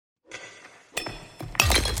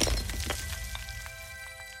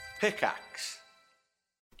Pickaxe.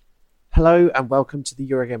 Hello and welcome to the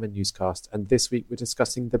Eurogamer Newscast, and this week we're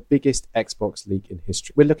discussing the biggest Xbox leak in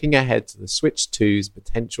history. We're looking ahead to the Switch 2's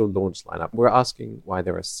potential launch lineup. We're asking why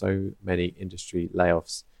there are so many industry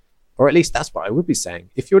layoffs, or at least that's what I would be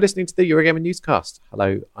saying. If you're listening to the Eurogamer Newscast,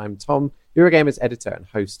 hello, I'm Tom, Eurogamer's editor and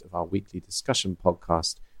host of our weekly discussion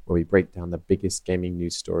podcast, where we break down the biggest gaming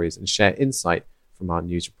news stories and share insight from our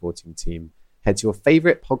news reporting team. Head to your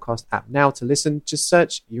favourite podcast app now to listen. Just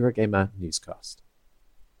search Eurogamer Newscast.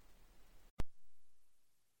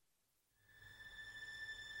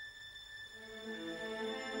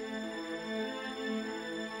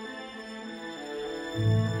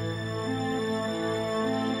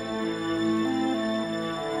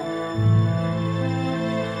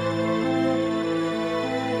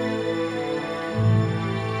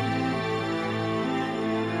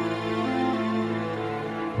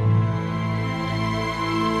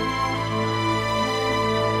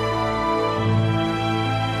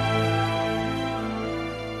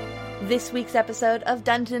 This week's episode of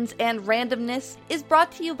Dungeons and Randomness is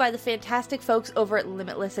brought to you by the fantastic folks over at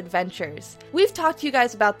Limitless Adventures. We've talked to you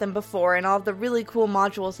guys about them before and all of the really cool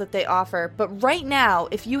modules that they offer, but right now,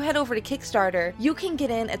 if you head over to Kickstarter, you can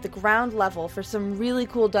get in at the ground level for some really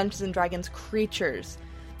cool Dungeons & Dragons creatures.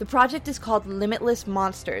 The project is called Limitless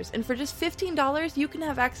Monsters, and for just $15, you can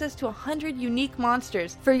have access to 100 unique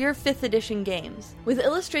monsters for your 5th edition games, with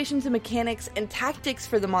illustrations and mechanics and tactics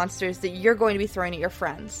for the monsters that you're going to be throwing at your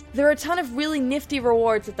friends. There are a ton of really nifty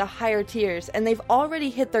rewards at the higher tiers, and they've already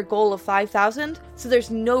hit their goal of 5,000, so there's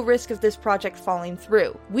no risk of this project falling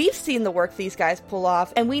through. We've seen the work these guys pull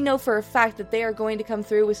off, and we know for a fact that they are going to come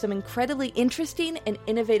through with some incredibly interesting and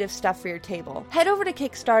innovative stuff for your table. Head over to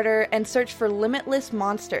Kickstarter and search for Limitless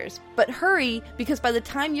Monsters. But hurry, because by the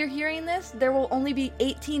time you're hearing this, there will only be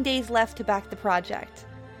 18 days left to back the project.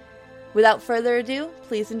 Without further ado,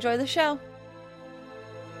 please enjoy the show.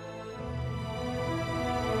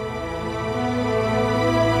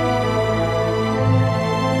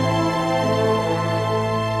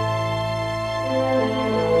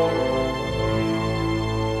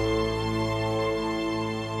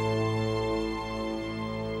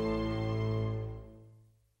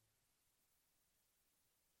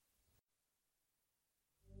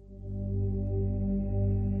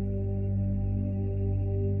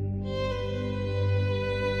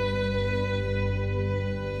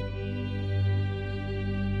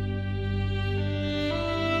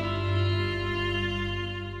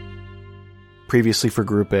 Previously for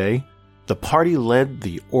Group A, the party led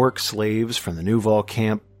the orc slaves from the Nuval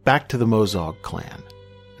camp back to the Mozog clan.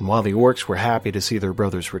 And while the orcs were happy to see their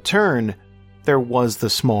brothers return, there was the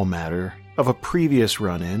small matter of a previous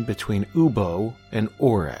run-in between Ubo and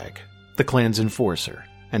Orag, the clan's enforcer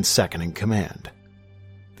and second in command.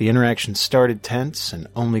 The interaction started tense and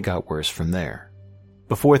only got worse from there.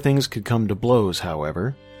 Before things could come to blows,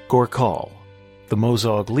 however, Gorkal, the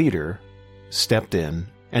Mozog leader, stepped in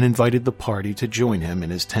and invited the party to join him in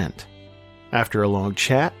his tent. After a long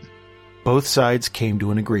chat, both sides came to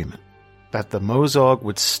an agreement that the Mozog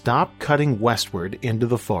would stop cutting westward into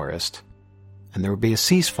the forest, and there would be a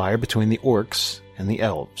ceasefire between the orcs and the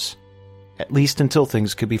elves, at least until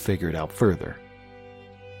things could be figured out further.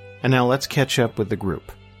 And now let's catch up with the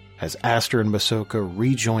group, as Aster and Masoka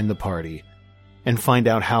rejoin the party and find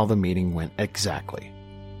out how the meeting went exactly.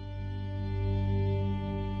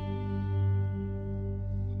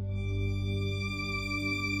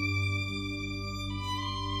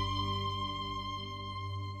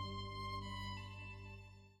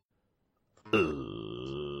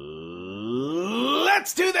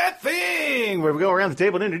 Let's do that thing where we go around the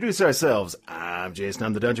table and introduce ourselves. I'm Jason,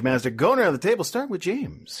 I'm the Dungeon Master. Going around the table, start with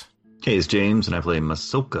James. Hey, it's James, and I play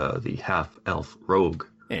Masoka, the half-elf rogue.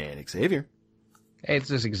 And Xavier. Hey, this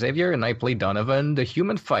is Xavier, and I play Donovan, the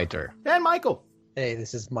human fighter. And Michael. Hey,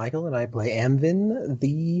 this is Michael, and I play Amvin,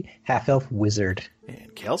 the half-elf wizard.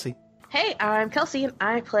 And Kelsey. Hey, I'm Kelsey, and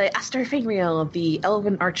I play Aster Fingriel, the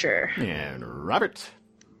elven archer. And Robert.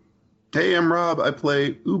 Hey, I'm Rob. I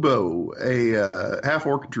play Ubo, a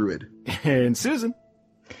half-orc druid. And Susan.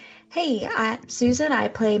 Hey, I'm Susan. I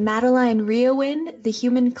play Madeline Riowin, the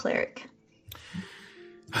human cleric.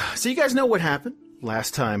 So you guys know what happened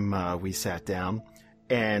last time we sat down.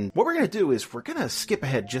 And what we're going to do is we're going to skip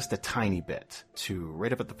ahead just a tiny bit to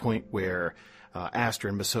right up at the point where Aster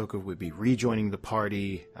and Masoka would be rejoining the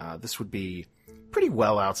party. This would be pretty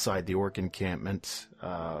well outside the orc encampment,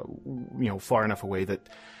 far enough away that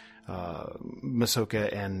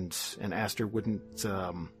Masoka and Aster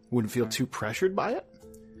wouldn't feel too pressured by it.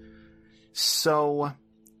 So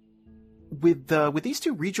with these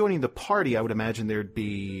two rejoining the party, I would imagine there'd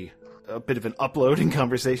be a bit of an uploading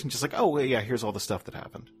conversation, just like, oh, well, yeah, here's all the stuff that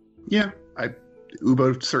happened. Yeah,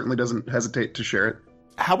 Ubo certainly doesn't hesitate to share it.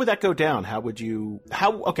 How would that go down?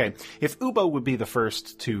 Okay, if Ubo would be the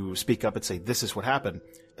first to speak up and say, this is what happened,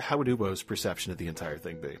 how would Ubo's perception of the entire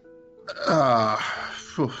thing be?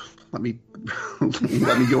 Let me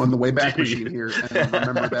go in the Wayback Machine here and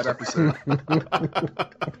remember that episode.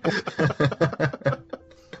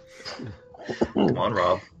 Come on,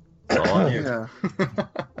 Rob. It's all on you. Yeah.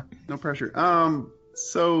 No pressure.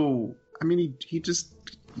 So, I mean, he just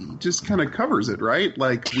kind of covers it, right?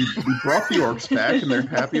 Like, we brought the orcs back, and they're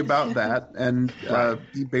happy about that. And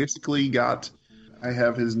he basically got, I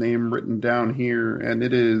have his name written down here, and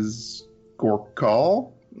it is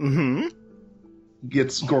Gorkal. Mm-hmm.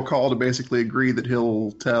 Gets Gorkal to basically agree that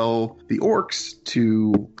he'll tell the orcs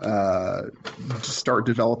to start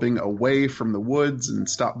developing away from the woods and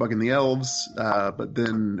stop bugging the elves. But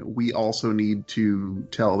then we also need to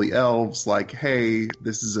tell the elves, like, hey,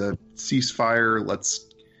 this is a ceasefire. Let's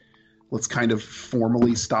kind of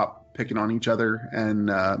formally stop picking on each other,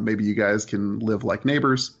 and maybe you guys can live like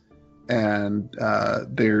neighbors. And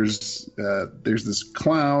there's this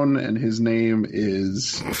clown, and his name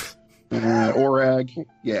is Orag.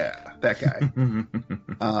 Yeah, that guy.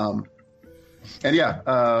 And yeah,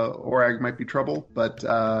 Orag might be trouble, but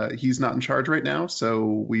he's not in charge right now,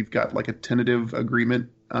 so we've got like a tentative agreement,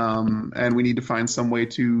 and we need to find some way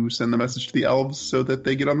to send the message to the elves so that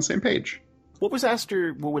they get on the same page. What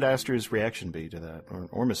would Aster's reaction be to that,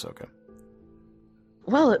 or Masoka?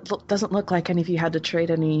 Well, it doesn't look like any of you had to trade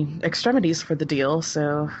any extremities for the deal,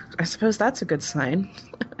 so I suppose that's a good sign.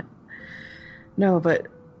 No, but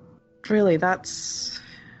really, that's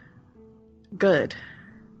good.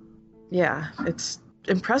 Yeah, it's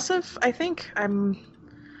impressive, I think.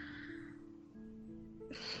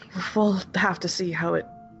 We'll have to see how it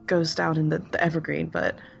goes down in the Evergreen,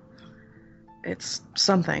 but it's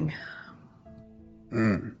something.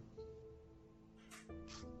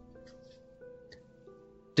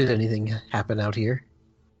 Did anything happen out here?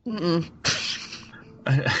 Mm-mm.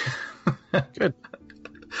 Good. I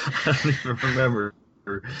don't even remember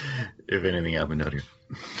if anything happened out here.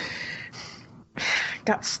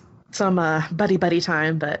 Got some buddy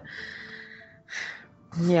time, but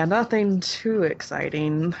yeah, nothing too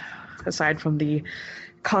exciting aside from the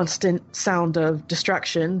constant sound of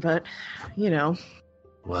destruction, but you know.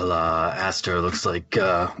 Well, Aster, looks like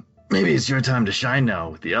maybe it's your time to shine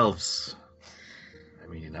now with the elves. I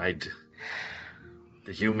mean,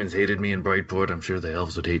 the humans hated me in Brightport. I'm sure the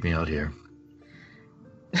elves would hate me out here.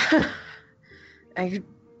 I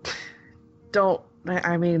don't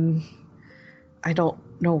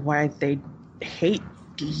know why they hate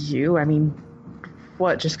you. I mean,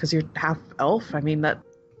 what, just because you're half elf? I mean, that...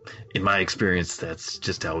 In my experience, that's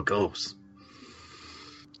just how it goes.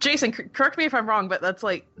 Jason, correct me if I'm wrong, but that's,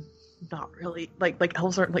 like, not really... Like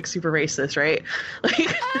elves aren't, like, super racist, right?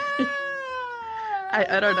 Like...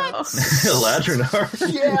 I don't know.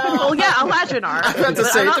 Eladrin. Yeah. Well, yeah, Eladrin are.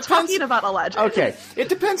 I'm not talking about Eladrin. Okay, it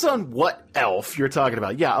depends on what elf you're talking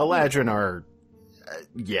about. Yeah, Eladrin are...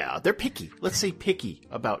 they're picky. Let's say picky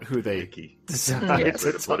about who they decide. Yes.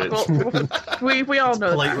 That's what it is. We all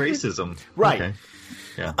know Polite that. racism. Right. Okay.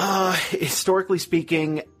 Yeah. Historically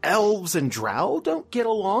speaking, elves and drow don't get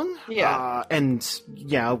along. Yeah. And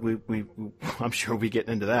yeah, we I'm sure we get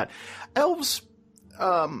into that. Elves,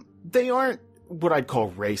 they aren't what I'd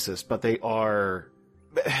call racist, but they are.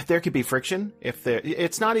 There could be friction if they're.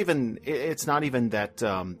 It's not even that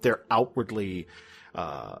they're outwardly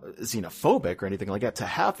xenophobic or anything like that to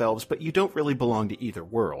half elves, but you don't really belong to either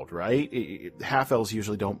world, right? Half elves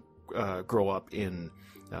usually don't grow up in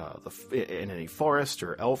any forest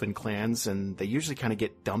or elven clans, and they usually kind of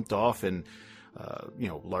get dumped off in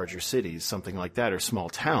larger cities, something like that, or small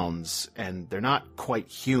towns, and they're not quite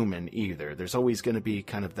human either. There's always going to be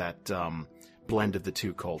kind of that blend of the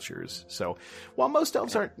two cultures. So while most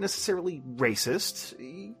elves aren't necessarily racist,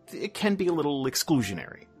 it can be a little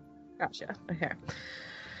exclusionary. Gotcha. Okay.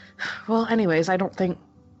 Well, anyways, I don't think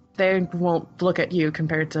they won't look at you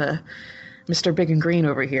compared to Mr. Big and Green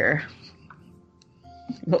over here.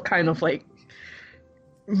 What kind of, like,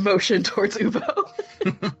 motion towards Ubo?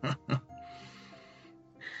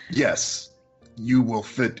 Yes, you will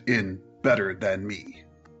fit in better than me.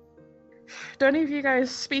 Do any of you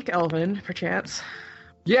guys speak Elven, perchance?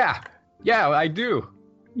 Yeah, I do.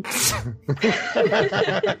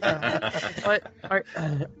 What?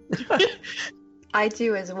 I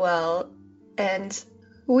do as well. And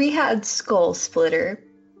we had Skull Splitter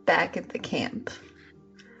back at the camp.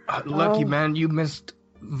 Lucky man, you missed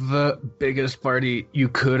the biggest party you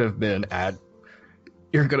could have been at.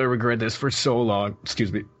 You're gonna regret this for so long.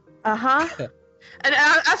 Excuse me. Uh-huh. And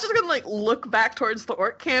I was just gonna look back towards the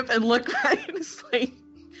orc camp and look back and it's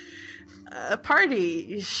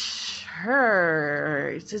party,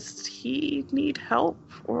 sure. Does he need help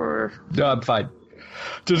or? No, I'm fine.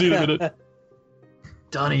 Just need a minute.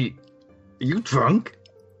 Donnie, are you drunk?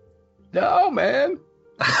 No, man.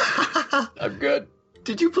 I'm good.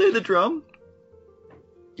 Did you play the drum?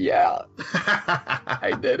 Yeah.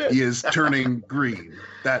 I did it. He is turning green.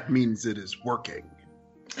 That means it is working.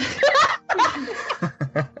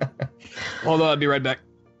 Hold on, I'll be right back.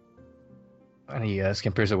 And he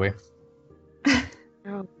scampers away.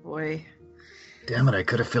 Oh boy. Damn it, I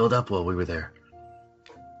could have filled up while we were there.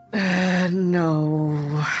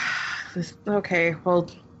 No. Okay, well.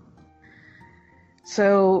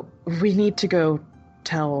 So, we need to go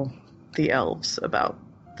tell the elves about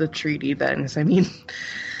the treaty then. I mean,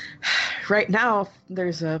 right now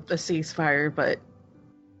there's a ceasefire, but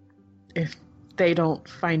if they don't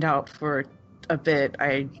find out for a bit,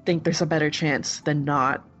 I think there's a better chance than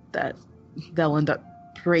not that they'll end up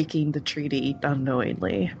breaking the treaty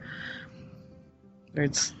unknowingly.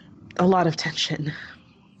 There's a lot of tension.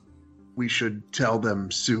 We should tell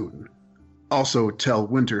them soon. Also tell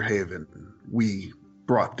Winterhaven we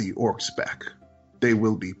brought the orcs back. They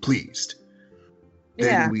will be pleased.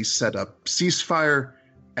 Yeah. Then we set up ceasefire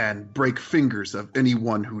and break fingers of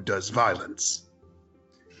anyone who does violence.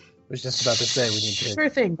 I was just about to say we need to Sure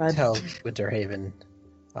thing, bud. tell Winterhaven.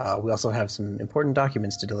 We also have some important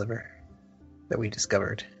documents to deliver that we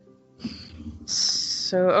discovered.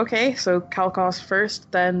 So Kalkos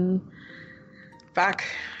first, then back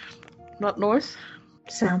up north.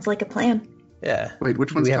 Sounds like a plan. Yeah. Wait, which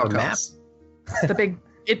Do one's we have a map? Kalkos? The big,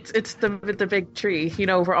 it's the big tree. You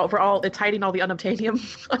know, we're all it's hiding all the unobtainium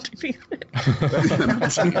underneath it.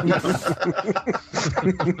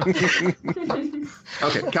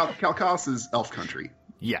 Okay, Kalkos is elf country.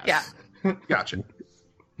 Yes. Yeah. Gotcha.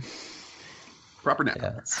 Proper name.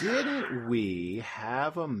 Yeah. Didn't we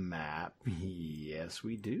have a map? Yes,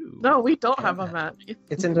 we do. No, we don't have a map.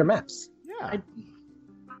 It's in their maps. Yeah. I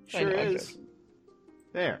Sure know, is.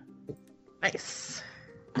 There. Nice.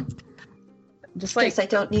 Just Guess I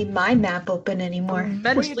don't need my map open anymore.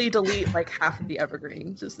 eventually delete half of the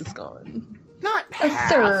evergreens. Just is gone. Not A half.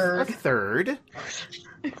 third. A third.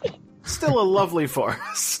 Still a lovely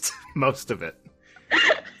forest. Most of it.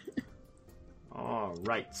 All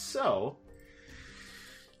right. So,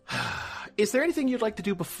 is there anything you'd like to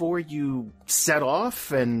do before you set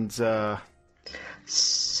off and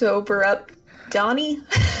Sober up, Donnie.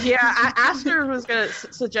 Yeah, Aster was gonna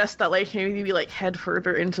suggest that maybe we head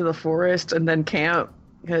further into the forest and then camp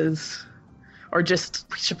or just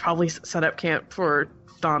we should probably set up camp for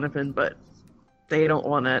Donovan, but they don't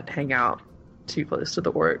want to hang out too close to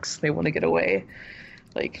the orcs. They want to get away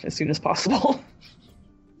as soon as possible.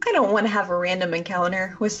 I don't want to have a random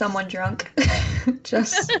encounter with someone drunk.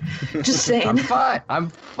 just saying. I'm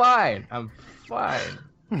fine.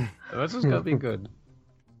 This is gonna be good.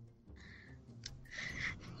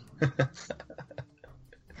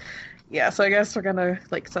 Yeah, so I guess we're gonna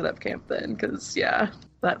set up camp then, because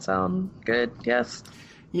that sounds good. Yes.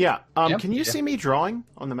 yeah? Yep. Can you see me drawing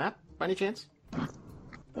on the map by any chance?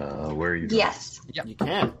 Where are you? Yes. You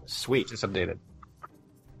can. Sweet. Just updated.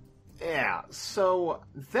 Yeah, so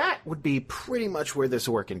that would be pretty much where this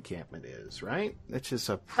orc encampment is, right? It's just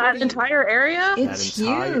a pretty... That entire area? It's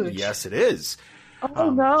huge. Yes, it is. Oh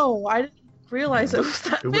no, I didn't realize it was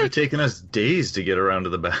that It would have taken us days to get around to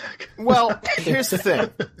the back. Well, here's the thing.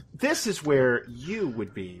 This is where you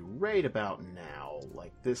would be right about now.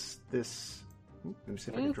 This... Let me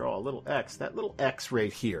see if I can draw a little X. That little X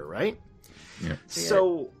right here, right? Yeah.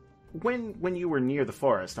 So... When you were near the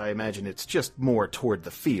forest, I imagine it's just more toward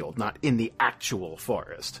the field, not in the actual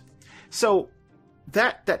forest. So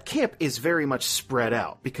that camp is very much spread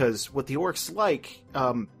out, because what the orcs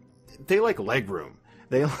they like legroom.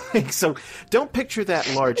 So don't picture that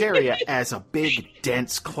large area as a big,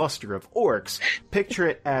 dense cluster of orcs. Picture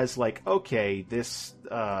it as okay, this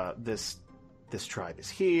tribe is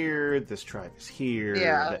here, this tribe is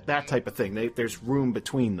here, that type of thing. There's room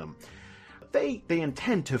between them. They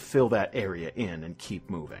intend to fill that area in and keep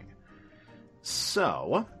moving.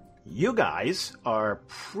 So, you guys are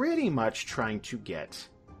pretty much trying to get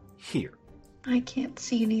here. I can't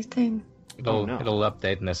see anything. It'll no.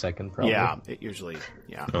 update in a second, probably. Yeah, it usually,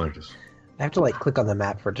 yeah. Oh, just, I have to click on the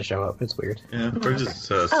map for it to show up. It's weird. yeah, we're just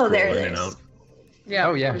there it scrolling is. it out. Yeah.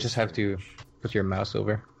 Oh yeah, just have to put your mouse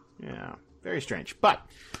over. Yeah, very strange. But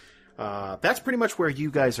that's pretty much where you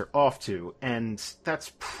guys are off to, and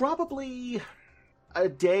that's probably a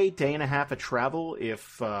day and a half of travel,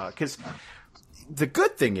 if because the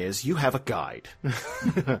good thing is you have a guide.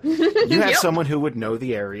 You have someone who would know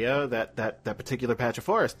the area, that particular patch of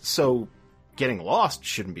forest. So getting lost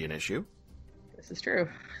shouldn't be an issue. This is true.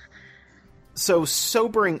 So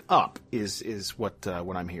sobering up is what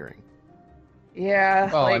I'm hearing.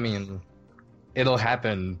 Yeah. Well, I mean, it'll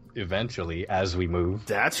happen eventually as we move.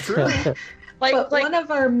 That's true. But one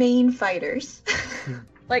of our main fighters.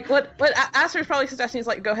 Like what Aster's probably suggesting is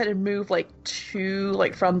like go ahead and move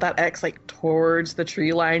from that X towards the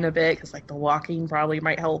tree line a bit, because the walking probably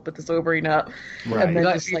might help with the sobering up. Right. And then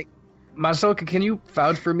just Masoka, can you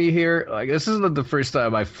vouch for me here? This isn't the first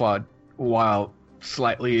time I fought while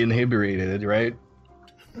slightly inebriated, right?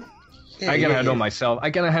 I can handle myself.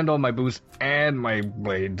 I can handle my boost and my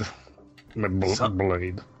blade.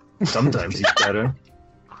 Blade. Sometimes he's better.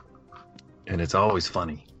 And it's always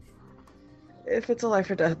funny. If it's a life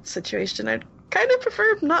or death situation, I'd kind of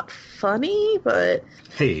prefer not funny, but...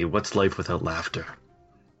 Hey, what's life without laughter?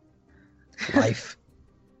 Life.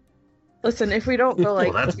 Listen, if we don't go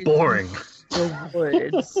Well, that's boring. the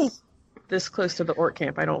woods this close to the orc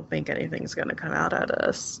camp, I don't think anything's going to come out at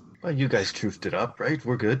us. Well, you guys truthed it up, right?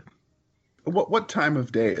 We're good. What time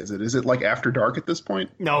of day is it? Is it after dark at this point?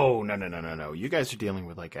 No. You guys are dealing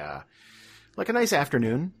with a nice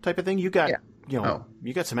afternoon type of thing. You got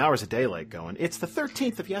you got some hours of daylight going. It's the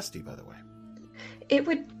 13th of Yesti, by the way. It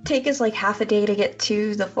would take us half a day to get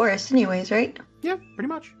to the forest anyways, right? Yeah, pretty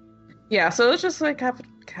much. Yeah, so it's just have a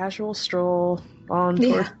casual stroll on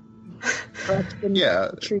towards Yeah,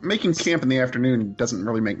 making camp in the afternoon doesn't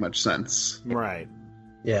really make much sense. Right.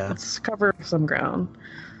 Yeah. Let's cover some ground.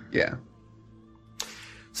 Yeah.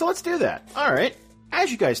 So let's do that. All right.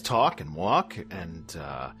 As you guys talk and walk, and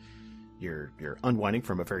you're unwinding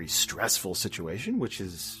from a very stressful situation, which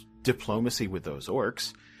is diplomacy with those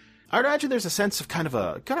orcs, I would imagine there's a sense of kind of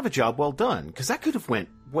a job well done, because that could have went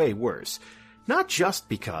way worse. Not just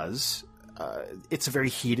because it's a very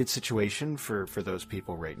heated situation for those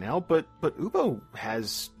people right now, but Ubo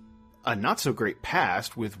has a not so great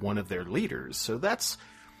past with one of their leaders, so that's.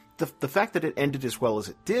 The fact that it ended as well as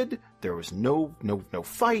it did, there was no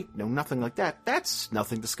fight, nothing like that, that's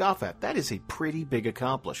nothing to scoff at. That is a pretty big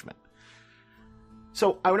accomplishment.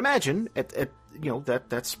 So I would imagine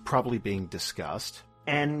that's probably being discussed.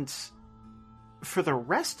 And for the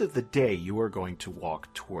rest of the day, you are going to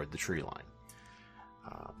walk toward the tree line.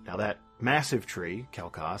 Now that massive tree,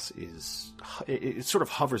 Kelkos, it sort of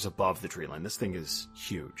hovers above the tree line. This thing is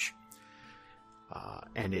huge.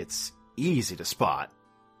 And it's easy to spot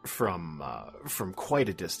from quite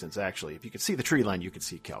a distance, actually. If you could see the tree line, you could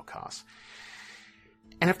see Kelkos.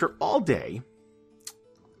 And after all day,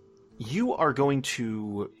 you're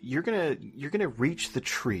gonna reach the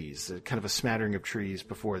trees, kind of a smattering of trees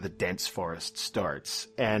before the dense forest starts,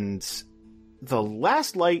 and the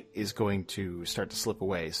last light is going to start to slip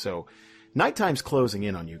away. So nighttime's closing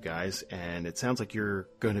in on you guys, and it sounds like you're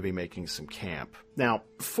going to be making some camp. Now,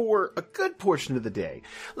 for a good portion of the day,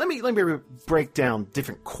 let me break down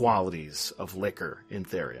different qualities of liquor in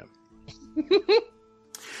Theria.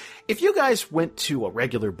 If you guys went to a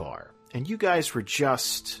regular bar, and you guys were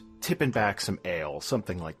just tipping back some ale,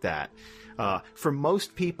 something like that, for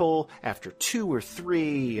most people, after 2 or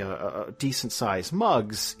 3 decent-sized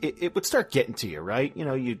mugs, it would start getting to you, right?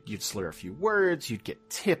 You'd slur a few words, you'd get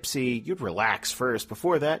tipsy, you'd relax first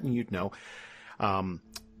before that, and you'd know. And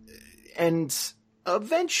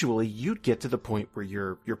eventually, you'd get to the point where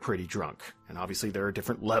you're pretty drunk. And obviously, there are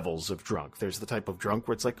different levels of drunk. There's the type of drunk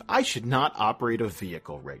where it's like, I should not operate a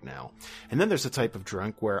vehicle right now. And then there's the type of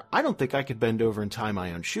drunk where I don't think I could bend over and tie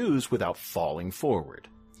my own shoes without falling forward.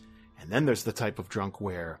 And then there's the type of drunk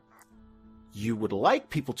where you would like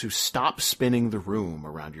people to stop spinning the room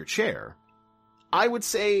around your chair. I would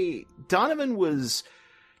say Donovan was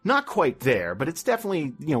not quite there, but it's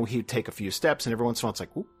definitely, he'd take a few steps and every once in a while it's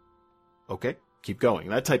like, ooh, okay, keep going.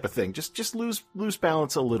 That type of thing. Just lose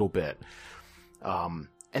balance a little bit. And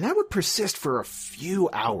that would persist for a few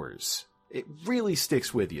hours. It really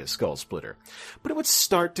sticks with you, Skull Splitter. But it would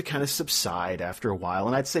start to kind of subside after a while,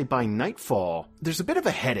 and I'd say by nightfall, there's a bit of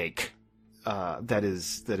a headache that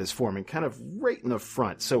is forming kind of right in the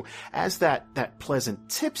front. So as that pleasant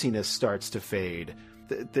tipsiness starts to fade,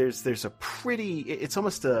 there's a pretty, it's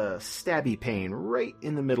almost a stabby pain right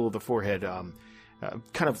in the middle of the forehead,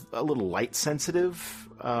 kind of a little light sensitive,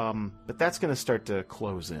 but that's going to start to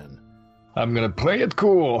close in. I'm going to play it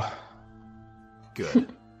cool.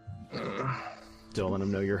 Good. Don't let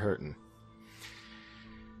them know you're hurting.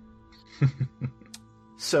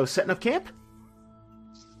 So, setting up camp?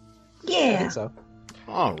 Yeah. I think so.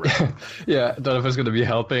 All right. Yeah, Donovan's gonna be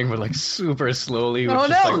helping, but like super slowly with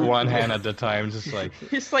just like one hand at a time, just like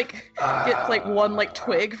Just like get like one like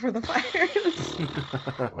twig for the fire.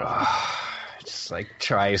 just like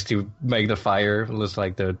tries to make the fire. Looks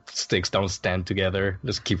like the sticks don't stand together,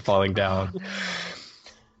 just keep falling down.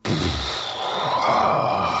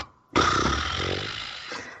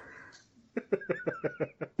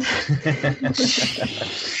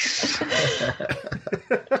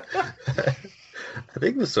 I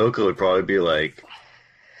think Masoka would probably be like,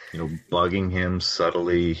 bugging him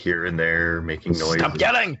subtly here and there, making noise. Stop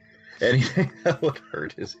yelling! Anything that would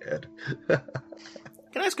hurt his head.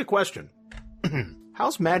 Can I ask a question?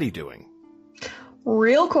 How's Maddie doing?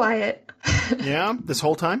 Real quiet. Yeah, this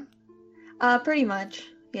whole time? Pretty much,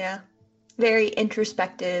 yeah. Very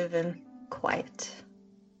introspective and quiet.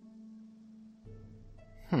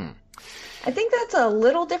 I think that's a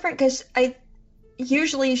little different because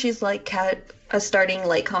usually she's like starting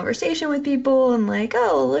like conversation with people and like,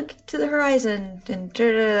 oh, look to the horizon and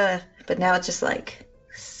da-da-da. But now it's just like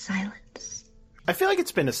silence. I feel like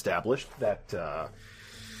it's been established that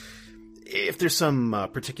if there's some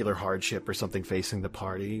particular hardship or something facing the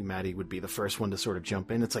party, Maddie would be the first one to sort of jump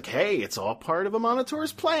in. It's like, hey, it's all part of a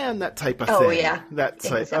Monitor's plan, that type of thing. Oh, yeah. That's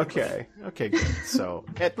Exactly. like, okay, good. So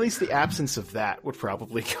at least the absence of that would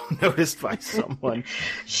probably go noticed by someone.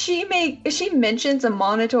 She mentions a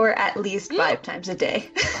Monitor at least 5 times a day.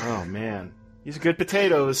 Oh, man. These are good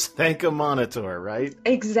potatoes. Thank a Monitor, right?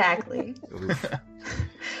 Exactly.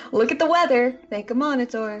 Look at the weather. Thank a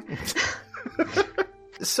Monitor.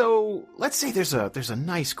 So let's say there's a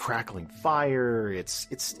nice crackling fire. It's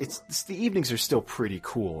the evenings are still pretty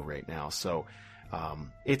cool right now. So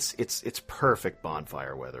it's perfect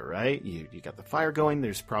bonfire weather, right? You got the fire going.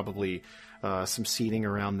 There's probably some seating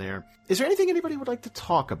around there. Is there anything anybody would like to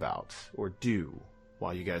talk about or do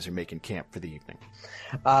while you guys are making camp for the evening?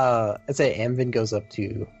 I'd say Amvin goes up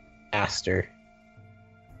to Aster.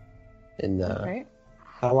 And Right.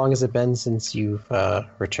 how long has it been since you've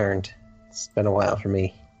returned? It's been a while for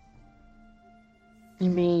me. You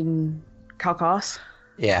mean Kalkos?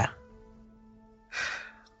 Yeah.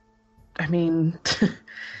 I mean, it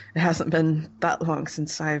hasn't been that long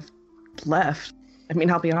since I've left. I mean,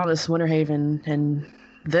 I'll be honest, Winterhaven and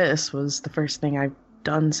this was the first thing I've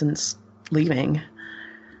done since leaving.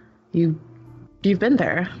 You've been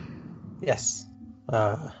there. Yes.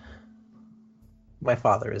 My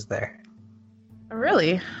father is there. Oh,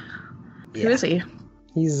 really? Yeah. Who is he?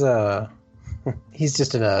 He's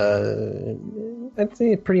just I'd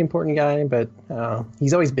say a pretty important guy, but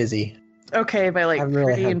he's always busy. Okay, by like haven't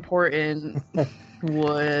really pretty had- important,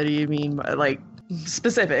 what do you mean by like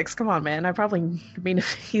specifics? Come on, man. I mean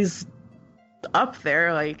if he's up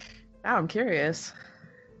there, like, now I'm curious.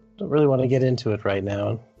 Don't really want to get into it right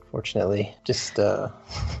now, unfortunately. Just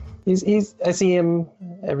he's I see him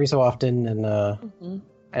every so often, and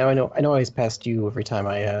I know he's passed you every time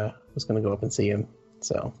I was going to go up and see him.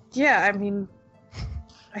 So Yeah, I mean,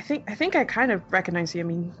 I think I kind of recognize you. I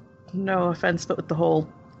mean, no offense, but with the whole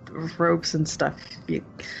ropes and stuff, you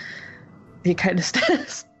kind of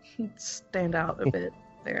stand out a bit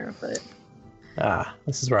there. But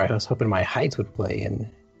this is where I was hoping my height would play,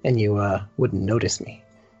 and you wouldn't notice me.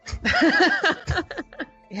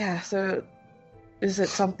 yeah, so is it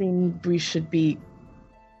something we should be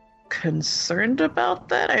concerned about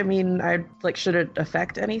that? I mean, should it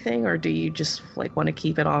affect anything, or do you just like want to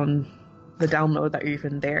keep it on the down low that you're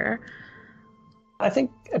even there? I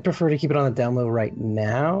think I'd prefer to keep it on the down low right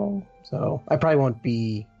now, so I probably won't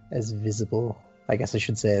be as visible, I guess I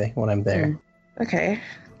should say, when I'm there. Okay.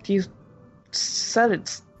 You said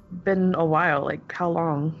it's been a while. Like, how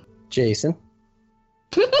long? Jason,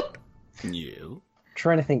 You.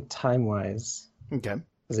 trying to think time-wise, Okay.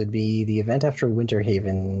 because it'd be the event after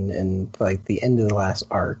Winterhaven and like the end of the last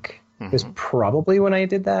arc. It was probably when I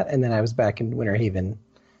did that, and then I was back in Winterhaven.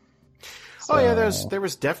 Oh yeah, there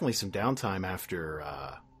was definitely some downtime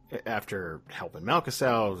after helping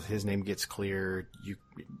Malcasau. His name gets cleared. You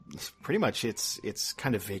pretty much it's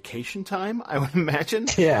kind of vacation time, I would imagine.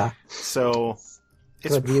 Yeah. So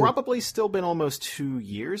it's probably still been almost 2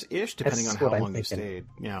 years ish, depending on That's how what I'm long you thinking. stayed.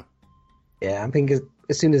 Yeah. Yeah, I'm thinking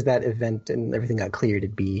as soon as that event and everything got cleared,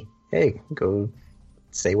 it'd be, hey, go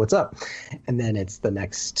say what's up. And then it's the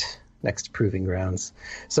next proving grounds.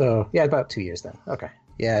 So yeah, about 2 years then. Okay.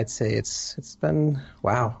 Yeah, I'd say it's been,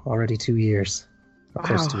 wow, already 2 years. Or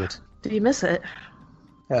close to it. Did you miss it?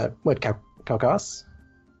 What, Kalkos?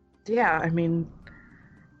 Yeah, I mean,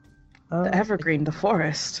 the evergreen, the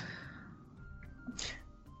forest.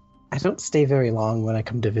 I don't stay very long when I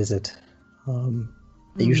come to visit. I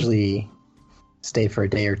usually stay for a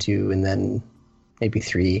day or two and then maybe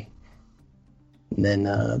 3. And then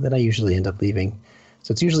I usually end up leaving.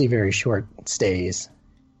 So it's usually very short stays.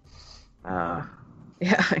 Yeah,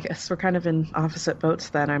 I guess we're kind of in opposite boats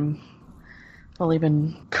then. I've only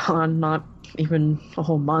been gone not even a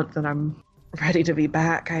whole month, and I'm ready to be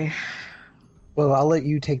back. Well, I'll let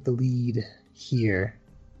you take the lead here.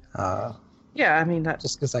 Yeah, I mean, that...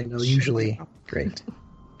 Just because I know usually... Great.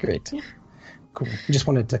 Yeah. Cool. I just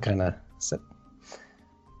wanted to kind of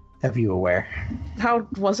have you aware. How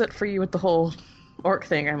was it for you with the whole orc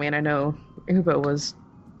thing? I mean, I know Ubo was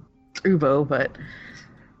Ubo, but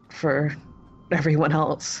for everyone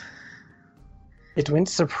else... It went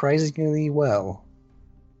surprisingly well,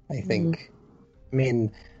 I think. I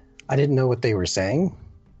mean, I didn't know what they were saying,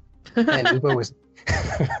 and Ubo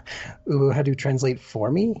had to translate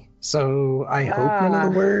for me, so I hope none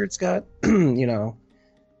of the words got,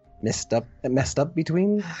 messed up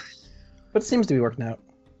between, but it seems to be working out.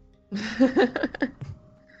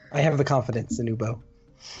 I have the confidence in Ubo.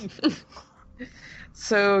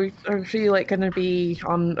 So, are you, going to be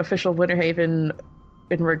on official Winterhaven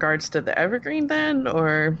in regards to the Evergreen then,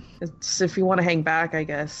 or if you want to hang back, I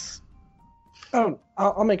guess? Oh,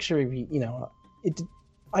 I'll make sure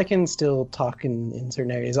I can still talk in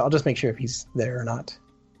certain areas. I'll just make sure if he's there or not.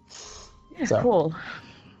 Yeah, so, cool.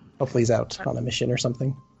 Hopefully he's out on a mission or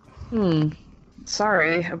something.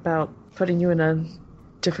 Sorry about putting you in a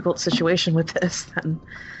difficult situation with this, then.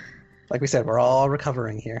 Like we said, we're all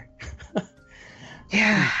recovering here.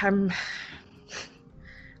 Yeah,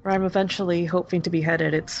 where I'm eventually hoping to be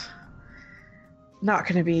headed, it's not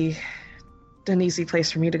going to be an easy place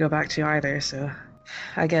for me to go back to either, so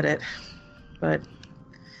I get it. But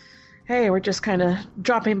hey, we're just kind of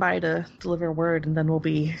dropping by to deliver a word, and then we'll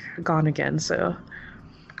be gone again, so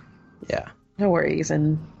yeah, no worries.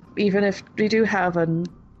 And even if we do have an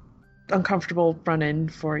uncomfortable run-in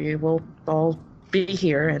for you, we'll all be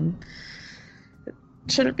here, and it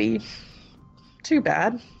shouldn't be too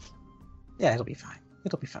bad. Yeah, it'll be fine.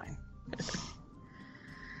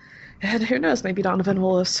 And who knows, maybe Donovan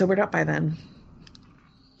will have sobered up by then.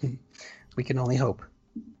 We can only hope.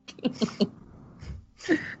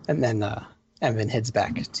 And then Evan heads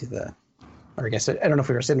back to or I guess, I don't know if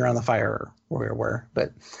we were sitting around the fire or where we were,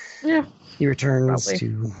 but yeah, he returns probably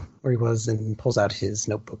to where he was and pulls out his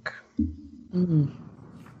notebook.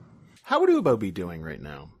 How would Ubo be doing right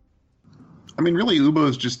now? I mean, really,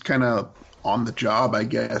 Ubo's just kind of on the job, I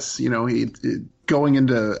guess. Going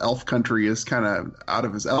into elf country is kind of out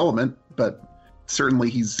of his element, but certainly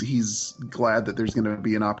he's glad that there's going to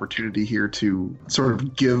be an opportunity here to sort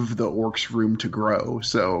of give the orcs room to grow.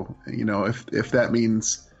 So, if that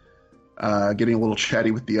means getting a little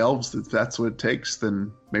chatty with the elves, if that's what it takes,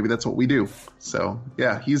 then maybe that's what we do. So,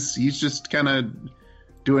 yeah, he's just kind of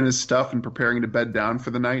doing his stuff and preparing to bed down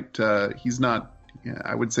for the night. I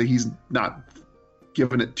would say he's not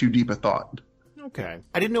giving it too deep a thought. Okay.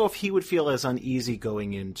 I didn't know if he would feel as uneasy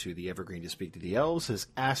going into the Evergreen to speak to the elves as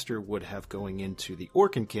Aster would have going into the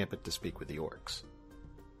orc encampment to speak with the orcs.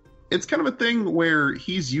 It's kind of a thing where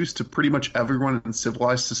he's used to pretty much everyone in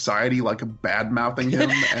civilized society bad-mouthing him,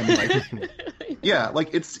 and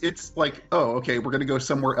it's like, oh, okay, we're gonna go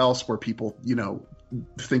somewhere else where people,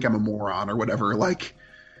 think I'm a moron or whatever,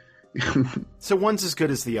 So one's as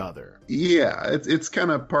good as the other. Yeah, it's kind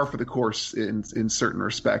of par for the course in certain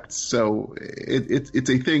respects. So it's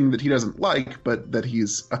a thing that he doesn't like, but that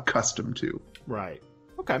he's accustomed to. Right.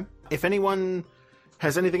 Okay. If anyone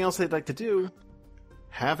has anything else they'd like to do,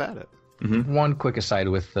 have at it. Mm-hmm. One quick aside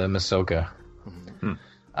with Masoka. Mm-hmm.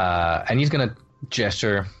 And he's going to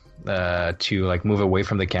gesture to move away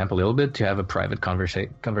from the camp a little bit to have a private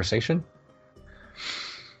conversation.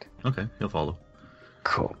 Okay, he'll follow.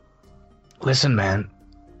 Cool. Listen, man,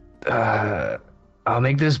 I'll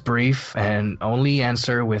make this brief and only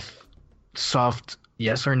answer with soft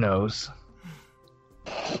yes or no's.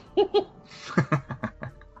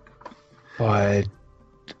 But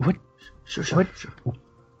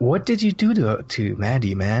what did you do to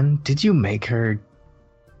Maddie, man? Did you make her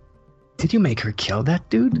kill that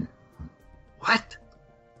dude? What?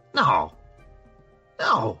 No,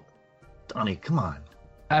 Donnie, come on.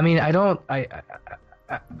 I mean,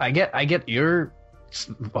 I get your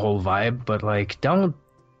whole vibe, but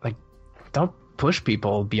don't push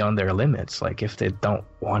people beyond their limits. If they don't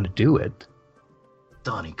want to do it.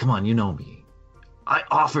 Donnie, come on, you know me. I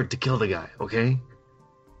offered to kill the guy, okay?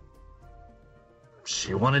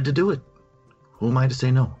 She wanted to do it. Who am I to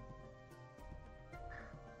say no?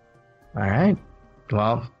 All right.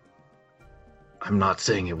 Well, I'm not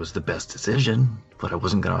saying it was the best decision, but I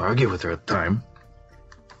wasn't going to argue with her at the time.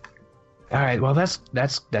 All right. Well, that's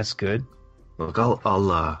good. Look,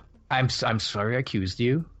 I'll I'm sorry I accused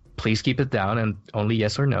you. Please keep it down and only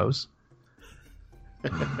yes or no's.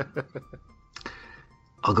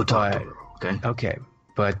 I'll go talk to her, okay? Okay,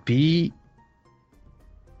 but be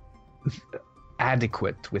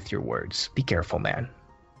adequate with your words. Be careful, man.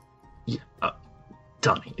 Yeah,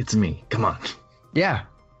 Donnie, it's me. Come on. Yeah.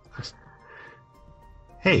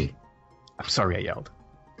 Hey. I'm sorry I yelled.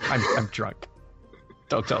 I'm drunk.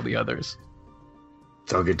 Don't tell the others.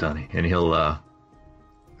 It's all good, Donnie. And he'll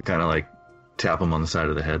kind of like tap him on the side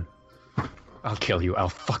of the head. I'll kill you. I'll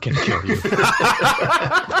fucking kill you.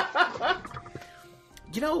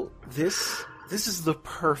 You know, this is the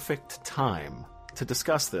perfect time to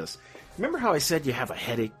discuss this. Remember how I said you have a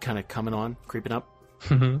headache kind of coming on, creeping up?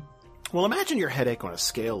 Mm-hmm. Well, imagine your headache on a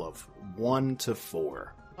scale of 1 to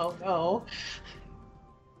 4. Oh no.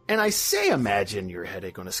 And I say imagine your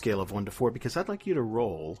headache on a scale of 1 to 4 because I'd like you to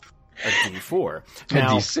roll a d4.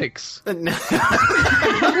 Now, a d6.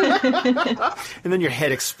 And then your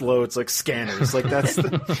head explodes like scanners. Like that's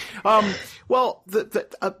the, well,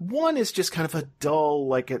 the 1 is just kind of a dull,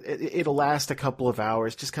 like it'll last a couple of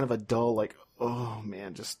hours, just kind of a dull, like, oh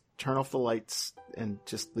man, just turn off the lights and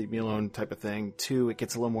just leave me alone type of thing. 2, it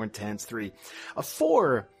gets a little more intense. 3, a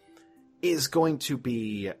 4 is going to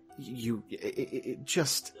be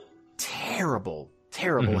just terrible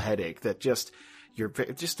headache that you're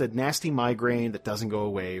just a nasty migraine that doesn't go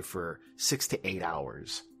away for 6 to 8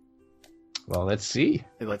 hours. Well, let's see.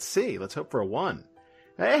 Let's hope for a 1.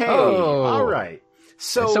 Hey, oh, all right.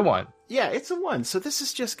 So it's a 1. Yeah, it's a 1. So this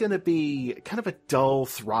is just going to be kind of a dull,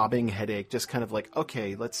 throbbing headache. Just kind of like,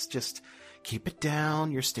 okay, let's just keep it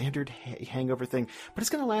down, your standard hangover thing. But it's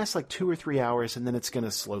going to last like 2 or 3 hours, and then it's going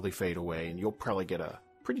to slowly fade away, and you'll probably get a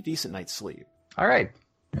pretty decent night's sleep. All right.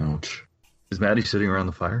 Ouch. Is Maddie sitting around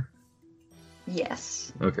the fire?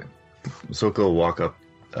 Yes. Okay. Ahsoka will walk up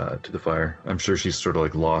to the fire. I'm sure she's sort of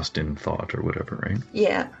like lost in thought or whatever, right?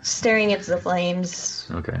 Yeah, staring into the flames.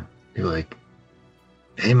 Okay. You're like,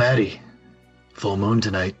 hey, Maddie, full moon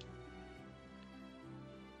tonight.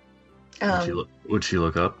 Would she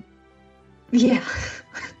look up? Yeah.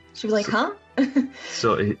 She'd be like, huh?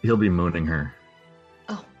 So he'll be mooning her.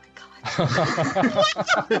 Oh my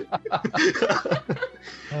god.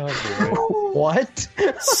 Oh boy. What?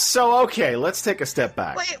 So, okay, let's take a step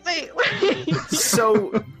back. Wait.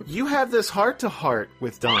 So, you have this heart-to-heart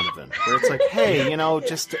with Donovan, where it's like, hey,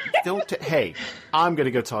 just don't... hey, I'm going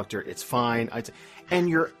to go talk to her. It's fine. And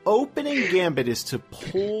your opening gambit is to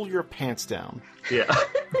pull your pants down. Yeah.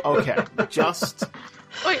 Okay, just...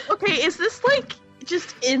 Wait, okay, is this like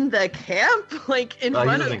just in the camp? Like in He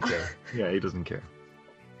front doesn't of care. Yeah, he doesn't care.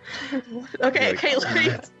 Okay, let me...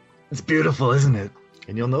 It's beautiful, isn't it?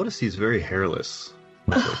 And you'll notice he's very hairless.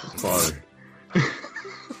 Like his father.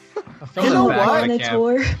 From Hello, the back of the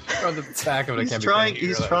Minotaur. camp. From the back of the camp.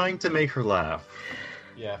 He's trying to make her laugh.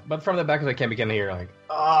 Yeah, but from the back of the camp you can hear like,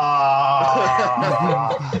 What,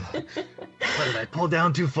 did I pull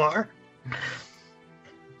down too far?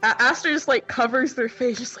 Aster just like covers their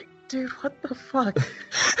face, just like, dude, what the fuck?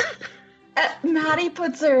 Maddie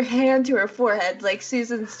puts her hand to her forehead like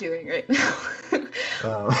Susan's doing right now.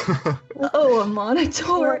 Oh, a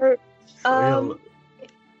monitor.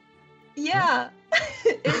 Yeah.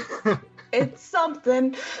 It's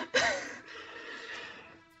something.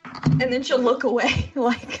 And then she'll look away,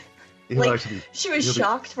 like she was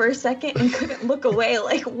shocked for a second and couldn't look away.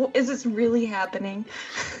 Like, is this really happening?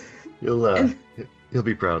 He'll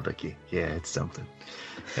be proud, like, yeah, it's something.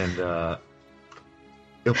 And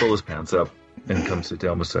he'll pull his pants up and come sit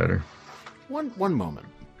down beside her. One moment.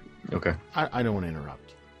 Okay. I don't want to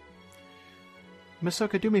interrupt.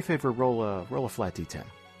 Masoka, do me a favor. Roll a flat d10.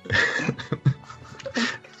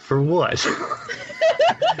 For what?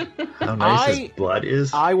 How nice his blood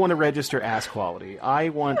is? I want to register ass quality. I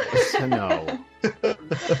want to know.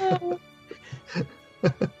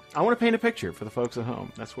 I want to paint a picture for the folks at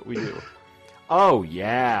home. That's what we do. Oh,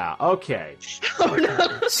 yeah. Okay. Oh,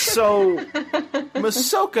 no. So,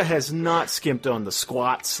 Masoka has not skimped on the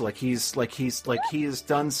squats. He has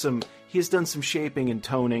done some shaping and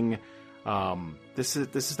toning. This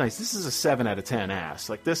is nice. This is a 7 out of 10 ass.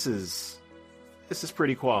 Like, this is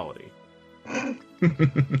pretty quality.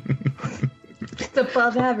 It's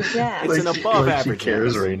above average ass. It's an above average. She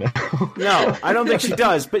cares ass. right now. No, I don't think she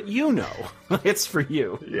does. But you know, it's for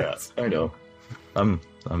you. Yes, I know. I'm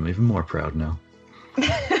even more proud now.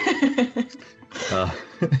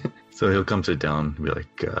 So he'll come sit down and be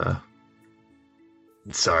like,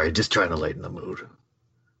 sorry, just trying to lighten the mood.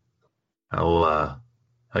 How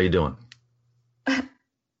you doing?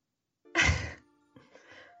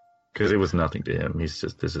 Because it was nothing to him. He's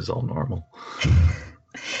just, this is all normal.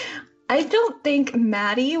 I don't think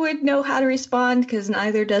Maddie would know how to respond because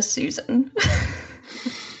neither does Susan.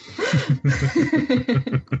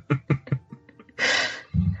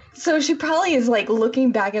 So she probably is like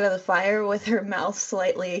looking back into the fire with her mouth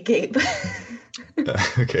slightly agape.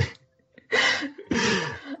 Okay.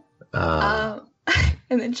 And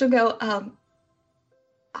then she'll go,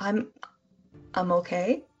 I'm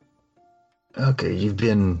okay. Okay, you've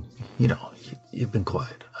been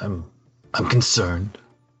quiet. I'm concerned.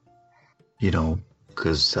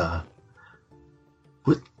 Because,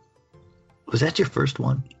 was that your first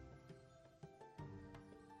one?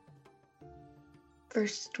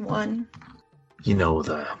 First one. And he'll,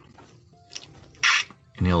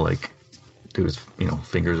 do his,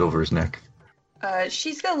 fingers over his neck.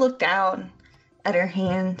 She's gonna look down at her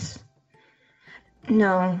hands.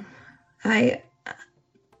 No, I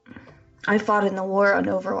fought in the war on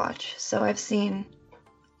Overwatch, so I've seen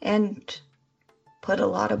and put a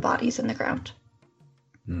lot of bodies in the ground.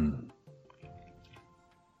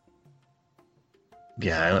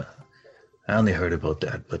 Yeah, I only heard about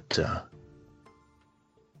that, but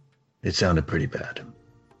it sounded pretty bad.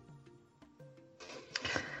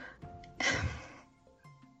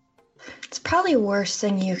 It's probably worse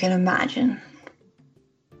than you can imagine.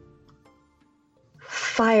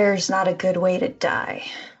 Fire's not a good way to die.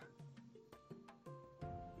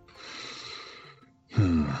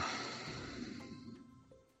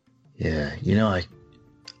 Yeah,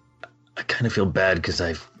 I kind of feel bad because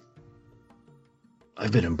I've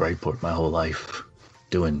been in Brightport my whole life,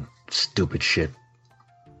 doing stupid shit.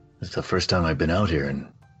 It's the first time I've been out here,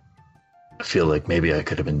 and I feel like maybe I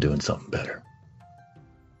could have been doing something better.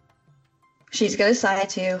 She's gonna sigh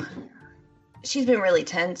too. She's been really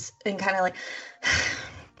tense and kind of like,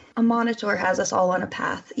 a monitor has us all on a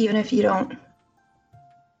path, even if you don't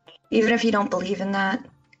believe in that.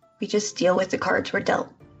 We just deal with the cards we're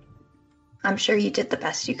dealt. I'm sure you did the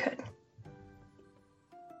best you could.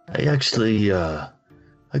 I actually, I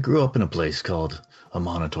grew up in a place called A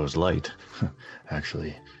Monitor's Light.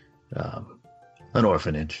 Actually, an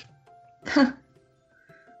orphanage.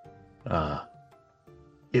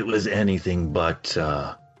 It was anything but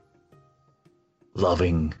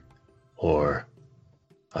loving, or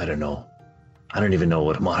I don't know. I don't even know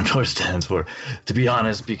what a monitor stands for, to be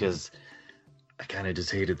honest, because I kind of just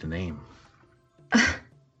hated the name.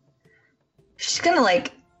 She's gonna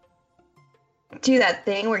do that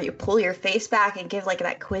thing where you pull your face back and give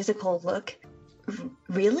that quizzical look.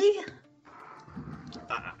 Really?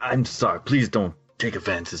 I'm sorry. Please don't take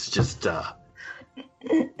offense. It's just,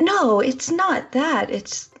 No, it's not that.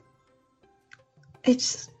 It's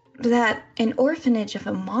that an orphanage of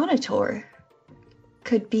a monitor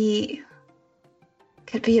could be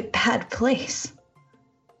a bad place.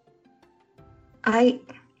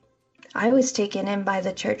 I was taken in by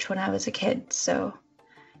the church when I was a kid, so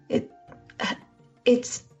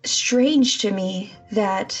it's strange to me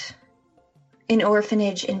that an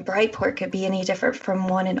orphanage in Brightport could be any different from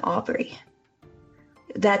one in Aubrey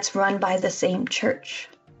that's run by the same church.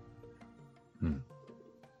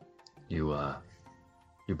 You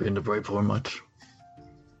been to Brightport much?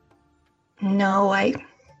 No,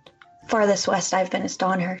 farthest west I've been is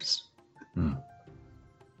Donhurst.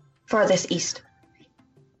 Farthest east.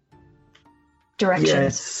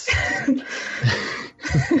 Directions.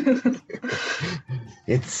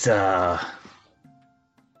 Yes.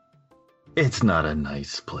 It's not a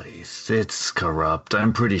nice place. It's corrupt.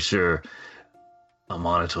 I'm pretty sure A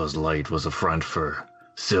Monitor's Light was a front for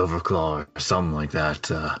Silverclaw or something like that.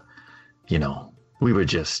 We were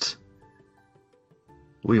just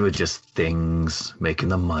things, making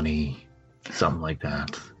the money, something like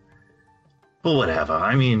that. But whatever.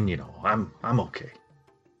 I mean, I'm okay.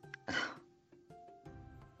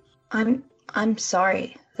 I'm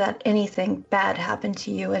sorry that anything bad happened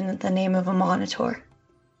to you in the name of a monitor.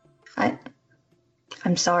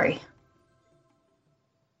 I'm sorry.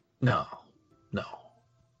 No.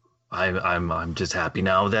 I'm just happy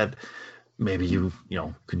now that maybe you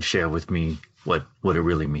can share with me what it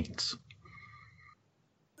really means.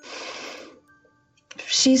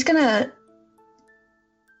 There's gonna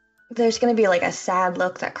be a sad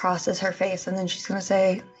look that crosses her face, and then she's gonna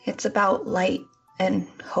say, it's about light and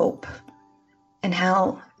hope and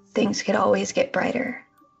how things could always get brighter.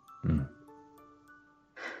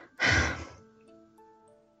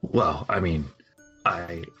 Well, I mean,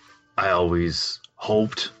 I always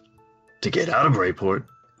hoped to get out of Brightport,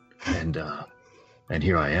 and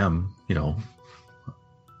here I am,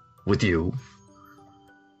 with you.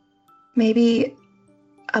 Maybe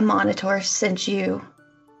a monitor sent you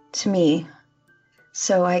to me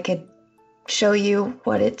so I could show you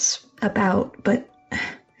what it's about, but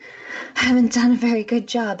haven't done a very good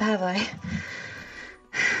job, have I?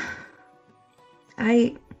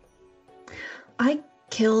 I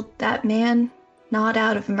killed that man, not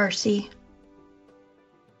out of mercy.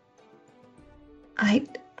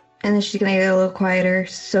 And then she's gonna get a little quieter,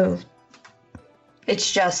 so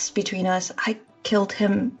it's just between us. I killed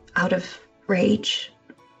him out of rage.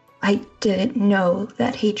 I didn't know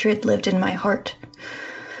that hatred lived in my heart.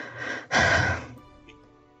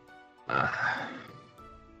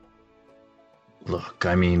 Look,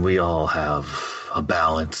 I mean, we all have a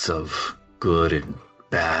balance of good and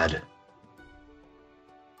bad.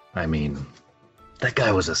 I mean, that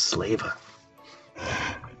guy was a slaver.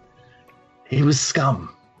 He was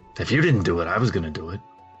scum. If you didn't do it, I was gonna do it.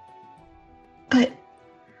 But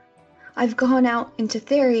I've gone out into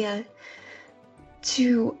Theria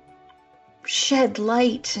to shed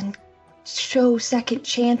light and show second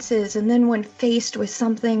chances, and then when faced with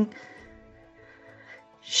something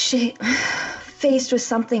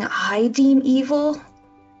I deem evil,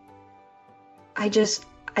 I just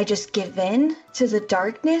give in to the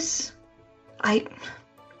darkness.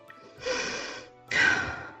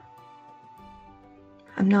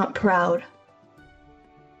 I'm not proud.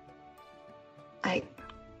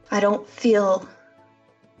 I don't feel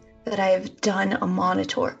that I've done a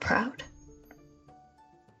Monitor proud.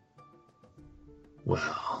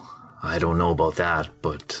 Well, I don't know about that,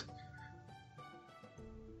 but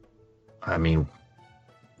I mean,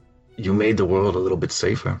 you made the world a little bit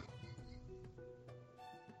safer.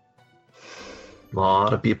 A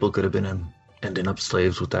lot of people could have been ending up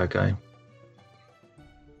slaves with that guy.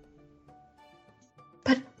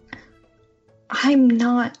 But I'm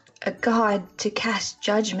not a god to cast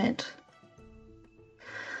judgment.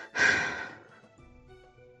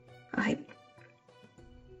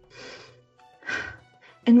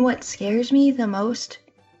 And what scares me the most,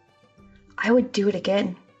 I would do it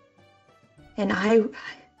again. And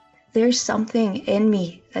there's something in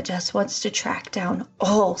me that just wants to track down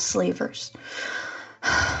all slavers.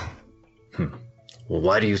 Well,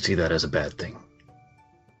 why do you see that as a bad thing?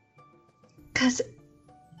 'Cause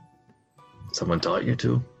Someone taught you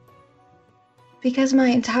to? Because my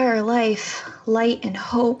entire life, light and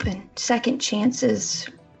hope and second chances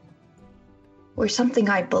were something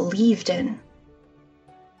I believed in.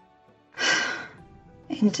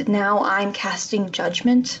 And now I'm casting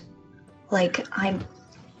judgment like I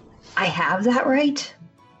have that right?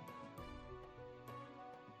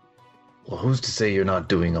 Well, who's to say you're not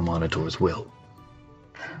doing a Monitor's will?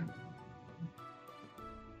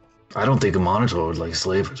 I don't think a Monitor would like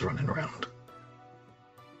slavers running around.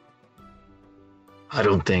 I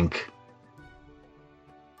don't think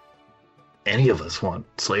any of us want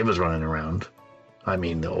slavers running around. I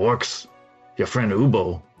mean, the orcs, your friend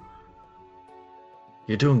Ubo,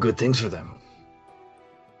 you're doing good things for them.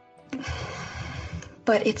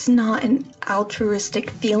 But it's not an altruistic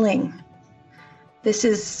feeling. This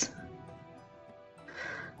is...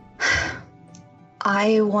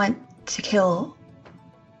 I want to kill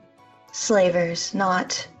slavers,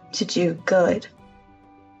 not to do good.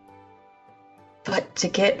 But to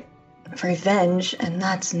get revenge, and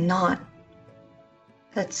that's not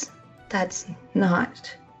a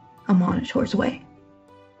Monitor's way.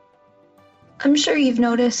 I'm sure you've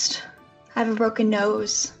noticed I have a broken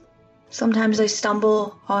nose. Sometimes I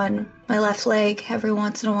stumble on my left leg every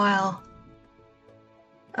once in a while.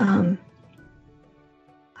 I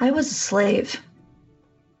was a slave.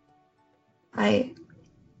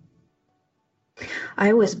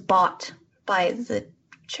 I was bought by the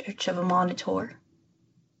Church of a Monitor.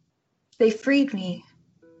 They freed me,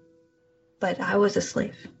 but I was a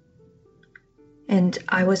slave. And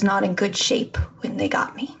I was not in good shape when they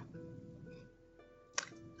got me.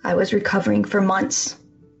 I was recovering for months,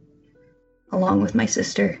 along with my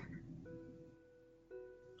sister.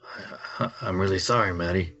 I'm really sorry,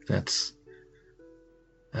 Maddie. That's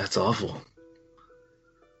awful.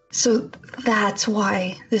 So that's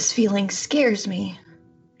why this feeling scares me.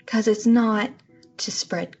 Because it's not to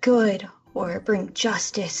spread good or bring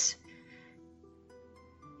justice.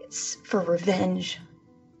 It's for revenge.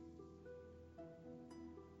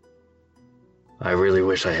 I really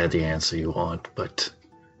wish I had the answer you want, but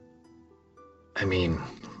I mean,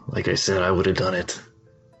 like I said, I would have done it.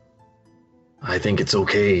 I think it's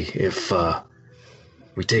okay if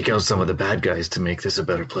we take out some of the bad guys to make this a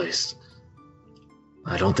better place.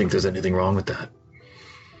 I don't think there's anything wrong with that.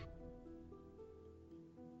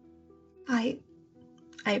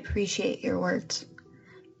 I appreciate your words.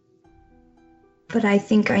 But I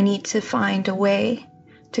think I need to find a way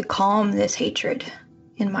to calm this hatred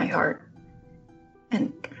in my heart.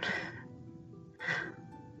 And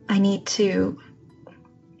I need to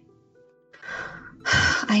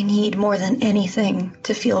I need more than anything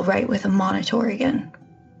to feel right with a Monitor again.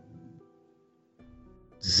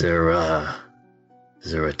 Is there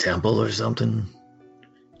a temple or something?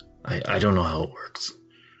 I don't know how it works.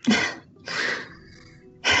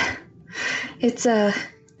 It's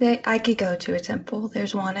I could go to a temple.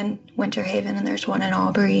 There's one in Winterhaven and there's one in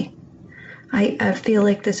Aubrey. I feel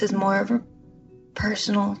like this is more of a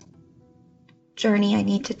personal journey I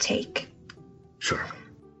need to take. Sure.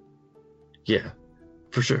 Yeah,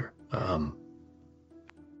 for sure. I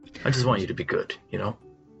just want you to be good, you know?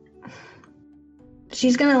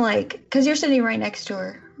 She's gonna because you're sitting right next to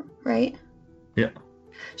her, right? Yeah.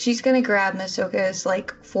 She's gonna grab Masoka's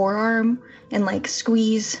forearm and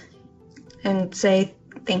squeeze and say,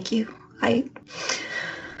 thank you.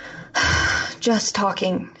 Just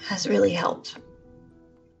talking has really helped.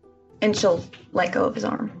 And she'll let go of his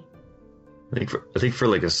arm. I think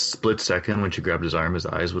for a split second when she grabbed his arm, his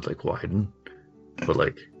eyes would widen.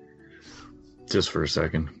 But just for a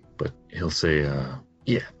second. But he'll say,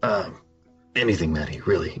 anything, Maddie,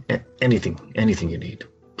 really. Anything you need.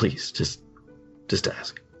 Please, just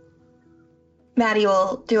ask. Maddie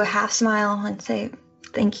will do a half smile and say,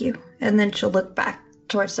 thank you. And then she'll look back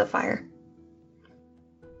towards the fire.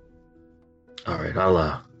 All right,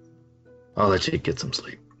 I'll let you get some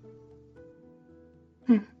sleep.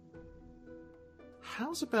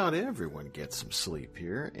 How's about everyone get some sleep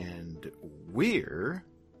here, and we're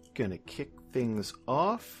gonna kick things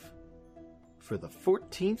off for the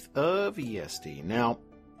 14th of ESD. Now,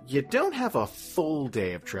 you don't have a full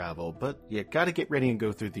day of travel, but you gotta get ready and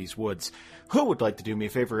go through these woods. Who would like to do me a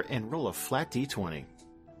favor and roll a flat D20?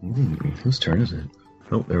 Whose turn is it?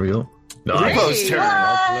 Oh, there we go. Nice. Lupo's turn.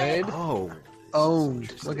 Well played. Oh.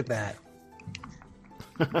 Owned. Look at that.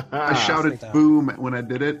 I shouted boom when I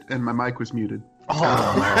did it, and my mic was muted.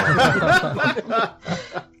 Oh.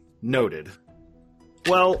 Noted.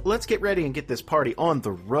 Well, let's get ready and get this party on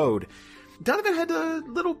the road. Donovan had a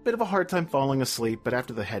little bit of a hard time falling asleep, but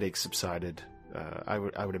after the headache subsided, I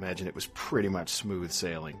would imagine it was pretty much smooth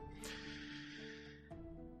sailing.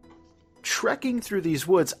 Trekking through these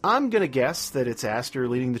woods, I'm going to guess that it's Aster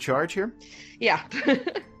leading the charge here. Yeah,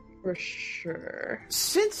 for sure.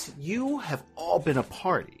 Since you have all been a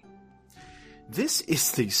party, this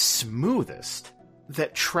is the smoothest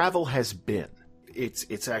that travel has been.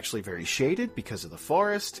 It's actually very shaded because of the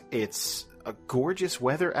forest. It's a gorgeous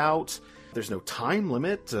weather out. There's no time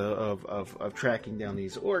limit of tracking down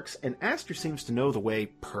these orcs, and Aster seems to know the way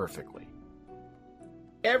perfectly.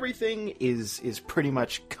 Everything is pretty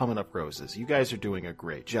much coming up roses. You guys are doing a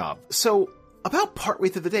great job. So, about partway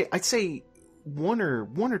through the day, I'd say one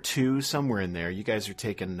or two, somewhere in there, you guys are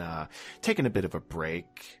taking a bit of a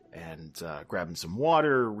break and grabbing some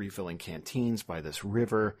water, refilling canteens by this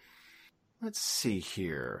river. Let's see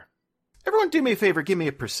here. Everyone do me a favor, give me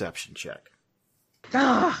a perception check.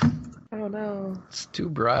 Oh no. It's too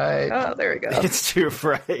bright. Oh, there we go. It's too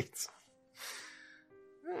bright.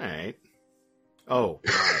 Alright. Oh.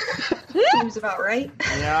 Seems about right.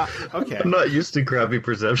 Yeah, okay. I'm not used to crappy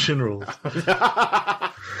perception rolls.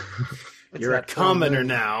 You're a commoner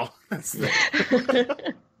now.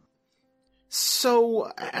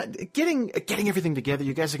 So, getting everything together,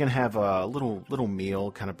 you guys are going to have a little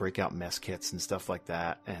meal, kind of break out mess kits and stuff like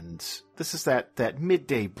that. And this is that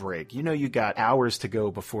midday break. You know you got hours to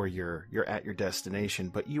go before you're at your destination,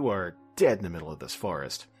 but you are dead in the middle of this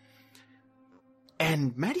forest.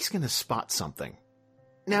 And Maddie's going to spot something.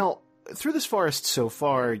 Now, through this forest so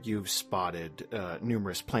far, you've spotted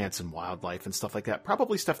numerous plants and wildlife and stuff like that.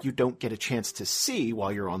 Probably stuff you don't get a chance to see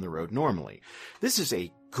while you're on the road normally. This is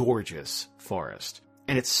a gorgeous forest.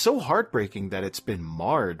 And it's so heartbreaking that it's been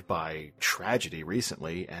marred by tragedy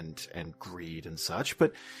recently and greed and such.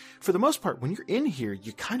 But for the most part, when you're in here,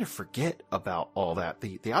 you kind of forget about all that.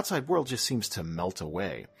 The outside world just seems to melt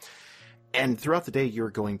away. And throughout the day, you're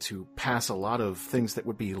going to pass a lot of things that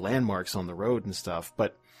would be landmarks on the road and stuff,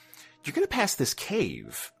 but you're going to pass this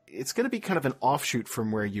cave. It's going to be kind of an offshoot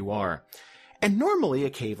from where you are. And normally a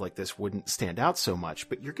cave like this wouldn't stand out so much,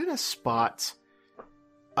 but you're going to spot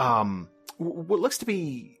what looks to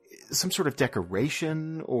be some sort of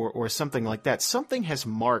decoration or something like that. Something has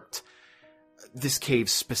marked this cave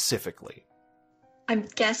specifically. I'm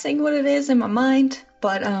guessing what it is in my mind,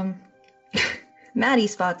 but Maddie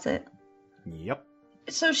spots it. Yep.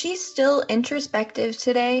 So she's still introspective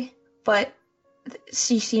today, but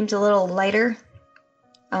she seems a little lighter.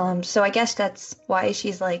 So I guess that's why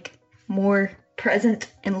she's more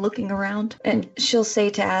present and looking around. And she'll say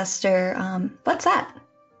to Aster, what's that?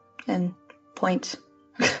 And point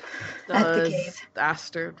at the cave. Does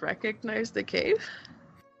Aster recognize the cave?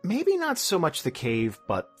 Maybe not so much the cave,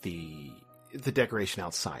 but the the decoration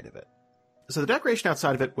outside of it. So the decoration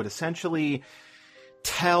outside of it would essentially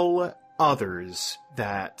tell others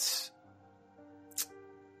that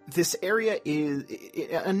this area is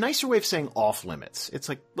a nicer way of saying off limits. It's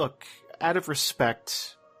like, look, out of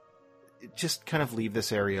respect, just kind of leave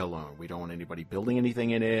this area alone. We don't want anybody building anything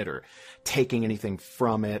in it or taking anything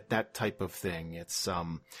from it, that type of thing. It's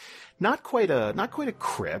not quite a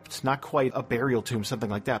crypt, not quite a burial tomb, something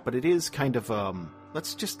like that, but it is kind of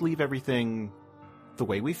let's just leave everything the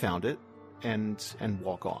way we found it and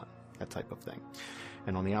walk on, that type of thing.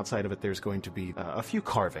 And on the outside of it, there's going to be a few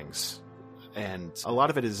carvings. And a lot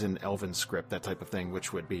of it is in Elven script, that type of thing,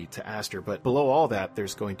 which would be to Aster. But below all that,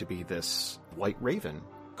 there's going to be this white raven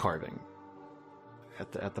carving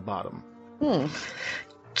at the bottom.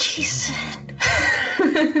 Jesus.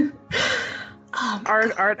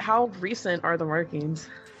 How recent are the markings?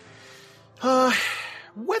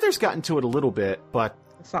 Weather's gotten to it a little bit, but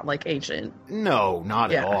It's not like ancient. no,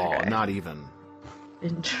 not at all. Okay. Not even.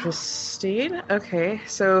 Interesting. Okay,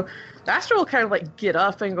 so Aster will kind of like get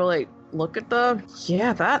up and go like, look at the.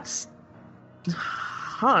 Yeah, that's.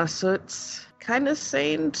 So it's kind of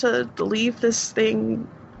sane to leave this thing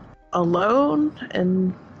alone,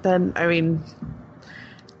 and then I mean,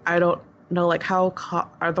 I don't know like how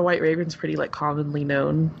are the White Ravens pretty like commonly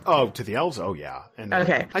known? Oh, to the elves? Oh, yeah. And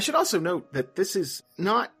Okay. I should also note that this is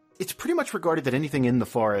not. It's pretty much regarded that anything in the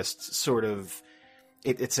forest sort of.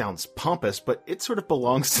 It sounds pompous, but it sort of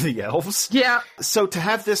belongs to the elves. Yeah. So to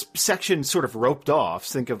have this section sort of roped off,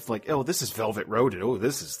 think of like, oh, this is Velvet Road, and oh,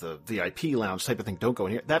 this is the VIP lounge type of thing. Don't go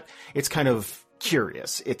in here. That it's kind of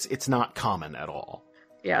curious. It's not common at all.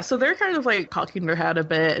 Yeah, so they're kind of like cocking their head a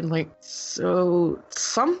bit and like, so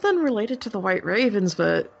something related to the White Ravens,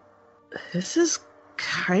 but this is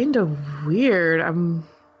kind of weird.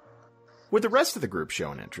 Would the rest of the group show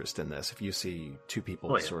an interest in this if you see two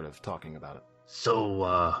people Oh, yeah. sort of talking about it?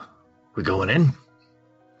 So, we going in?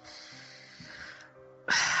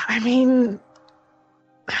 I mean,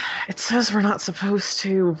 it says we're not supposed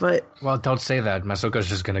to, but Well, don't say that. Masoka's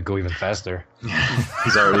just gonna go even faster.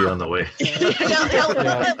 He's already on the way.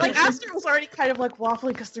 like Aster was already kind of like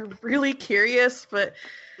waffling because they're really curious, but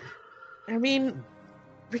I mean,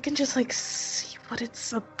 we can just like see what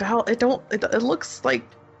it's about. It looks like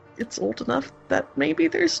it's old enough that maybe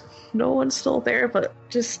there's no one still there, but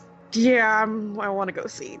just I want to go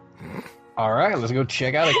see. All right, let's go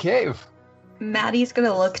check out a cave. Maddie's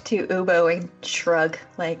gonna look to Ubo and shrug.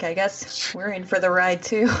 Like, I guess we're in for the ride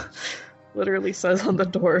too. Literally says on the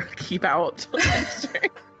door, "Keep out." It's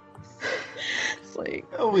like,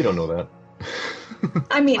 Oh, we don't know that.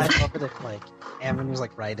 I mean, I love it if like Amon was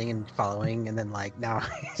like riding and following, and then like now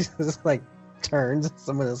he just like turns,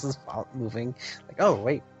 someone else is moving. Like, oh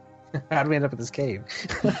wait, how do we end up in this cave?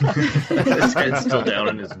 His head's still down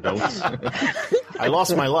in his notes. I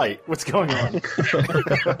lost my light. What's going on?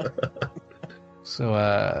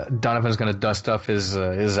 So Donovan's gonna dust off his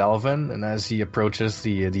Elven, and as he approaches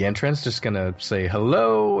the entrance, just gonna say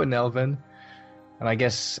hello in Elven. And I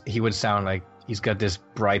guess he would sound like he's got this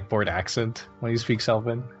Brightport accent when he speaks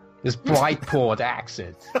Elven. This Brightport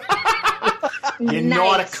accent. You're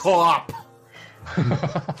not a cop.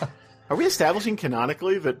 Are we establishing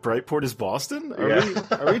canonically that Brightport is Boston?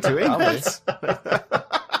 Are we doing this?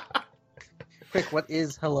 Quick, what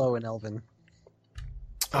is hello in Elven?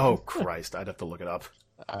 Oh Christ! I'd have to look it up.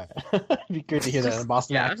 It'd be good to hear that in a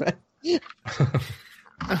Boston accent.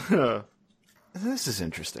 This is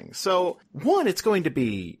interesting. So, one, it's going to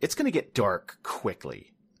get dark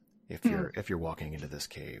quickly if you're walking into this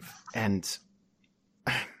cave, and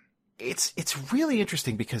it's really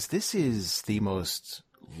interesting because this is the most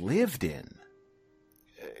lived in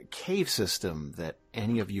cave system that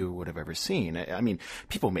any of you would have ever seen. I mean,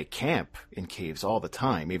 people make camp in caves all the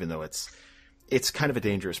time, even though it's kind of a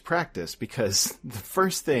dangerous practice because the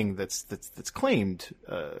first thing that's claimed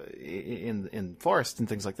in forests and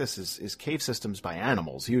things like this is cave systems by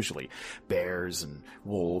animals, usually bears and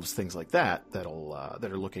wolves, things like that that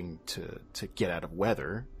are looking to get out of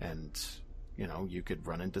weather, and you could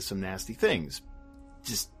run into some nasty things.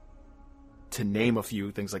 Just to name a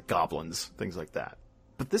few, things like goblins, things like that.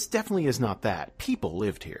 But this definitely is not that. People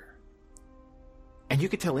lived here. And you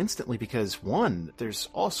could tell instantly because, one, there's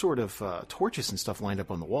all sort of torches and stuff lined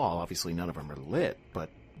up on the wall. Obviously, none of them are lit, but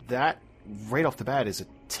that, right off the bat, is a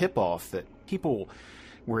tip-off that people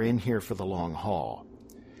were in here for the long haul.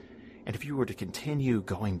 And if you were to continue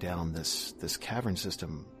going down this cavern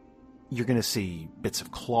system, you're going to see bits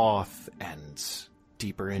of cloth, and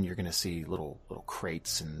deeper in, you're going to see little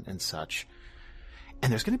crates and such.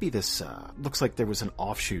 And there's going to be this, looks like there was an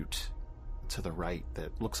offshoot to the right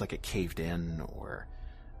that looks like it caved in, or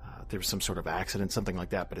there was some sort of accident, something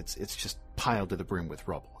like that, but it's just piled to the brim with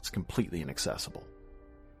rubble. It's completely inaccessible.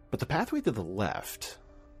 But the pathway to the left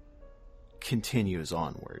continues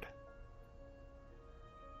onward.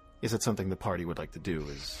 Is it something the party would like to do,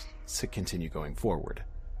 is to continue going forward?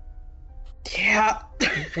 Yeah.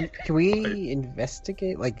 Can we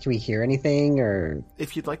investigate? Like, can we hear anything, or?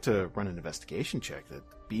 If you'd like to run an investigation check, that'd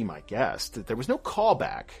be my guest. There was no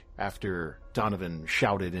callback after Donovan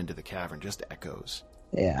shouted into the cavern, just echoes.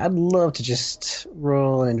 Yeah, I'd love to just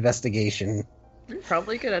roll an investigation. You're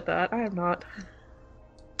probably good at that. I am not.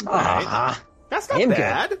 Right. That's not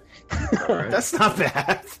bad. That's not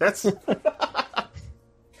bad. That's...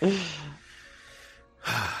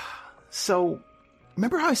 So,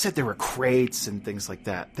 remember how I said there were crates and things like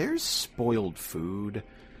that? There's spoiled food,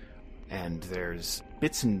 and there's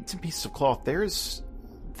bits and pieces of cloth. There's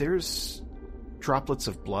droplets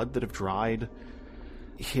of blood that have dried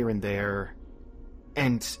here and there.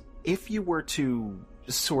 And if you were to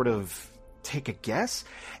sort of take a guess,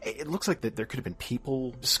 it looks like that there could have been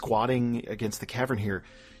people squatting against the cavern here,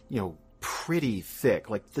 pretty thick.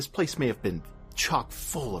 Like, this place may have been chock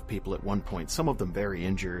full of people at one point, some of them very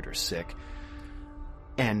injured or sick.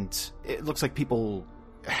 And it looks like people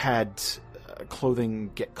had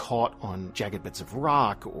clothing get caught on jagged bits of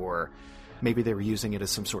rock, or maybe they were using it as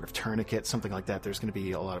some sort of tourniquet, something like that. There's going to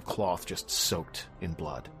be a lot of cloth just soaked in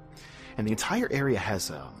blood. And the entire area has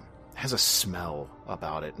a smell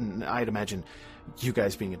about it. And I'd imagine you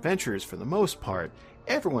guys being adventurers, for the most part,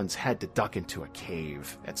 everyone's had to duck into a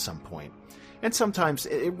cave at some point. And sometimes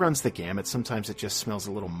it runs the gamut. Sometimes it just smells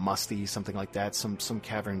a little musty, something like that. Some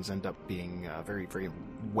caverns end up being very, very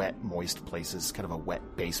wet, moist places, kind of a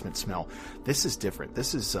wet basement smell. This is different.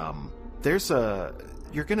 This is,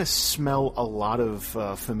 you're going to smell a lot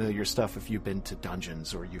of familiar stuff if you've been to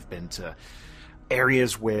dungeons, or you've been to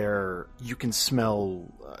areas where you can smell,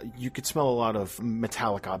 you could smell a lot of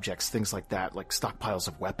metallic objects, things like that, like stockpiles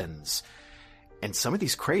of weapons. And some of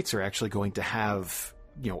these crates are actually going to have,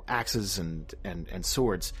 axes and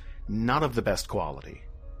swords, not of the best quality.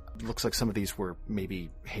 It looks like some of these were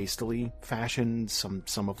maybe hastily fashioned. Some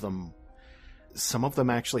of them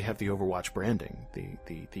actually have the Overwatch branding,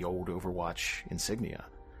 the old Overwatch insignia.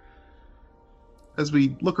 As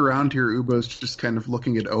we look around here, Ubo's just kind of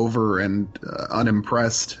looking it over and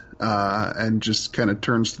unimpressed, and just kind of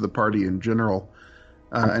turns to the party in general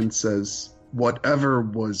and says, "Whatever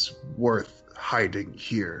was worth hiding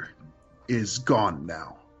here is gone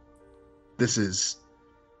now. This is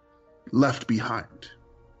left behind.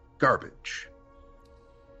 Garbage."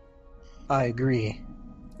 I agree.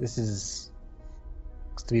 This is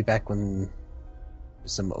looks to be back when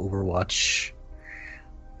some Overwatch,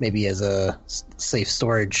 maybe as a safe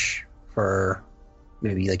storage for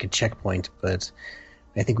maybe like a checkpoint, but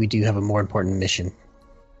I think we do have a more important mission.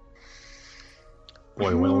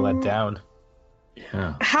 Boy, whittle that down.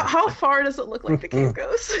 Yeah. How far does it look like the cave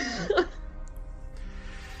goes?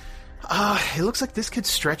 It looks like this could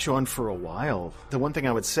stretch on for a while. The one thing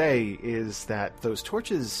I would say is that those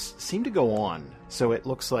torches seem to go on, so it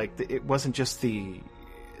looks like it wasn't just the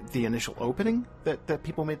initial opening that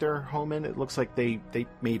people made their home in. It looks like they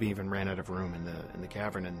maybe even ran out of room in the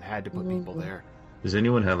cavern and had to put people there. Does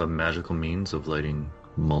anyone have a magical means of lighting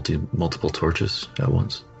multiple torches at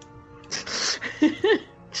once?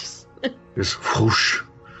 Just whoosh.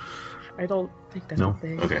 I don't think that's No? a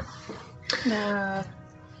thing. Okay.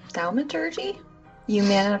 Thaumaturgy? You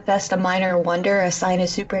manifest a minor wonder, assign a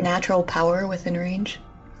supernatural power within range.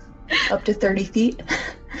 Up to 30 feet.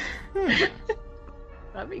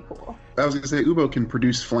 That'd be cool. I was going to say, Ubo can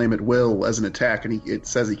produce flame at will as an attack, and it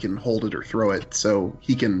says he can hold it or throw it, so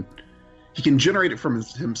he can generate it from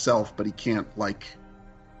himself, but he can't, I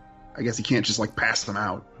guess he can't just, pass them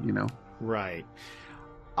out, Right.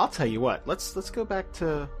 I'll tell you what. Let's go back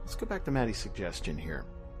to Maddie's suggestion here.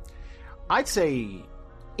 I'd say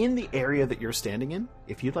in the area that you're standing in,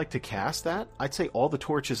 if you'd like to cast that, I'd say all the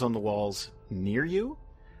torches on the walls near you,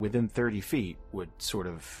 within 30 feet, would sort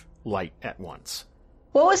of light at once.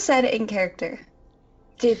 What was said in character?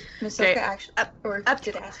 Did Masoka Okay, actually, or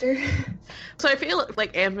did Aster? So I feel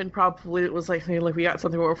like Anvin probably was like, we got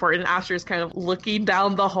something more for it, and Aster's kind of looking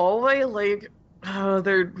down the hallway,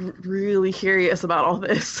 they're really curious about all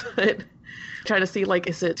this. Trying to see,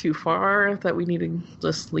 is it too far that we need to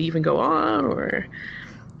just leave and go on, or...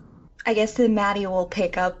 I guess then Maddie will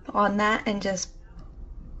pick up on that and just,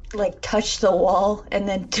 touch the wall, and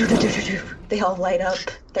then they all light up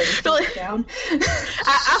 30 feet down.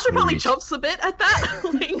 Aster probably jumps a bit at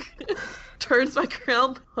that, turns back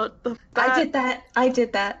around. What the... I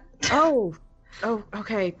did that. Oh,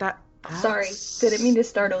 okay, Sorry, didn't mean to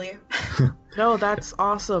startle you. No, that's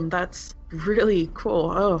awesome. That's really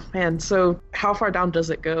cool. Oh, man. So how far down does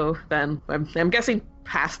it go then? I'm guessing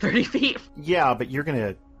past 30 feet. Yeah, but you're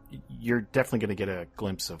definitely going to get a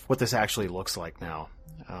glimpse of what this actually looks like now.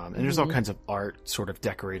 And there's all kinds of art sort of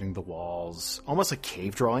decorating the walls, almost like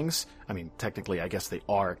cave drawings. I mean, technically, I guess they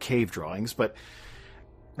are cave drawings, but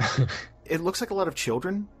it looks like a lot of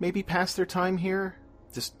children maybe pass their time here,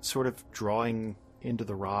 just sort of drawing into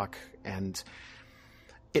the rock. And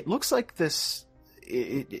it looks like this,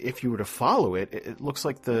 if you were to follow it, it looks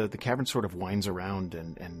like the cavern sort of winds around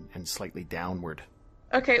and slightly downward.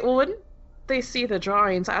 Okay, well, when they see the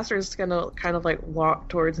drawings, Aster's gonna kind of like walk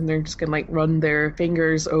towards, and they're just gonna like run their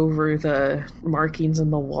fingers over the markings in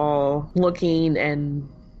the wall, looking and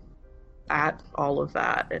at all of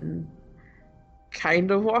that, and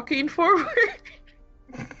kind of walking forward.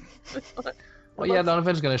 Well, yeah,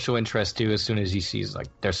 Donovan's gonna show interest too as soon as he sees like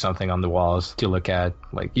there's something on the walls to look at.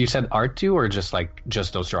 Like you said, art too, or just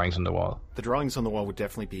those drawings on the wall? The drawings on the wall would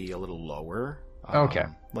definitely be a little lower. Okay,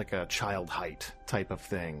 like a child height type of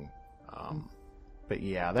thing. But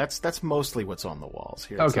yeah, that's mostly what's on the walls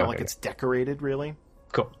here. It's not like it's decorated, really.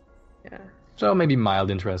 Cool. Yeah. So maybe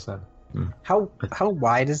mild interest then. How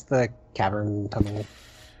wide is the cavern tunnel?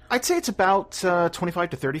 I'd say it's about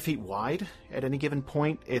 25 to 30 feet wide at any given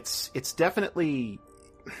point. It's definitely...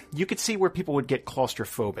 You could see where people would get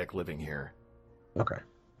claustrophobic living here. Okay.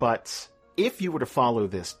 But if you were to follow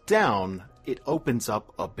this down, it opens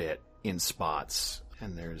up a bit in spots.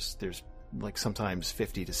 And there's like sometimes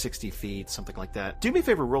 50 to 60 feet, something like that. Do me a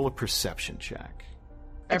favor, roll a perception check.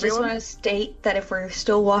 I just want to state that if we're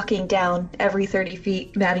still walking down every 30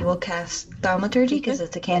 feet, Maddie will cast Thaumaturgy because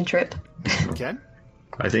it's a cantrip. Okay.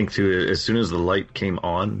 I think too, as soon as the light came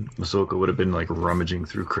on, Masoka would have been like rummaging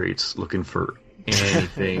through crates looking for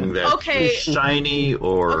anything that is shiny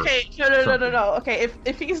or... Okay, no. Okay,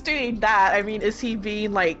 if he's doing that, I mean, is he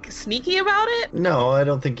being like sneaky about it? No, I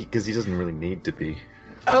don't think because he doesn't really need to be.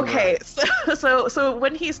 Okay, so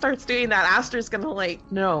when he starts doing that, Aster's gonna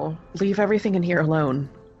no, leave everything in here alone.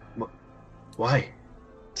 Why?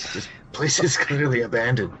 This place is clearly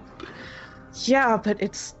abandoned. Yeah, but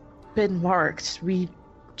it's been marked. We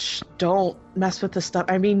don't mess with this stuff.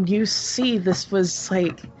 I mean, you see, this was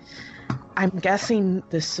I'm guessing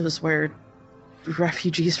this was where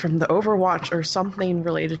refugees from the Overwatch or something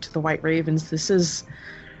related to the White Ravens. This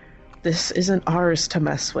isn't ours to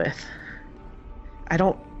mess with. I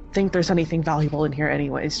don't think there's anything valuable in here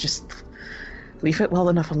anyways. Just leave it well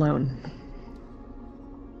enough alone.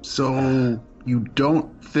 So you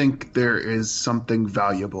don't think there is something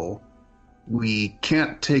valuable? We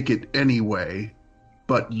can't take it anyway,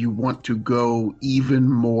 but you want to go even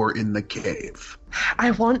more in the cave.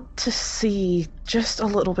 I want to see just a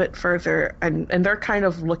little bit further, and they're kind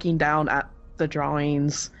of looking down at the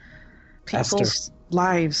drawings. People's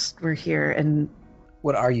lives were here, and...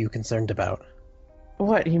 What are you concerned about?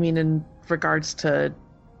 What, you mean in regards to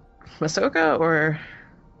Masoka, or...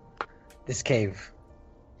 This cave.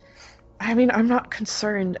 I mean, I'm not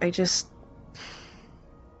concerned,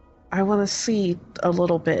 I want to see a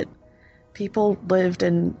little bit. People lived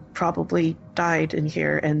and probably died in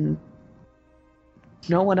here, and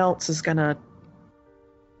no one else is gonna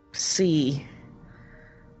see.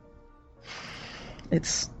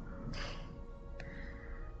 It's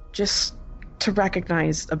just to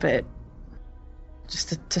recognize a bit.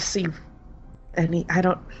 Just to see any...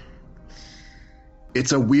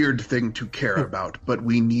 It's a weird thing to care about, but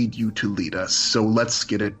we need you to lead us, so let's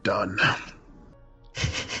get it done.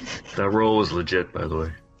 That roll was legit, by the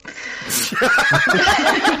way.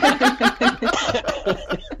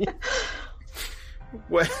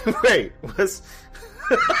 Wait, was...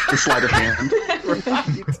 The sleight of hand.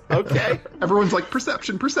 Right. Okay. Everyone's like,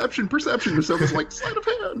 perception. Masoka's like, sleight of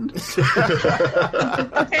hand.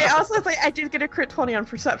 Okay, also, I did get a crit 20 on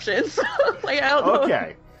perception, so, I don't know.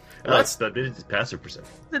 Okay. That's passive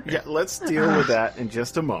perception. Yeah, let's deal with that in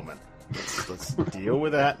just a moment. Let's deal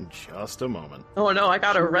with that in just a moment. Oh no, I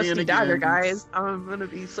got a rusty dagger, guys. I'm gonna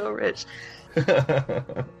be so rich.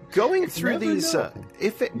 Going through these,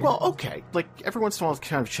 okay. Like every once in a while,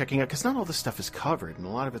 kind of checking out because not all this stuff is covered, and a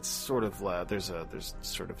lot of it's sort of there's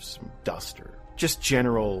sort of some dust or just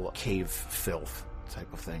general cave filth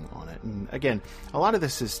type of thing on it. And again, a lot of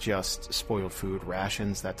this is just spoiled food,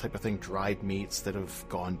 rations, that type of thing, dried meats that have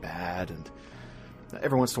gone bad, and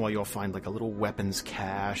every once in a while you'll find like a little weapons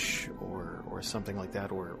cache or something like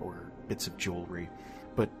that, or bits of jewelry.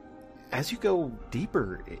 But as you go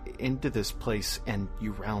deeper into this place and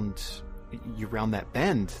you round that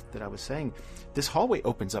bend that I was saying, this hallway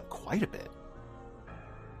opens up quite a bit.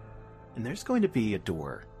 And there's going to be a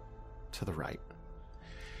door to the right.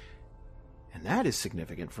 And that is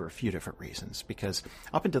significant for a few different reasons, because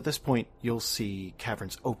up until this point, you'll see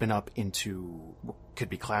caverns open up into what could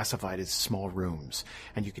be classified as small rooms,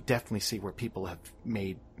 and you could definitely see where people have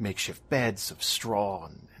made makeshift beds of straw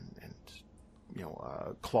and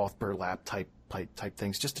cloth burlap type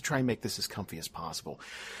things, just to try and make this as comfy as possible.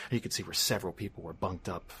 And you could see where several people were bunked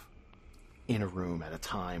up in a room at a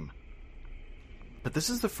time. But this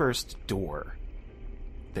is the first door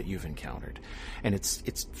that you've encountered, and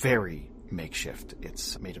it's very makeshift.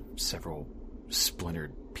 It's made of several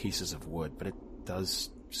splintered pieces of wood, but it does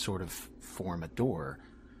sort of form a door,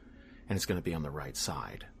 and it's going to be on the right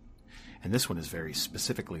side. And this one is very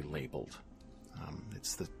specifically labeled.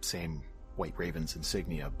 It's the same White Raven's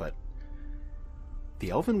insignia, but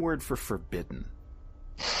the elven word for forbidden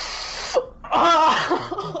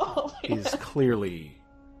is clearly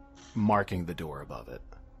marking the door above it.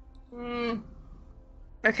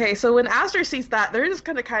 Okay, so when Aster sees that, they're just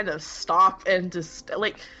gonna kind of stop and just,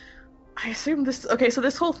 like, I assume this... Okay, so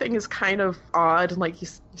this whole thing is kind of odd, like you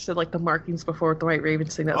said, like, the markings before with the White Raven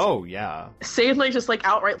thing. That's, oh, yeah. Saying, like, just, like,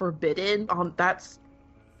 outright forbidden, that's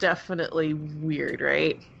definitely weird,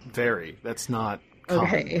 right? Very. That's not common.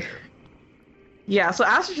 Okay. Yeah, so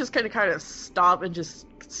Aster's just gonna kind of stop and just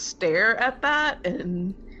stare at that,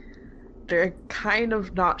 and they're kind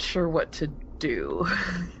of not sure what to do.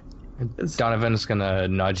 Donovan's gonna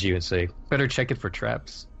nudge you and say, better check it for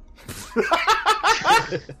traps.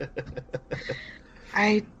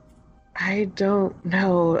 I don't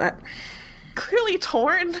know. Clearly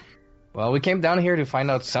torn. Well, we came down here to find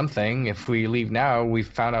out something. If we leave now, we've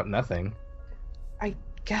found out nothing. I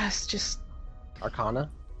guess just... Arcana?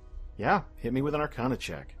 Yeah, hit me with an Arcana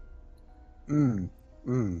check. Look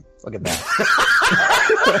at that.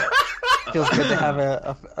 Feels good to have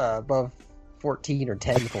a above 14 or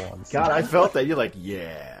 10 for once. God, I felt that. You're like,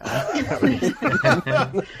 yeah.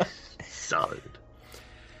 Solid.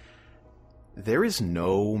 There is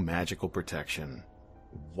no magical protection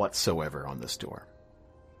whatsoever on this door.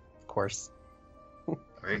 Of course.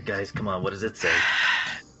 Alright, guys, come on. What does it say?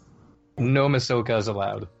 No Masokas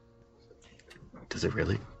allowed. Does it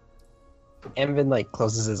really? Amvin, like,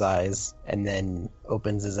 closes his eyes and then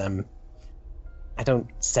opens his I don't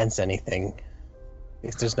sense anything.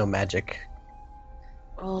 Because there's no magic.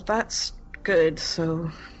 Well, that's good,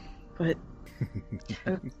 so... But...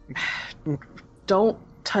 don't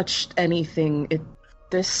touch anything.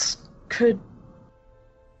 This could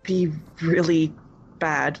be really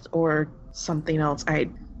bad, or something else.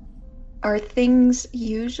 Are things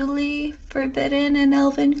usually forbidden in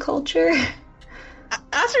elven culture?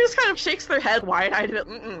 Aster just kind of shakes their head wide-eyed.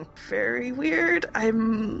 Very weird.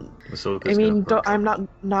 I'm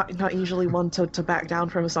not usually one to back down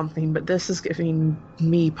from something, but this is giving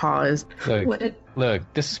me pause.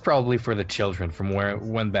 Look, this is probably for the children from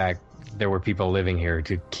when back there were people living here,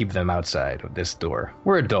 to keep them outside of this door.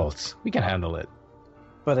 We're adults. We can handle it.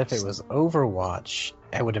 But if it was Overwatch,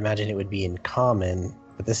 I would imagine it would be in common,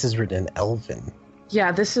 but this is written in Elven.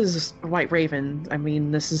 Yeah, this is White Raven. I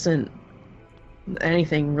mean, this isn't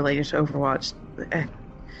anything related to Overwatch.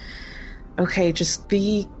 Okay, just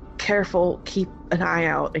be careful. Keep an eye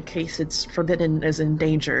out in case it's forbidden as in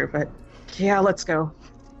danger. But yeah, let's go.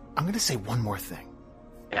 I'm going to say one more thing.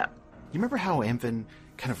 Yeah. You remember how Amvin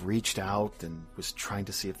kind of reached out and was trying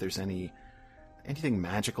to see if there's anything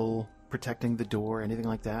magical protecting the door, anything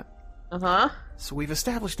like that? Uh-huh. So we've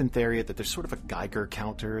established in Theria that there's sort of a Geiger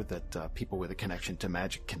counter that people with a connection to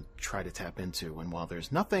magic can try to tap into, and while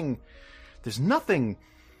there's nothing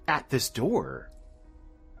at this door.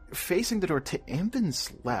 Facing the door to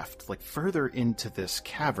Amvin's left, like further into this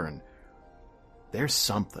cavern, there's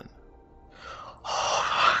something.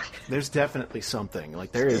 There's definitely something.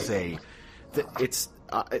 Like there is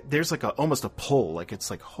there's like almost a pull. Like it's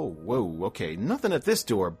like, oh, whoa, okay, nothing at this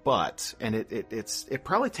door, but, and it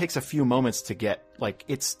probably takes a few moments to get, like,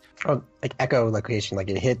 it's... Oh, like echo location, like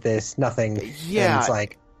it hit this, nothing. Yeah. And it's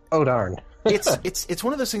like, oh darn. It's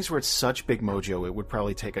one of those things where it's such big mojo, it would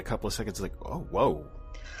probably take a couple of seconds, like, oh, whoa.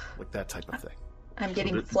 Like that type of thing. I'm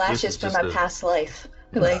getting flashes from a past life.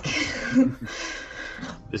 Like,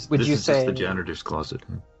 this Would you is say just the janitor's closet?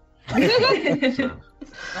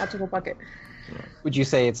 Magical bucket. Would you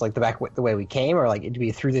say it's like the way we came, or like it'd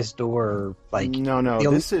be through this door? Like no.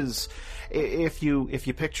 This is, if you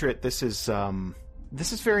picture it, this is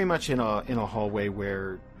very much in a hallway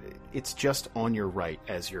where it's just on your right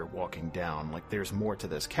as you're walking down. Like there's more to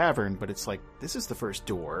this cavern, but it's like this is the first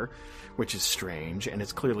door, which is strange, and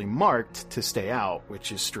it's clearly marked to stay out,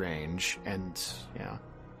 which is strange, and yeah.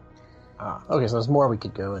 Okay, so there's more we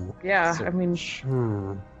could go and. Yeah, search. I mean.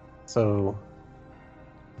 So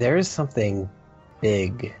There is something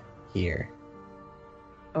big here.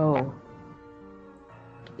 Oh.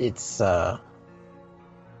 It's, and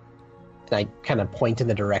I kind of point in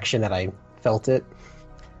the direction that I felt it,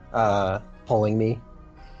 pulling me.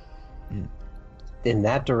 In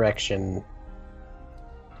that direction,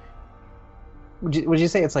 would you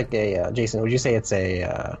say it's like a, Jason, would you say it's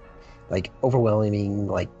a, like, overwhelming,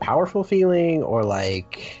 like, powerful feeling, or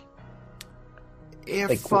like...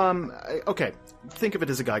 If, okay, think of it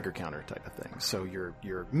as a Geiger counter type of thing. So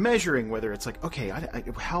you're measuring whether it's like, okay,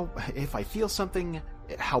 how if I feel something,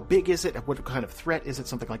 how big is it? What kind of threat is it?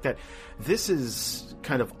 Something like that. This is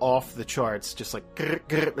kind of off the charts, just like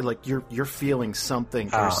you're feeling something.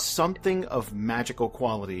 There's something of magical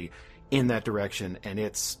quality in that direction, and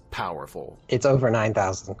it's powerful. It's over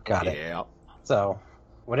 9,000. Got it. Yeah. So,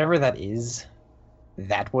 whatever that is,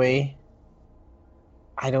 that way,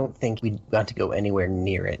 I don't think we'd want to go anywhere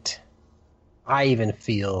near it. I even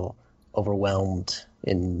feel overwhelmed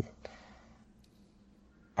in...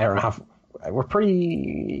 I don't know how... We're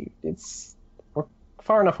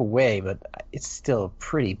far enough away, but it's still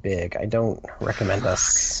pretty big. I don't recommend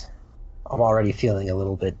us... I'm already feeling a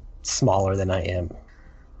little bit smaller than I am.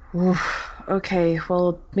 Okay,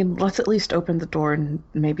 well, I mean, let's at least open the door and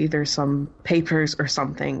maybe there's some papers or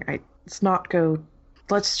something. Let's not go...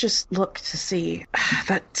 Let's just look to see.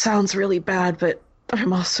 That sounds really bad, but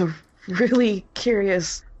I'm also really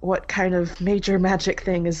curious what kind of major magic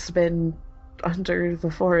thing has been under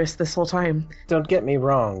the forest this whole time. Don't get me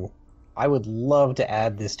wrong. I would love to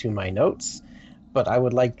add this to my notes, but I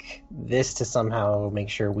would like this to somehow make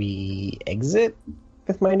sure we exit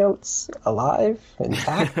with my notes alive,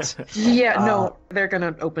 intact. Yeah, no, they're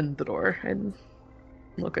gonna open the door and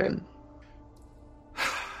look in.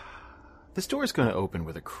 This door is going to open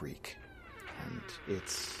with a creak, and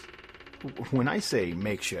it's... When I say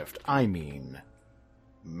makeshift, I mean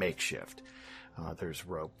makeshift. There's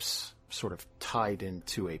ropes sort of tied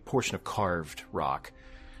into a portion of carved rock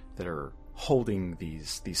that are holding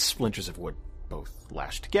these splinters of wood, both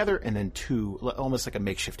lashed together, and then two, almost like a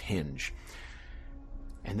makeshift hinge.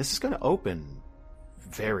 And this is going to open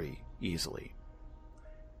very easily.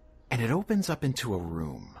 And it opens up into a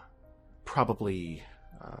room, probably...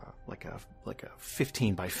 like a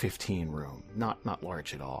 15 by 15 room, not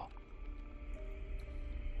large at all.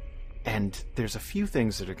 And there's a few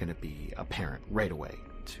things that are going to be apparent right away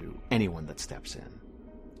to anyone that steps in.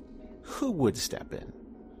 Who would step in?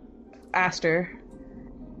 Aster.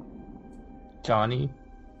 Johnny.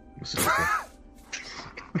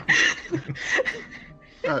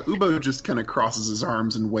 Ubo just kind of crosses his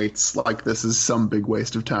arms and waits like this is some big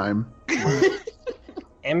waste of time.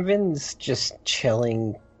 Emvin's just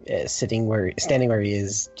chilling, standing where he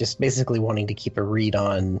is, just basically wanting to keep a read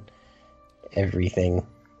on everything.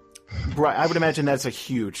 Right, I would imagine that's a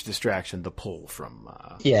huge distraction, the pull from...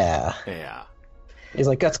 Yeah. Yeah. He's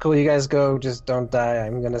like, that's cool, you guys go, just don't die,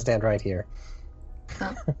 I'm gonna stand right here.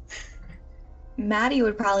 Maddie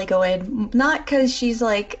would probably go in, not because she's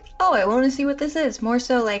like, oh, I want to see what this is, more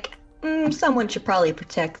so like, someone should probably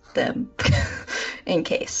protect them, in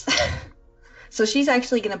case. So she's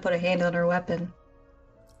actually going to put a hand on her weapon.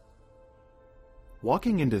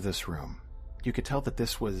 Walking into this room, you could tell that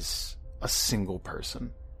this was a single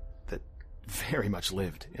person that very much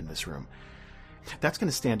lived in this room. That's going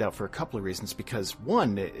to stand out for a couple of reasons, because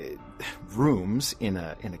one, rooms in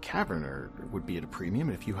a cavern would be at a premium,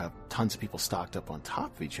 and if you have tons of people stocked up on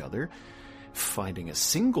top of each other, finding a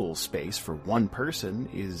single space for one person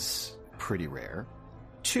is pretty rare.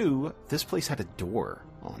 Two, this place had a door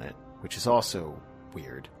on it, which is also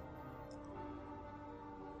weird.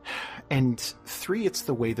 And three, it's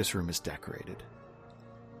the way this room is decorated.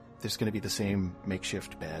 There's going to be the same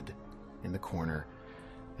makeshift bed in the corner,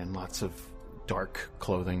 and lots of dark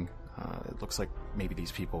clothing. It looks like maybe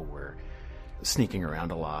these people were sneaking around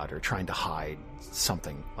a lot or trying to hide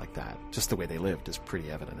something like that. Just the way they lived is pretty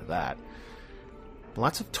evident of that.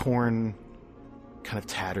 Lots of torn, kind of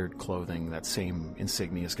tattered clothing. That same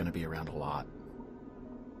insignia is going to be around a lot.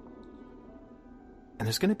 And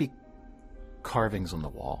there's going to be carvings on the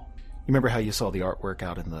wall. You remember how you saw the artwork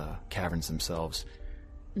out in the caverns themselves?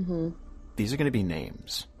 Mm-hmm. These are going to be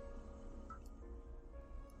names.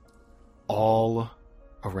 All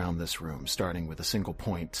around this room, starting with a single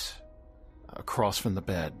point across from the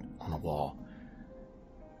bed on a wall,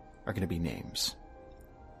 are going to be names.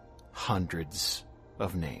 Hundreds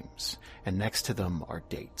of names. And next to them are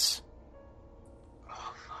dates.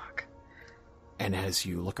 Oh, fuck. And as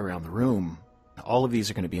you look around the room, all of these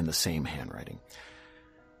are going to be in the same handwriting.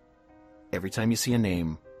 Every time you see a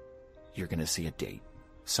name, you're going to see a date.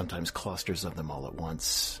 Sometimes clusters of them all at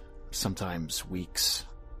once. Sometimes weeks.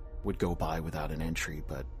 would go by without an entry,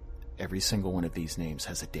 but every single one of these names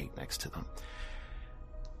has a date next to them.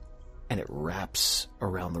 And it wraps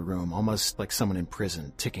around the room, almost like someone in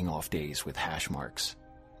prison ticking off days with hash marks.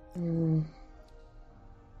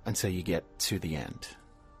 Until you get to the end.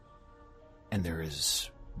 And there is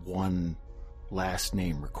one last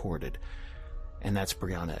name recorded, and that's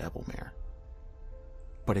Brianna Ebelmare.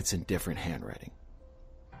 But it's in different handwriting.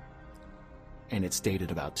 And it's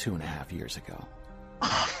dated about 2.5 years ago.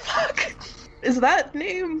 Oh, fuck. Is that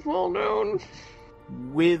name well known?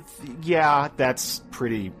 Yeah, that's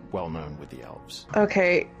pretty well known with the elves.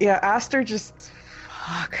 Okay, yeah, Aster just...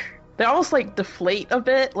 Fuck. They almost, like, deflate a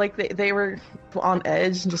bit, like they were on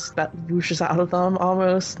edge, and just that whooshes out of them,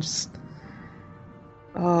 almost. Just...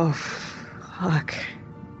 Oh, fuck.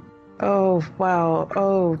 Oh, wow.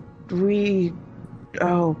 Oh,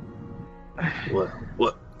 Oh.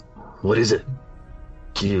 What is it?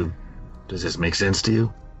 Does this make sense to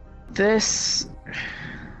you?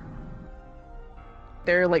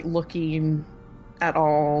 They're, like, looking at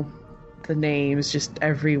all the names just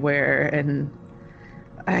everywhere, and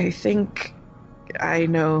I think I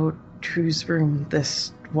know whose room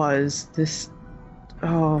this was.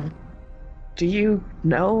 Do you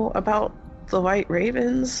know about the White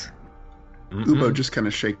Ravens? Ubo just kind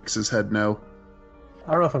of shakes his head no.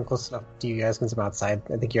 I don't know if I'm close enough to you guys because I'm outside.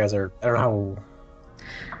 I think you guys are... I don't know how...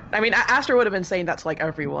 I mean, Aster would have been saying that's like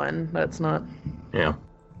everyone. That's not... Yeah.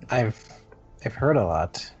 I've heard a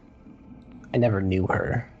lot. I never knew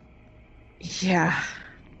her. Yeah.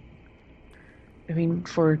 I mean,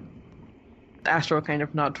 for Aster will kind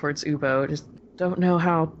of nod towards Ubo. Just don't know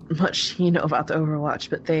how much you know about the Overwatch,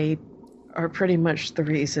 but they are pretty much the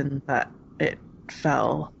reason that it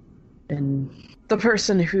fell. And the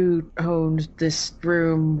person who owned this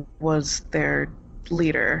room was their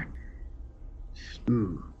leader.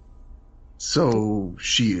 So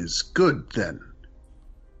she is good then?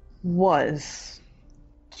 Was.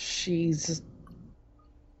 She's...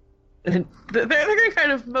 They're going to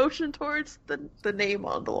kind of motion towards the name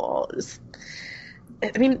on the wall.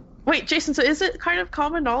 I mean, wait, Jason, so is it kind of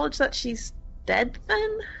common knowledge that she's dead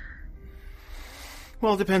then?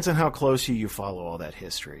 Well, it depends on how close you follow all that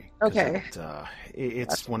history. Okay.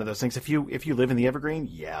 It's one of those things. If you live in the Evergreen,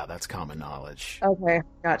 yeah, that's common knowledge. Okay,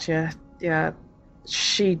 gotcha. Yeah,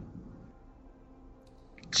 she's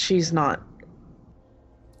not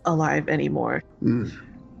alive anymore.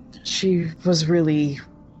 She was really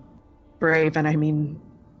brave, and I mean,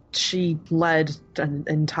 she led an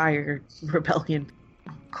entire rebellion.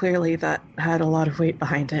 Clearly, that had a lot of weight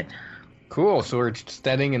behind it. Cool, so we're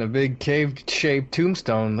standing in a big cave-shaped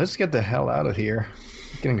tombstone. Let's get the hell out of here.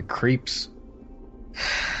 Getting the creeps.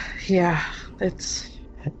 Yeah, it's...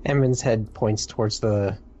 Emmon's head points towards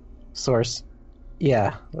the source.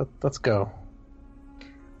 Yeah, let's go.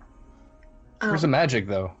 Where's the magic,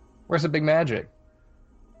 though? Where's the big magic?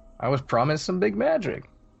 I was promised some big magic.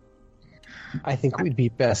 I think we'd be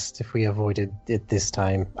best if we avoided it this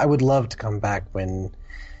time. I would love to come back when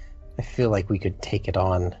I feel like we could take it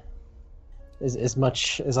on. As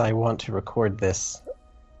much as I want to record this,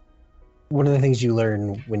 one of the things you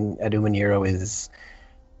learn at Umaniro is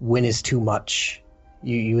when is too much.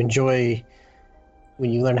 You enjoy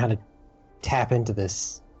when you learn how to tap into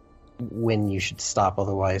this, when you should stop,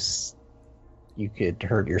 otherwise you could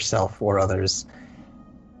hurt yourself or others.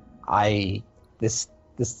 This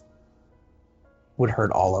would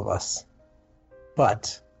hurt all of us.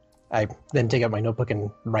 But I then take out my notebook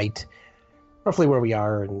and write roughly where we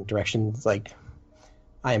are and directions, like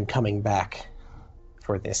I am coming back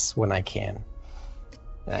for this when I can.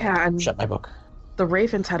 Yeah, and shut my book. The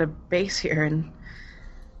Ravens had a base here, and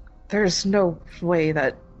there's no way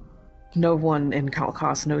that no one in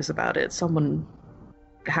Kalkos knows about it. Someone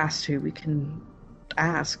has to. We can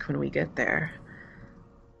ask when we get there.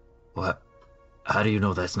 What? How do you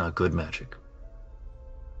know that's not good magic?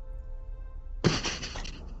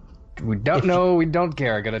 We don't know, we don't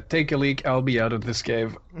care. I gotta take a leak, I'll be out of this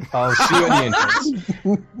cave. I'll see you at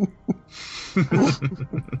the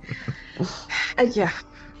entrance. Yeah.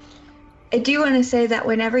 I do want to say that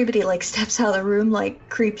when everybody, like, steps out of the room, like,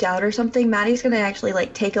 creeped out or something, Maddie's gonna actually,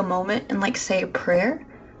 like, take a moment and, like, say a prayer.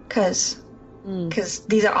 Because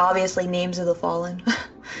these are obviously names of the fallen.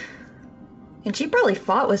 And she probably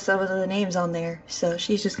fought with some of the names on there. So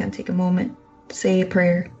she's just gonna take a moment, say a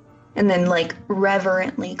prayer. And then, like,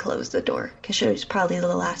 reverently close the door, because she was probably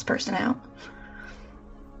the last person out.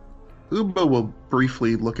 Ubo will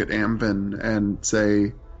briefly look at Amvin and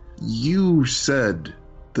say, you said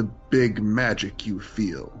the big magic you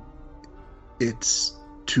feel. It's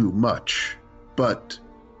too much, but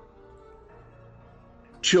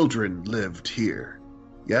children lived here.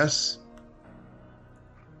 Yes?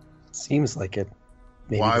 Seems like it.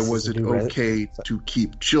 Maybe Why this is was a it new okay to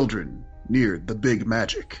keep children near the big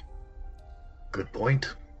magic? Good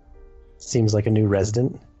point. Seems like a new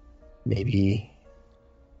resident. Maybe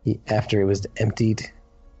after it was emptied,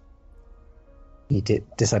 he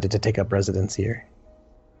decided to take up residence here.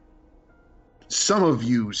 Some of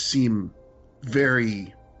you seem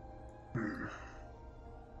very...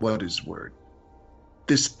 What is word?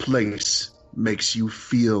 This place makes you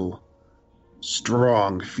feel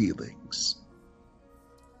strong feelings.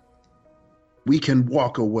 We can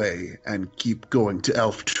walk away and keep going to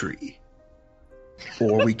Elf Tree.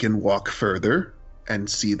 Or we can walk further and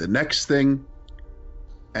see the next thing.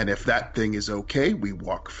 And if that thing is okay, we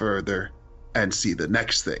walk further and see the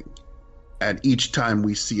next thing. And each time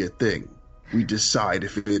we see a thing, we decide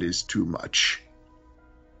if it is too much.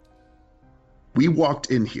 We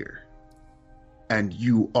walked in here, and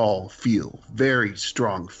you all feel very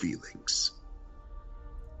strong feelings.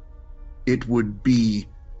 It would be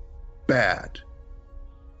bad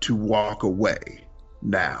to walk away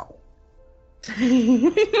now.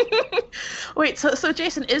 Wait, so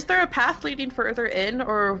Jason, is there a path leading further in,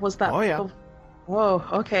 or was that... Oh, yeah. Whoa,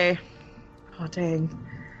 okay. Oh, dang.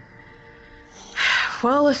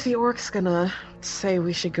 Well, if the orc's gonna say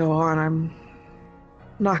we should go on, I'm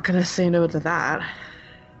not gonna say no to that.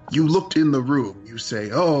 You looked in the room, you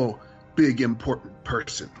say, oh, big important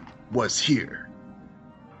person was here.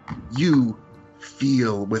 You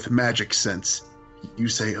feel with magic sense, you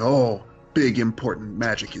say, oh, big important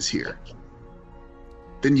magic is here.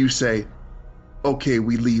 Then you say, okay,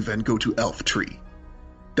 we leave and go to Elf Tree.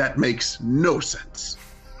 That makes no sense.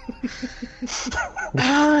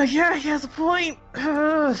 Yeah, he has a point.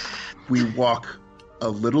 We walk a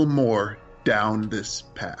little more down this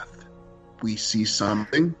path. We see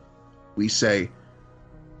something. We say,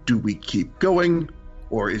 do we keep going,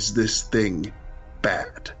 or is this thing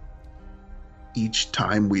bad? Each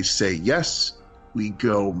time we say yes, we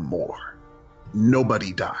go more.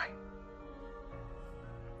 Nobody die.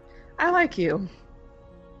 I like you.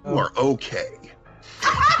 You are okay.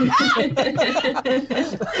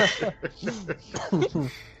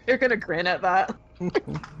 You're gonna grin at that.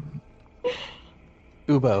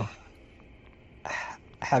 Ubo,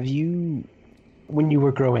 have you, when you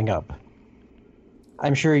were growing up,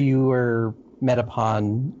 I'm sure you were met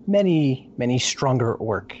upon many, many stronger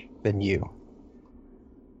orc than you.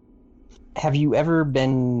 Have you ever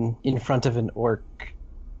been in front of an orc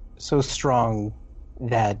so strong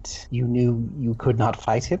that you knew you could not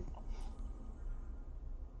fight him?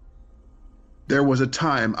 There was a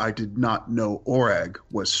time I did not know Orag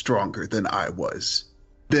was stronger than I was.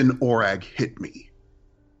 Then Orag hit me.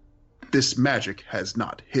 This magic has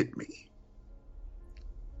not hit me.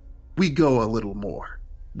 We go a little more.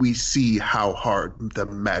 We see how hard the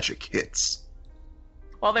magic hits.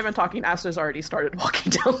 While they've been talking, Asta's already started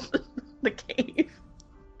walking down the cave.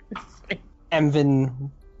 Emvin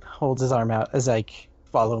holds his arm out as like,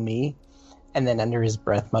 follow me, and then under his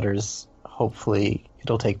breath mutters, hopefully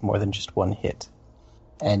it'll take more than just one hit,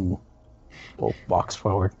 and walks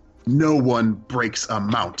forward. No one breaks a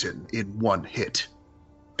mountain in one hit.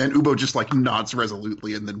 And Ubo just like nods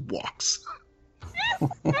resolutely and then walks.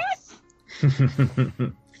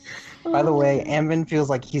 By the way, Emvin feels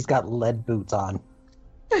like he's got lead boots on.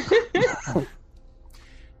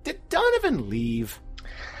 Did Donovan leave?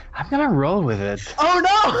 I'm gonna roll with it. Oh no!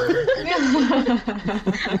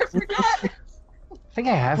 I forgot. I think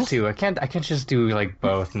I have to. I can't just do like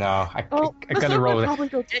both. No, I gotta roll with it. Probably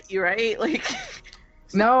go get you, right? Like,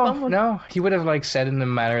 no. He would have like said in the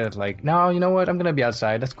manner that like, no, you know what? I'm gonna be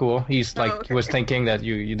outside. That's cool. He's like, okay. He was thinking that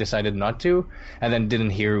you decided not to, and then didn't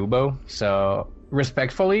hear Ubo. So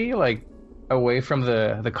respectfully, like, away from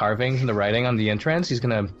the carvings and the writing on the entrance, he's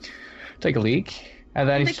gonna take a leak, and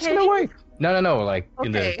then he's just gonna wait. No, like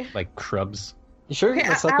in the like shrubs. You sure Okay,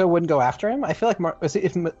 Masoka wouldn't go after him? I feel like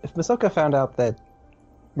if Masoka found out that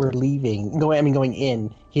we're leaving, going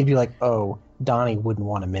in, he'd be like, "Oh, Donnie wouldn't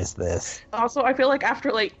want to miss this." Also, I feel like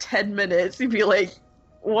after like 10 minutes, he'd be like,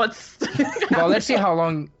 "What's?" Well, let's see how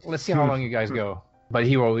long you guys go. But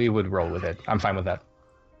he would roll with it. I'm fine with that.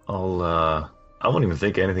 I won't even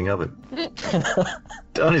think anything of it.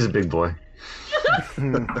 Donnie's a big boy.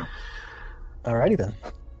 Alrighty then.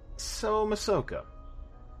 So, Masoka,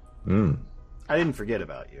 Hmm. I didn't forget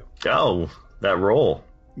about you. Oh, that roll.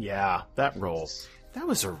 Yeah, that roll. That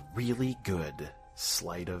was a really good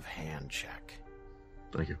sleight of hand check.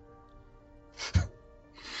 Thank you.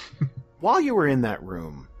 While you were in that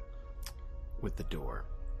room with the door,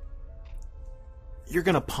 you're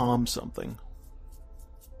going to palm something.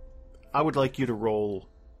 I would like you to roll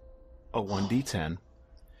a 1d10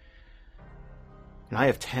 And I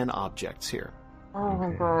have 10 objects here. Oh my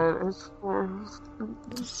god,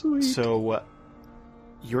 it's sweet. So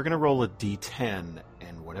you're going to roll a d10,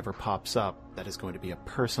 and whatever pops up, that is going to be a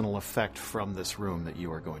personal effect from this room that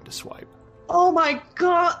you are going to swipe. Oh my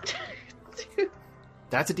god!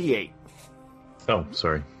 That's a d8. Oh,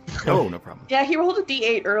 sorry. Oh, no problem. Yeah, he rolled a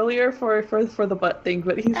d8 earlier for the butt thing,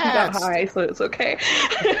 but he got high, so it's okay.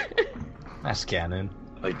 That's canon.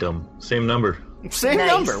 I same number. Same Nice.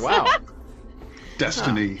 number, wow.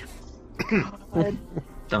 Destiny. Dum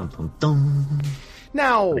dum dum.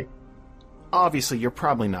 Now, obviously, you're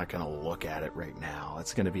probably not going to look at it right now.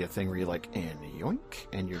 It's going to be a thing where you're like, and yoink,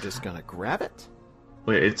 and you're just going to grab it.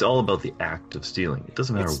 Wait, it's all about the act of stealing. It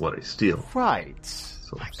doesn't matter what I steal. Right.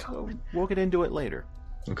 So, We'll get into it later.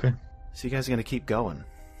 okay. So you guys are going to keep going.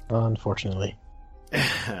 Unfortunately.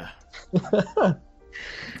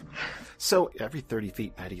 So every 30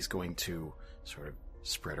 feet, Maddie's going to sort of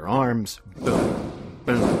spread her arms. Boom,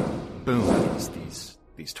 boom, boom.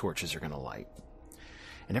 These torches are going to light.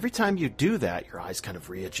 And every time you do that, your eyes kind of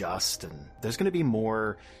readjust, and there's going to be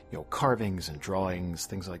more, carvings and drawings,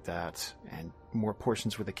 things like that, and more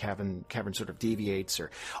portions where the cavern sort of deviates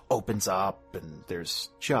or opens up, and there's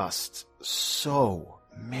just so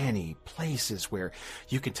many places where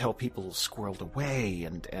you can tell people squirreled away,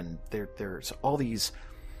 and there's all these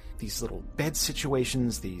little bed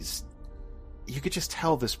situations, you could just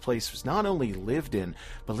tell this place was not only lived in,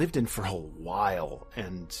 but lived in for a while,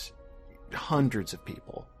 and hundreds of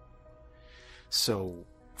people. So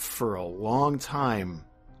for a long time,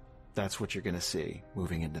 that's what you're going to see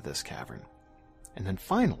moving into this cavern. And then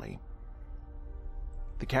finally,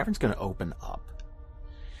 the cavern's going to open up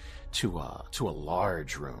to a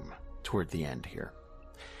large room toward the end here.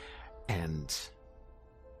 And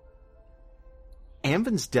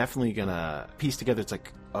Amvin's definitely going to piece together, it's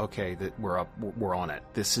like, okay, that we're on it.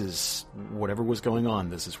 This is, whatever was going on,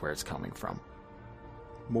 this is where it's coming from.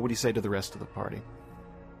 What would he say to the rest of the party?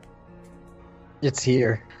 It's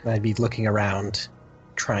here. I'd be looking around,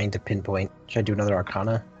 trying to pinpoint. Should I do another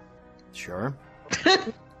Arcana? Sure.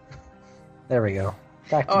 There we go.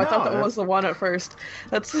 Back to I thought that was the one at first.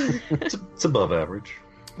 That's It's above average.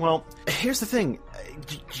 Well, here's the thing.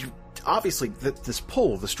 Obviously, this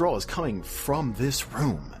pull, the straw, is coming from this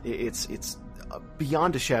room. It's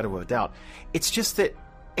beyond a shadow of a doubt. It's just that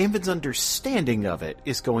Amvin's understanding of it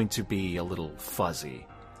is going to be a little fuzzy.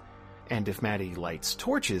 And if Maddie lights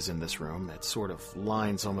torches in this room, that sort of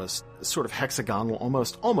lines almost sort of hexagonal,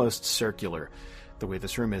 almost circular, the way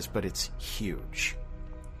this room is, but it's huge.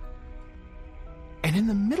 And in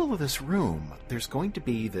the middle of this room, there's going to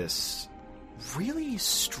be this really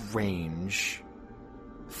strange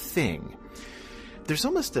thing. There's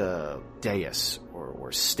almost a dais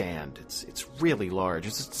or stand. It's really large.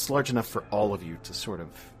 It's large enough for all of you to sort of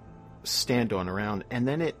stand on around, and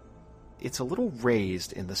then it's a little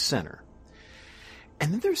raised in the center.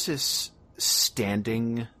 And then there's this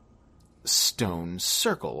standing stone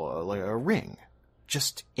circle, like a ring,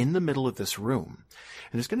 just in the middle of this room.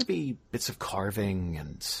 And there's going to be bits of carving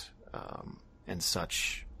and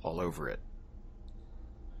such all over it.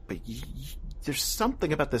 But there's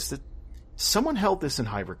something about this that someone held this in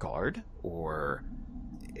high regard, or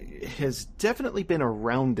has definitely been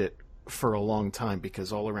around it for a long time,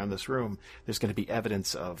 because all around this room there's going to be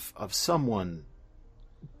evidence of someone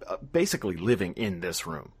basically living in this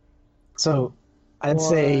room. So I'd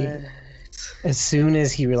say as soon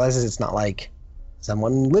as he realizes it's not like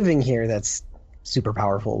someone living here that's super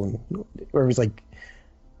powerful, and or he's like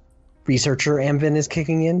researcher Amvin is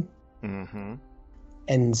kicking in. Mm-hmm.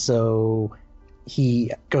 And so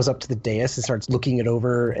he goes up to the dais and starts looking it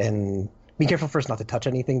over, and be careful first not to touch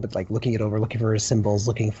anything, but like looking it over, looking for his symbols,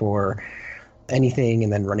 looking for anything,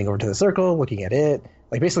 and then running over to the circle, looking at it,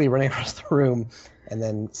 like basically running across the room, and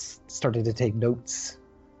then started to take notes.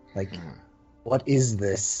 Like, what is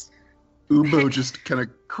this? Umbo just kind of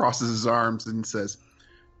crosses his arms and says,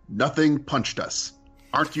 "Nothing punched us.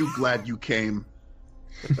 Aren't you glad you came?"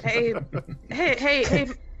 hey,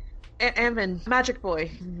 Amvin, Magic Boy,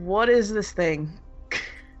 what is this thing?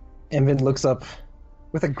 Amvin looks up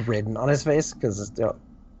with a grin on his face, because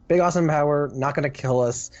big awesome power, not going to kill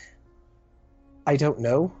us. I don't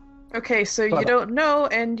know. Okay, so you don't know,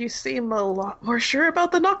 and you seem a lot more sure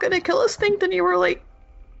about the not going to kill us thing than you were like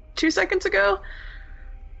 2 seconds ago.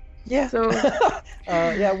 Yeah. So it's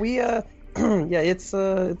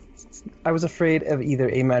I was afraid of either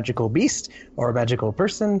a magical beast or a magical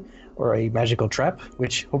person or a magical trap,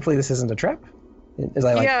 which hopefully this isn't a trap. As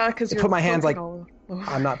I because put my hands like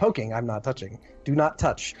I'm not poking, I'm not touching. Do not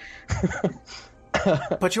touch.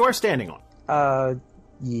 But you are standing on.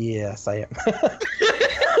 Yes, I am.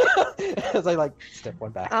 As I like step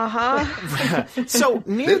one back. So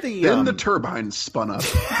near the then the turbines spun up.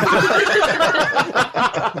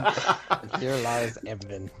 Here lies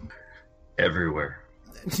Emvin. Everywhere.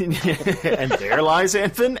 and there lies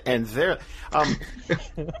Anfin, and there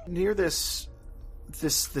near this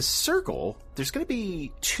circle, there's going to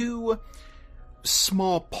be 2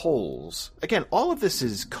 small poles. Again, all of this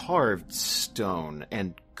is carved stone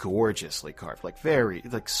and gorgeously carved, like very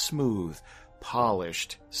smooth,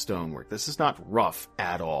 polished stonework. This is not rough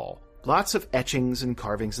at all. Lots of etchings and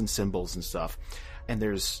carvings and symbols and stuff. And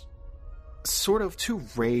there's sort of 2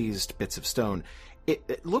 raised bits of stone.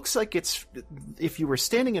 It looks like it's, if you were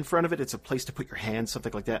standing in front of it, it's a place to put your hand,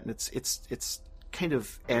 something like that. And it's kind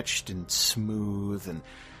of etched and smooth and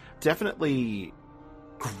definitely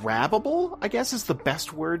grabbable, I guess is the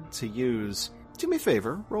best word to use. Do me a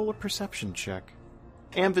favor, roll a perception check.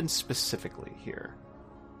 Amvin specifically here.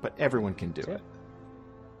 But everyone can do it.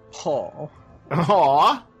 Aw.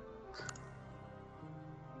 Aww!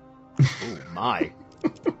 Oh my.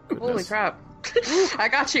 Holy crap. I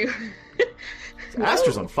got you.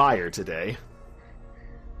 Astra's on fire today.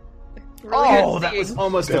 Really Oh, that was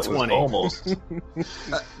almost a 20. Almost.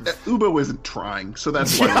 Ubo isn't trying, so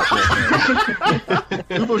that's why.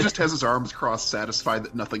 Ubo just has his arms crossed, satisfied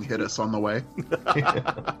that nothing hit us on the way.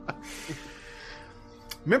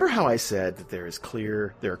 Remember how I said that there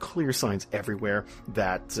are clear signs everywhere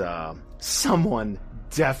that someone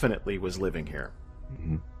definitely was living here?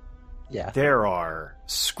 Mm-hmm. Yeah. There are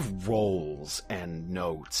scrolls and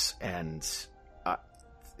notes and...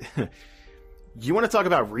 You want to talk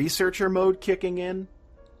about researcher mode kicking in?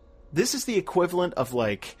 This is the equivalent of,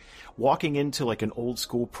 like, walking into, like, an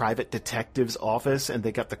old-school private detective's office and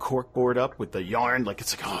they got the corkboard up with the yarn. Like,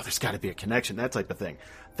 it's like, oh, there's got to be a connection, that type of thing.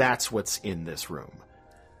 That's what's in this room.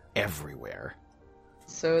 Everywhere.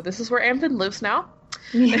 So this is where Amvin lives now?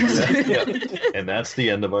 Yeah. And that's the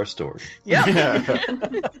end of our story. Yep.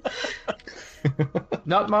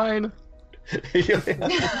 Not mine.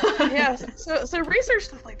 Yeah, so research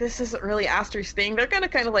stuff like this isn't really Aster's thing. They're gonna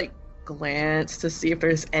kind of like glance to see if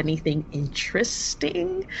there's anything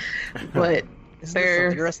interesting, but Isn't this so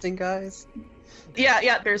interesting, guys?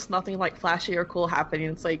 yeah, there's nothing like flashy or cool happening.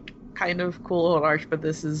 It's like kind of cool and arch, but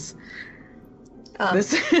this is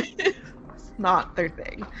not their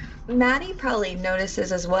thing. Maddie probably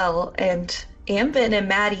notices as well, and Amvin and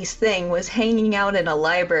Maddie's thing was hanging out in a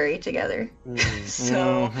library together.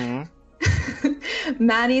 So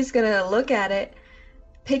Maddie's gonna look at it,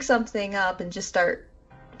 pick something up, and just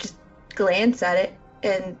glance at it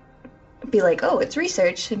and be like, "Oh, it's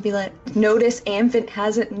research," and be like, "Notice Amvin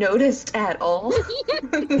hasn't noticed at all."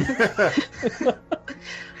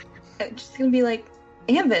 I'm just gonna be like,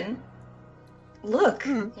 "Amvin, look,"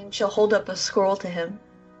 and she'll hold up a scroll to him.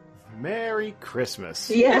 Merry Christmas.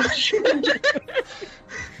 Yeah.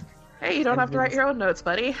 Hey, you don't have to write your own notes,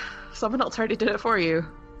 buddy. Someone else already did it for you.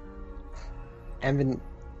 Amvin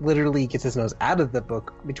literally gets his nose out of the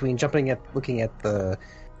book between looking at the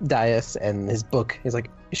dais and his book. He's like,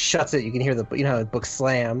 shuts it. You can hear the book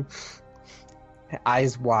slam.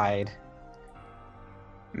 Eyes wide.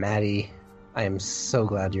 Maddie, I am so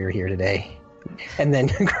glad you're here today. And then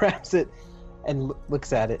grabs it and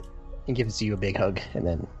looks at it and gives you a big hug and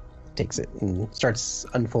then takes it and starts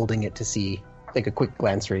unfolding it to see, like a quick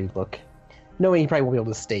glance ready look, knowing he probably won't be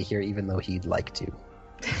able to stay here even though he'd like to.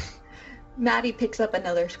 Maddie picks up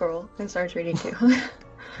another scroll and starts reading too.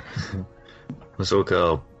 Masoka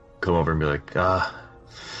will come over and be like, alright,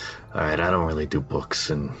 I don't really do books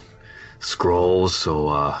and scrolls, so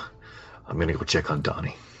I'm gonna go check on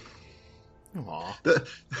Donnie. Aww.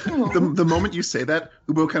 The moment you say that,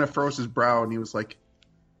 Ubo kind of froze his brow and he was like,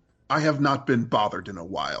 I have not been bothered in a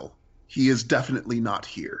while. He is definitely not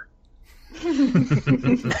here.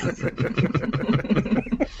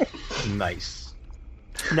 Nice.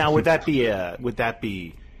 Now, would that be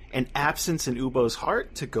an absence in Ubo's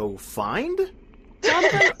heart to go find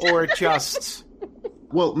Donovan, or just?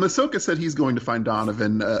 Well, Masoka said he's going to find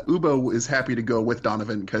Donovan. Ubo is happy to go with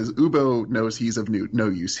Donovan because Ubo knows he's of no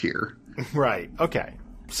use here. Right. Okay.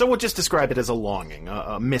 So we'll just describe it as a longing,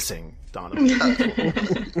 a missing Donovan.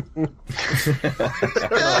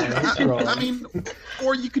 I mean,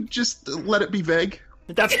 or you could just let it be vague.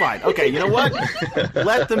 That's fine. Okay, you know what?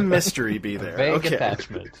 Let the mystery be there. Vague Okay.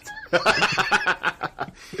 attachment.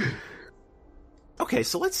 Okay,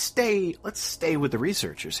 so let's stay with the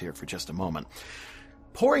researchers here for just a moment.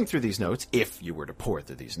 Pouring through these notes, if you were to pour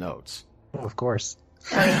through these notes. Of course.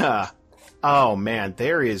 Oh man,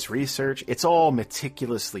 there is research. It's all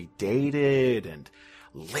meticulously dated and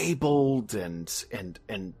labeled, and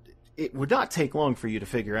it would not take long for you to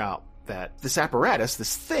figure out that this apparatus,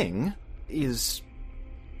 this thing, is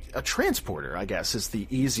a transporter, I guess, is the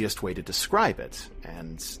easiest way to describe it.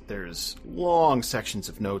 And there's long sections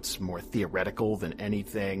of notes, more theoretical than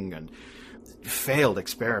anything, and failed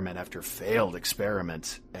experiment after failed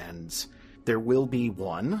experiment. And there will be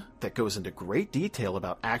one that goes into great detail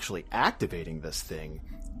about actually activating this thing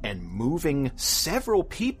and moving several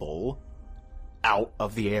people out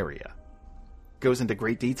of the area. Goes into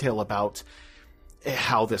great detail about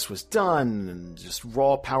how this was done and just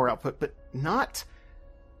raw power output, but not...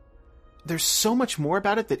 There's so much more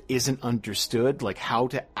about it that isn't understood, like how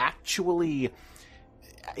to actually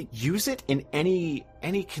use it in any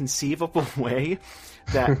conceivable way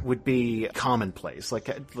that would be commonplace. Like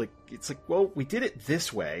it's like, well, we did it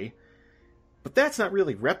this way, but that's not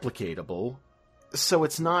really replicatable, so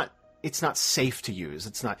it's not safe to use.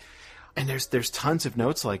 It's not. And there's tons of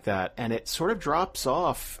notes like that, and it sort of drops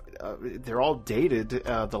off. They're all dated.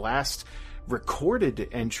 The last recorded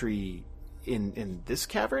entry in this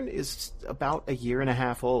cavern is about 1.5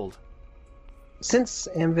 years old. Since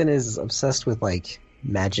Amvin is obsessed with like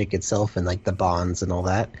magic itself and like the bonds and all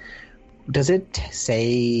that, does it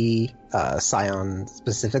say Scion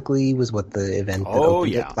specifically was what the event that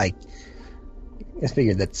opened it? Like, I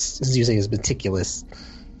figured since you say is meticulous.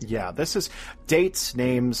 Yeah, this is dates,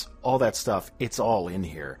 names, all that stuff. It's all in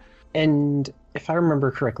here. And if I remember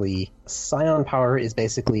correctly, Scion power is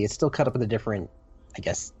basically, it's still cut up into different, I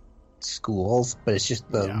guess, schools, but it's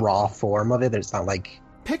just the raw form of it. It's not like...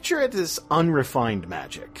 Picture it as unrefined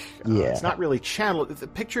magic. It's not really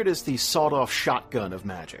channeled. Picture it as the sawed-off shotgun of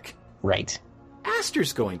magic. Right.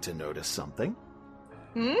 Aster's going to notice something.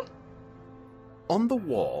 On the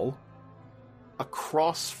wall,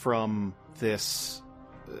 across from this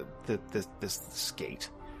gate.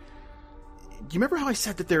 Do you remember how I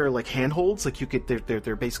said that there are like handholds? Like you could,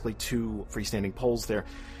 they're basically 2 freestanding poles there.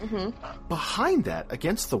 Mm-hmm. Behind that,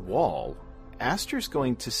 against the wall, Aster's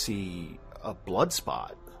going to see a blood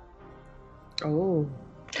spot. Oh.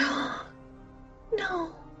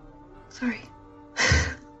 No. Sorry.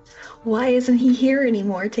 Why isn't he here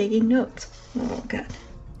anymore taking notes? Oh, God.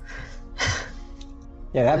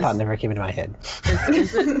 Yeah, that thought never came into my head.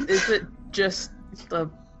 Is it just the...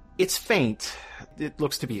 It's faint. It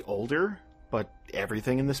looks to be older, but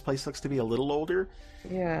everything in this place looks to be a little older.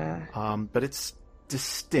 Yeah. But it's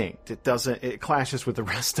distinct. It clashes with the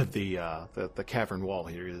rest of the cavern wall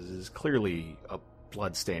here. It is clearly a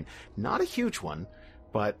blood stain. Not a huge one,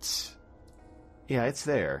 but yeah, it's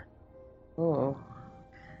there. Oh.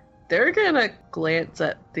 They're gonna glance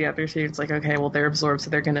at the other two. It's like, okay, well, they're absorbed, so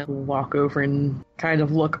they're gonna walk over and kind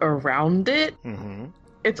of look around it. Mm-hmm.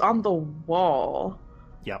 It's on the wall.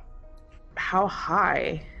 Yep. How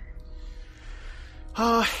high?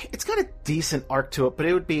 It's got a decent arc to it, but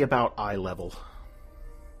it would be about eye level.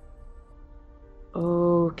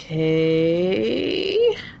 Okay.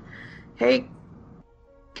 Hey,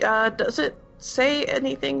 does it say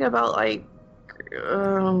anything about, like,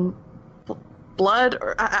 blood?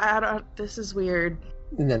 Or I don't. This is weird.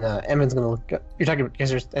 And then Emmon's gonna look. You're talking. I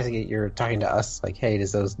think you're talking to us. Like, hey,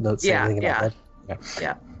 does those notes say anything about blood?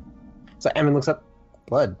 Yeah. So Emmon looks up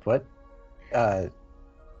blood. What?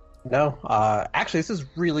 No. Actually, this is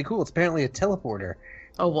really cool. It's apparently a teleporter.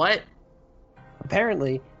 A what?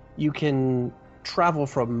 Apparently, you can travel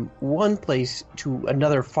from one place to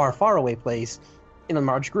another far, far away place in a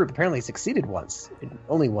large group. Apparently, it succeeded once.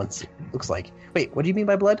 Only once, it looks like. Wait, what do you mean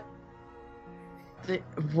by blood?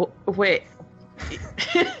 Wait.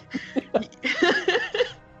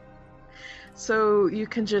 So you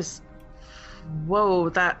can just... Whoa,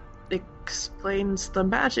 that explains the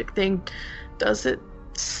magic thing. Does it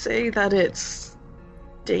say that it's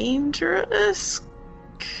dangerous?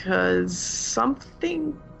 Because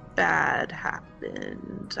something bad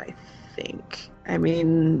happened, I think. I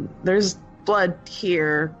mean, there's blood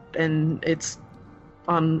here, and it's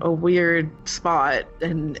on a weird spot,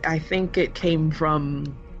 and I think it came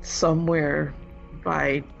from somewhere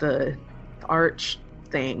by the arch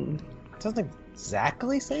thing. It doesn't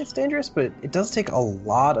exactly say it's dangerous, but it does take a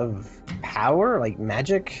lot of power, like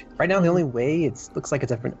magic. Right now, the only way it looks like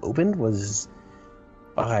it's ever been opened was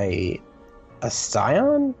by a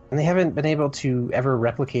Scion, and they haven't been able to ever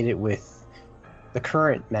replicate it with the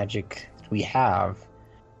current magic we have.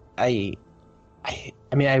 I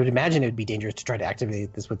mean, I would imagine it would be dangerous to try to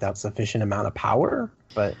activate this without sufficient amount of power,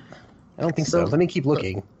 but I don't think so. Let me keep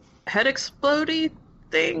looking. Head explodey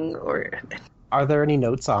thing, or are there any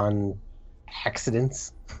notes on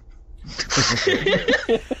accidents?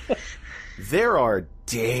 There are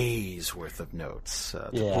days worth of notes. To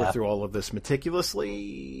pour through all of this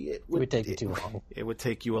meticulously, it would take you too long. It would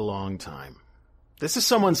take you a long time. This is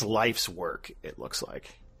someone's life's work, it looks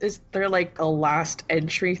like. Is there like a last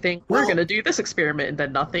entry thing? Well, we're going to do this experiment and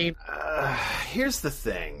then nothing. Here's the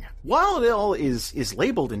thing. While it all is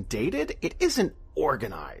labeled and dated, it isn't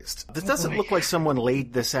organized. This doesn't look like someone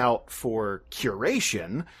laid this out for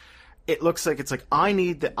curation. It looks like it's like,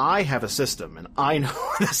 I have a system, and I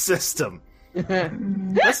know the system.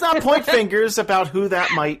 Let's not point fingers about who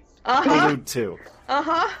that might allude to.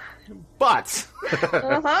 But,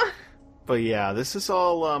 but yeah, this is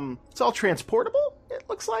all, it's all transportable, it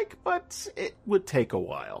looks like, but it would take a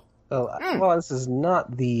while. Well, this is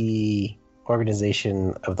not the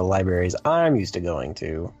organization of the libraries I'm used to going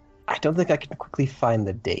to. I don't think I can quickly find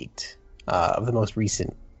the date of the most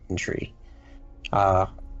recent entry.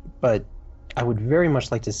 But I would very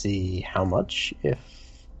much like to see how much, if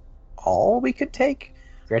all, we could take.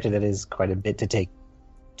 Granted, that is quite a bit to take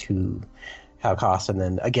to Halcost and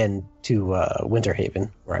then again to Winterhaven,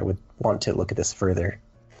 where I would want to look at this further,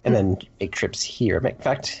 and then make trips here. In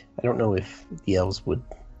fact, I don't know if the elves would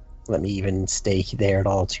let me even stay there at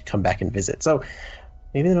all to come back and visit. So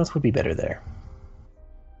maybe the notes would be better there.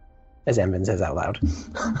 As Ambin says out loud.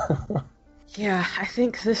 Yeah, I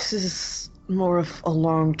think this is more of a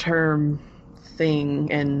long-term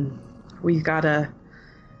thing, and we've got to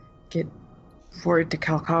get word to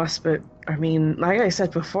Halcost, but I mean, like I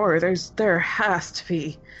said before, there has to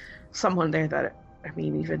be someone there that, I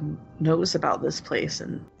mean, even knows about this place.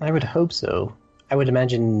 And I would hope so. I would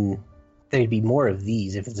imagine there'd be more of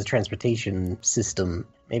these if it's a transportation system.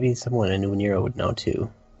 Maybe someone in Ueniro would know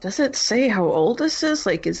too. Does it say how old this is?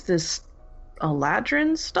 Like, is this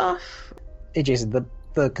Eladrin stuff? Hey, Jason,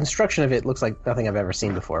 the construction of it looks like nothing I've ever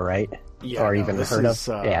seen before, right? Yeah, or even heard of.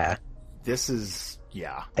 Yeah. This is,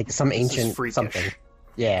 yeah. Like some ancient something.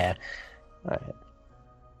 Yeah.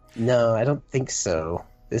 No, I don't think so.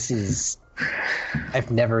 This is... I've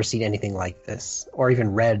never seen anything like this, or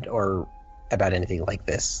even read or about anything like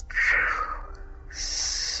this.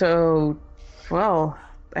 So, well,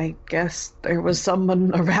 I guess there was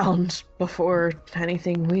someone around before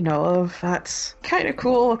anything we know of. That's kind of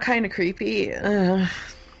cool, kind of creepy. How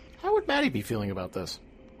would Maddie be feeling about this?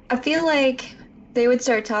 I feel like they would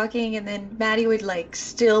start talking, and then Maddie would like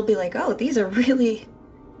still be like, "Oh, this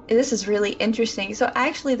is really interesting." So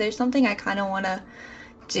actually, there's something I kind of want to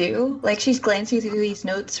do. Like, she's glancing through these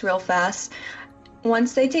notes real fast.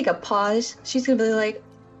 Once they take a pause, she's gonna be like,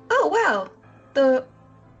 "Oh wow, the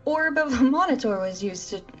orb of the Monitor was used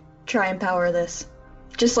to try and power this."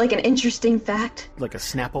 Just like an interesting fact. Like a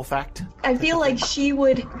Snapple fact? I feel like she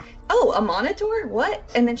would, "Oh, a Monitor? What?"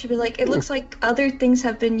 And then she'd be like, "It looks like other things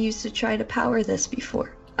have been used to try to power this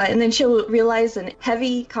before." And then she'll realize an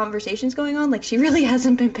heavy conversation's going on, like she really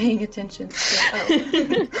hasn't been paying attention.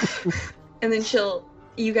 And then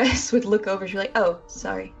you guys would look over, she'd be like, "Oh,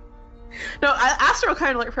 sorry." No, Astro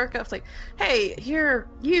kind of like perk up, like, "Hey,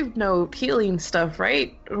 you know healing stuff,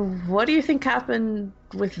 right? What do you think happened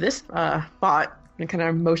with this bot?" And kind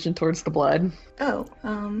of motion towards the blood. "Oh,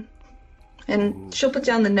 and she'll put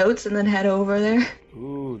down the notes and then head over there.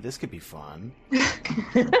 Ooh, this could be fun.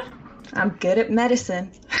 I'm good at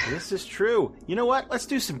medicine. This is true. You know what? Let's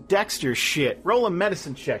do some Dexter shit. Roll a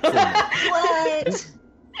medicine check for me. What?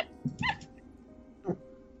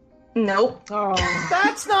 Nope. Oh,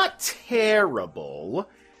 that's not terrible.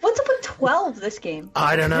 What's up with 12 this game?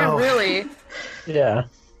 I don't know. Yeah, really? Yeah.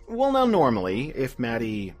 Well, now normally, if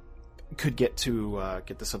Maddie could get to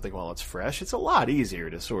something while it's fresh, it's a lot easier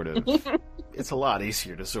to sort of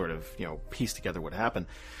piece together what happened.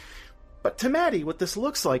 But to Maddie, what this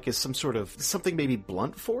looks like is something maybe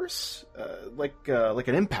blunt force, like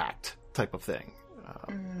an impact type of thing.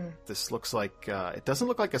 This looks like it doesn't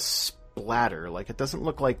look like a splatter. Like, it doesn't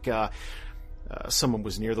look like someone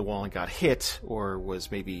was near the wall and got hit, or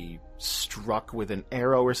was maybe struck with an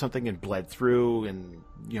arrow or something and bled through and,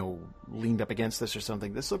 leaned up against this or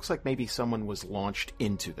something. This looks like maybe someone was launched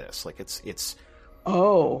into this. Like, it's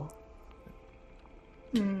Oh.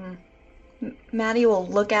 Maddie will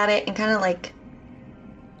look at it and kind of like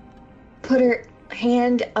put her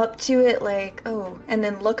hand up to it, like, "Oh," and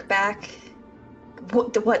then look back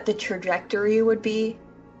what the trajectory would be.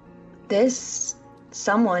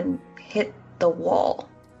 Someone hit the wall,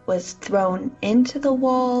 was thrown into the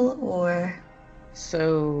wall, or...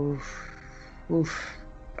 So,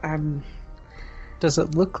 Does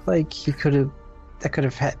it look like that could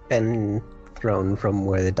have been thrown from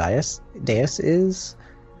where the dais is?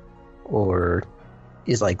 Or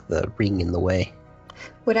is, like, the ring in the way?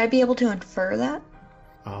 Would I be able to infer that?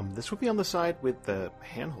 This would be on the side with the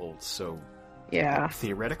handholds, so... Yeah.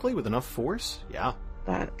 Theoretically, with enough force, yeah.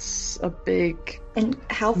 That's a big... And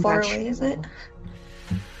how far away is it?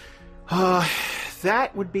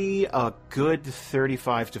 That would be a good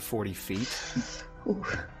 35 to 40 feet.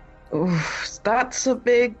 Ooh, that's a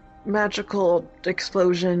big magical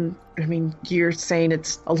explosion. I mean, you're saying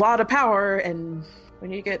it's a lot of power, and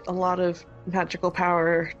when you get a lot of magical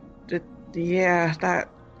power,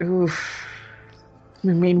 oof. I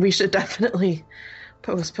mean, we should definitely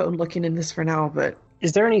postpone looking in this for now, but...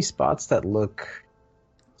 Is there any spots that look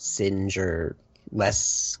singed or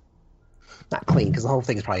less... Not clean, because the whole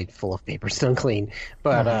thing is probably full of paper, still clean.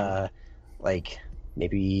 But, like,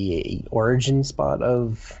 maybe a origin spot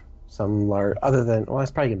of some large... Other than... Well, it's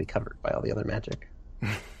probably going to be covered by all the other magic.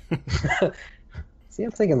 See, I'm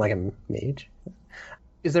thinking like a mage.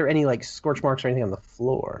 Is there any, like, scorch marks or anything on the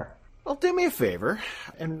floor? Well, do me a favor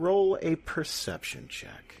and roll a perception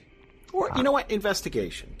check. Or, you know what?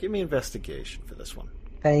 Investigation. Give me investigation for this one.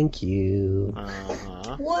 Thank you.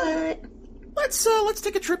 What? Let's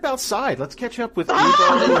take a trip outside. Let's catch up with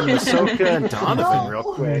Ubo and Masoka and Donovan real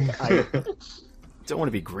quick. I don't want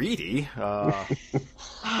to be greedy.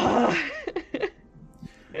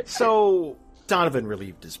 So, Donovan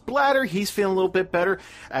relieved his bladder. He's feeling a little bit better.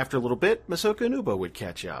 After a little bit, Masoka and Ubo would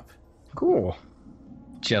catch up. Cool.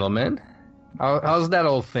 Gentlemen, how's that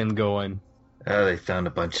old thing going? They found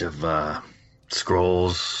a bunch of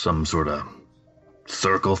scrolls, some sort of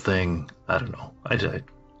circle thing. I don't know.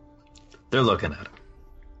 They're looking at it.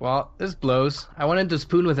 Well, this blows. I went into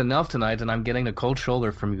Spoon with enough tonight, and I'm getting a cold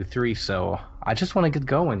shoulder from you three, so I just want to get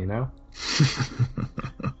going, you know?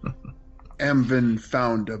 Amvin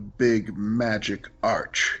found a big magic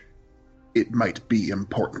arch. It might be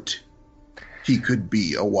important. He could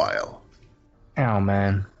be a while. Oh,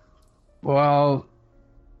 man. Well,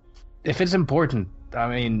 if it's important, I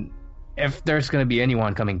mean, if there's going to be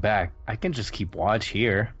anyone coming back, I can just keep watch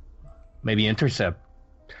here. Maybe intercept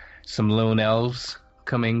some lone elves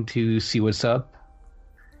coming to see what's up.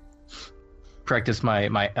 Practice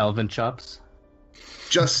my elven chops.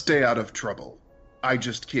 Just stay out of trouble. I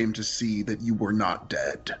just came to see that you were not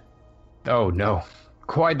dead. Oh, no.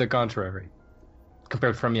 Quite the contrary.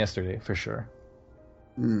 Compared from yesterday, for sure.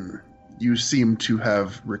 You seem to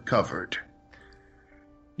have recovered.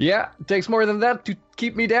 Yeah, it takes more than that to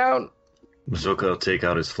keep me down. Masoka will take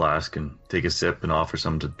out his flask and take a sip and offer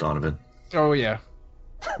some to Donovan. Oh, yeah.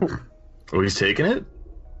 Oh, he's taking it?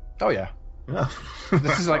 Oh, yeah. Oh.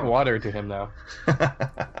 This is like water to him now.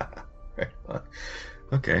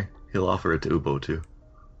 Okay, he'll offer it to Ubo, too.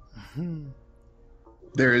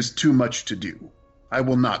 There is too much to do. I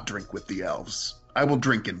will not drink with the elves. I will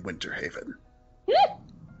drink in Winterhaven.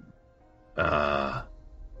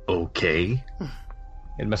 Okay.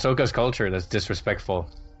 In Masoka's culture, that's disrespectful.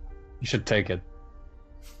 You should take it.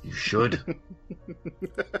 You should.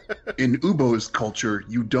 In Ubo's culture,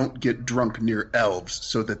 you don't get drunk near elves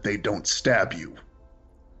so that they don't stab you.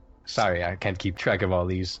 Sorry, I can't keep track of all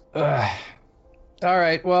these. Ugh. All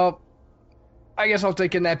right, well, I guess I'll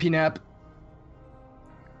take a nappy nap.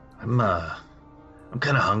 I'm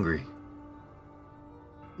kind of hungry.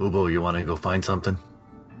 Ubo, you want to go find something?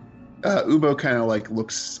 Ubo kind of like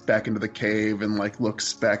looks back into the cave and like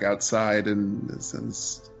looks back outside and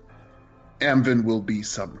says, Amvin will be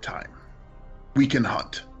sometime. We can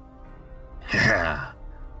hunt. Yeah.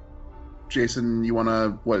 Jason, you want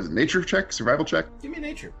to, what is it, nature check? Survival check? Give me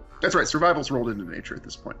nature. That's right, survival's rolled into nature at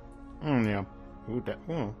this point. Yeah.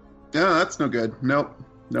 Yeah, that's no good. Nope.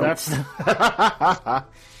 That's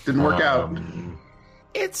Didn't work out.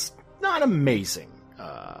 It's not amazing,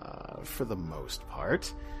 for the most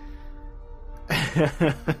part.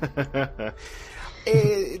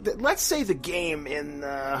 Let's say the game in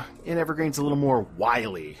Evergreen's a little more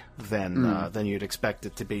wily than you'd expect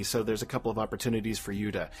it to be. So there's a couple of opportunities for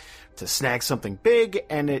you to snag something big,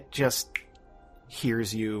 and it just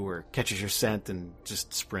hears you or catches your scent and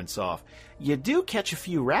just sprints off. You do catch a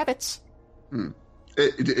few rabbits.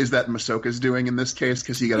 Is that Masoka's doing in this case?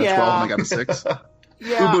 Because he got a 12 and I got a 6?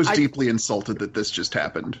 Ubo's deeply insulted that this just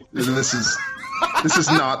happened. This is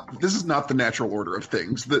not the natural order of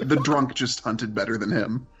things. The drunk just hunted better than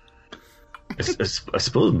him. I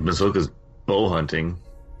suppose Masoka's bow hunting,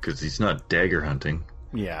 because he's not dagger hunting.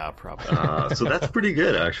 Yeah, probably. So that's pretty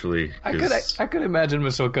good, actually. I could imagine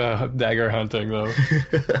Masoka dagger hunting though.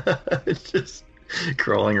 Just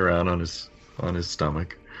crawling around on his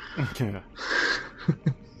stomach.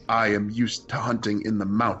 I am used to hunting in the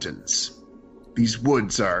mountains. These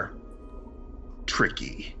woods are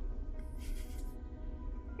tricky.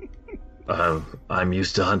 I'm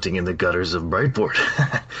used to hunting in the gutters of Brightport.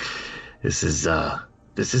 This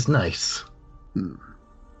is nice.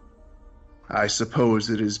 I suppose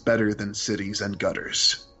it is better than cities and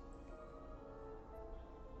gutters.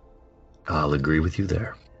 I'll agree with you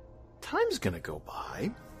there. time's gonna go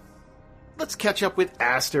by. Let's catch up with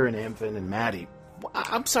Aster and Amvin and Maddie.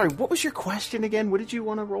 I'm sorry, what was your question again? What did you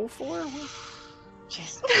want to roll for?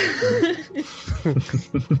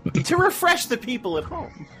 To refresh the people at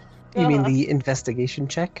home. You mean the investigation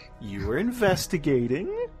check? You were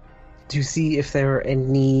investigating? To see if there are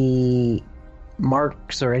any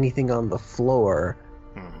marks or anything on the floor,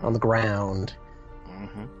 on the ground,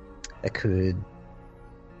 that could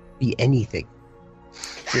be anything.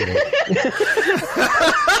 You know?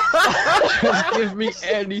 Just give me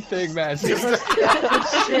anything, man.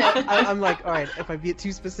 I'm like, all right, if I get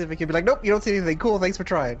too specific, you'd be like, nope, you don't see anything. Cool, thanks for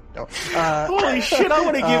trying. No. Holy shit, I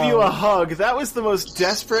want to give you a hug. That was the most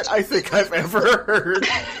desperate I think I've ever heard.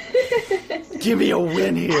 Give me a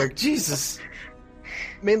win here. Jesus.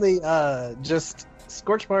 Mainly, just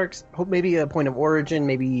scorch marks, hope maybe a point of origin,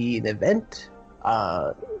 maybe an event.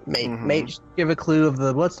 May give a clue of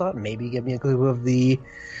the blood slot, maybe give me a clue of the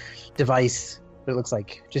device. But it looks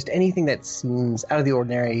like just anything that seems out of the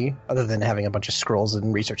ordinary, other than having a bunch of scrolls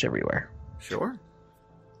and research everywhere. Sure.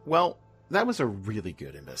 Well, that was a really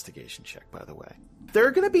good investigation check, by the way. There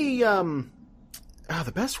are going to be,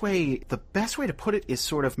 the best way to put it is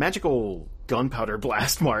sort of magical gunpowder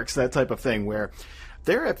blast marks, that type of thing, where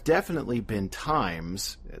there have definitely been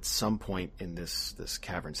times at some point in this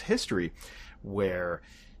cavern's history where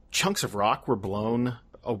chunks of rock were blown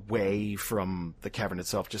away from the cavern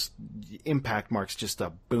itself, just impact marks, just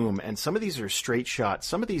a boom. And some of these are straight shots.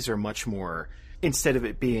 Some of these are much more, instead of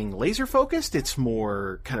it being laser focused, it's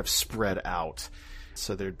more kind of spread out.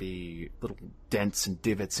 So there'd be little dents and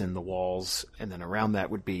divots in the walls, and then around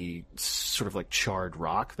that would be sort of like charred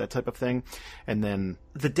rock, that type of thing. And then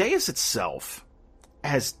the dais itself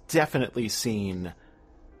has definitely seen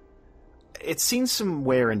some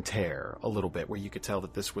wear and tear a little bit, where you could tell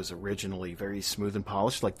that this was originally very smooth and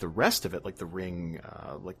polished, like the rest of it, like the ring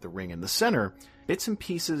in the center. Bits and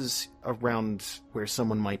pieces around where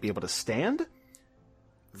someone might be able to stand,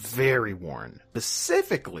 very worn.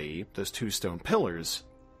 Specifically, those two stone pillars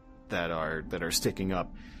that are sticking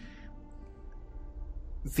up.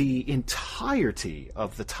 The entirety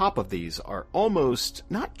of the top of these are almost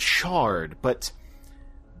not charred, but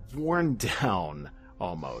worn down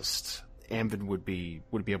almost. Amvin would be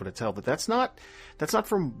able to tell that that's not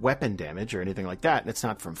from weapon damage or anything like that, and it's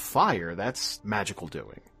not from fire. That's magical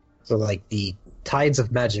doing. So like the tides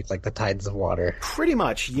of magic, like the tides of water. Pretty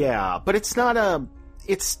much, yeah. But it's not a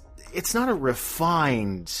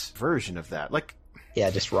refined version of that. Like, yeah,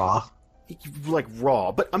 just raw. Like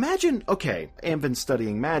raw. But imagine, okay, Amvin's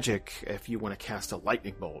studying magic. If you want to cast a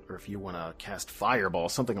lightning bolt, or if you want to cast fireball,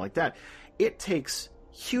 something like that, it takes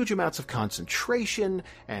huge amounts of concentration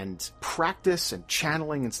and practice and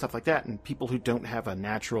channeling and stuff like that, and people who don't have a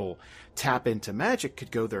natural tap into magic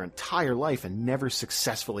could go their entire life and never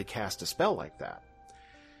successfully cast a spell like that.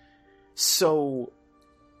 So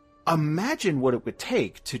imagine what it would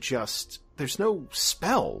take to just... There's no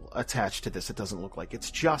spell attached to this, it doesn't look like.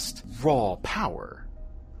 It's just raw power.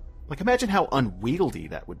 Like, imagine how unwieldy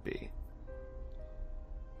that would be.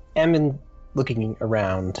 Amvin, looking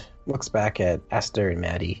around, looks back at Aster and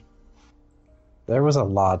Maddie. There was a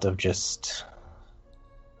lot of just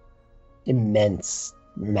immense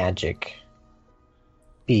magic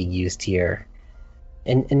being used here.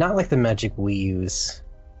 And not like the magic we use.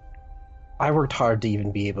 I worked hard to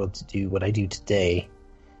even be able to do what I do today.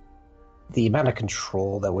 The amount of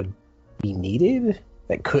control that would be needed,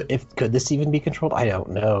 could this even be controlled? I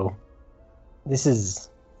don't know.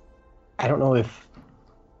 I don't know if,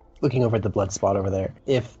 looking over at the blood spot over there,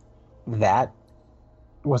 if that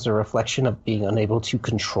was a reflection of being unable to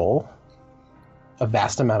control a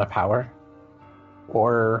vast amount of power,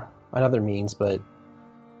 or another means, but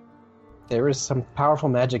there is some powerful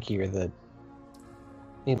magic here that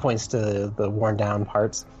it points to the worn down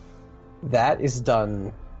parts. That is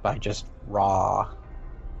done by just raw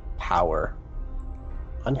power.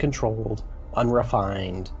 Uncontrolled,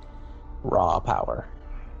 unrefined, raw power.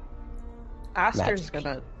 Aster's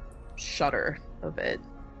gonna shudder a bit.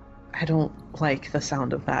 I don't like the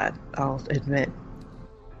sound of that, I'll admit.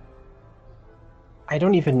 I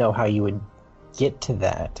don't even know how you would get to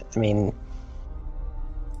that. I mean,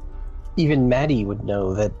 even Maddie would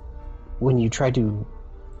know that when you try to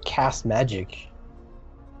cast magic,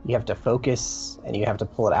 you have to focus, and you have to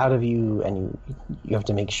pull it out of you, and you have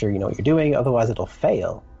to make sure you know what you're doing, otherwise it'll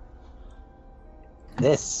fail.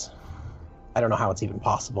 This, I don't know how it's even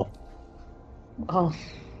possible. Well,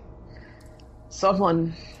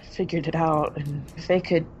 someone figured it out, and if they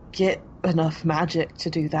could get enough magic to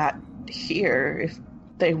do that here, if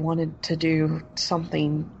they wanted to do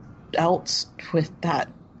something else with that,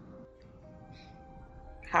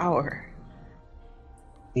 power.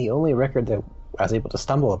 The only record that I was able to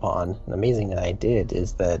stumble upon, and amazing that I did,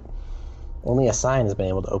 is that only a Scion has been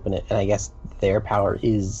able to open it, and I guess their power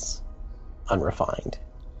is unrefined,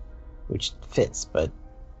 which fits, but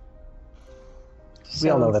we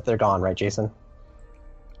all know that they're gone, right, Jason?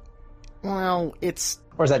 Well, it's...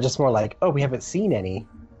 Or is that just more like, oh, we haven't seen any?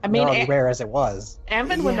 I mean, not as rare as it was.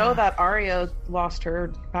 Anvin would know that Arya lost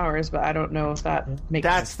her powers, but I don't know if that makes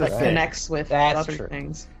That's the thing. connects with That's other true.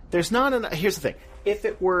 things. There's not enough... Here's the thing. If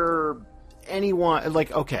it were anyone...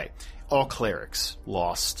 Like, okay, all clerics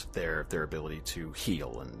lost their ability to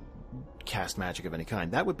heal and cast magic of any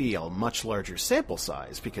kind. That would be a much larger sample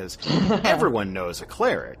size, because everyone knows a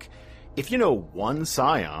cleric. If you know one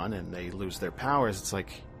Scion and they lose their powers, it's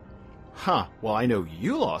like... Huh, well, I know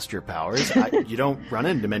you lost your powers. You don't run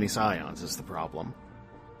into many Scions, is the problem.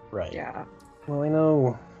 Right. Yeah. Well, I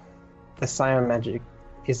know the Scion magic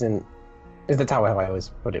isn't... That's how I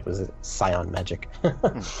always put it, was Scion magic.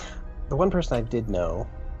 The one person I did know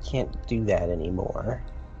can't do that anymore.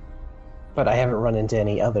 But I haven't run into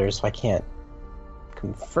any others, so I can't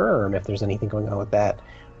confirm if there's anything going on with that.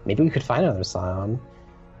 Maybe we could find another Scion.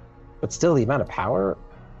 But still, the amount of power...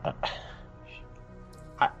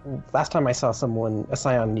 last time I saw a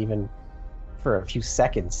Scion, even for a few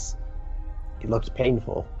seconds, it looked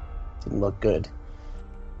painful. It didn't look good.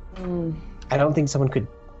 I don't think someone could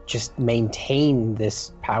just maintain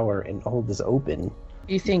this power and hold this open.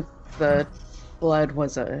 You think the blood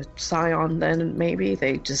was a Scion then, maybe?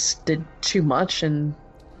 They just did too much and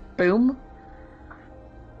boom?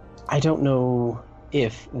 I don't know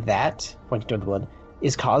if that, pointing toward the blood,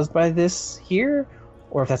 is caused by this here,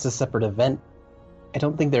 or if that's a separate event. I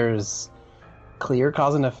don't think there's clear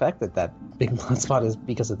cause and effect that big blood spot is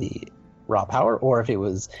because of the raw power, or if it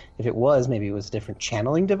was, maybe it was a different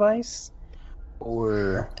channeling device,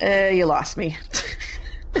 or... You lost me.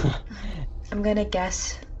 I'm gonna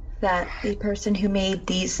guess that the person who made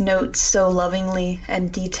these notes so lovingly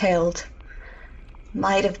and detailed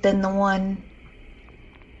might have been the one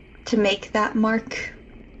to make that mark,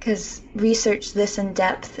 because research this in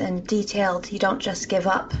depth and detailed, you don't just give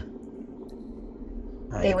up.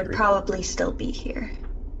 They would probably still be here.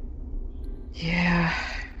 Yeah.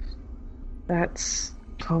 That's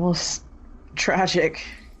almost tragic.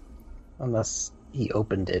 Unless he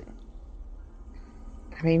opened it.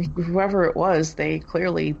 I mean, whoever it was, they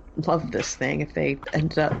clearly loved this thing. If they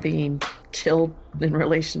ended up being killed in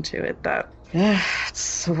relation to it,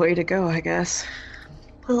 it's the way to go, I guess.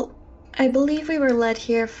 Well, I believe we were led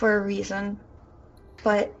here for a reason,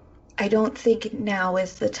 but I don't think now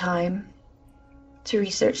is the time to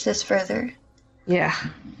research this further. Yeah.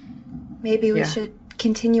 Maybe we should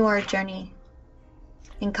continue our journey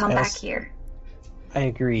and come back here. I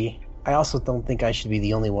agree. I also don't think I should be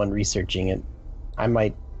the only one researching it. I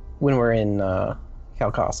might, when we're in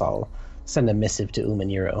Kalkos, I'll send a missive to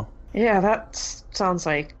Umaniro. Yeah, that sounds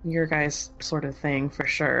like your guys' sort of thing, for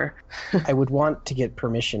sure. I would want to get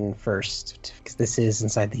permission first, because this is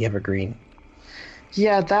inside the Evergreen.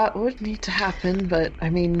 Yeah, that would need to happen, but,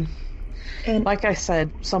 I mean... And like I said,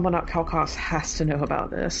 someone at Kalkos has to know about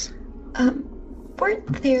this.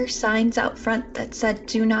 Weren't there signs out front that said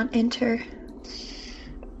 "Do not enter"?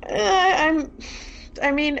 I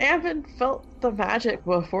mean, Anvin felt the magic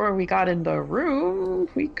before we got in the room.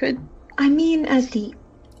 We could... I mean, as the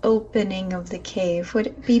opening of the cave, would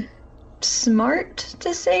it be smart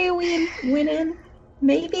to say we went in?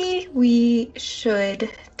 Maybe we should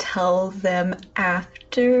tell them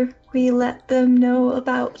after we let them know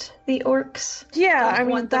about the orcs. Yeah, I mean,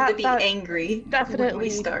 want them to be angry. Definitely when we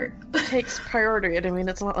start. Takes priority. I mean,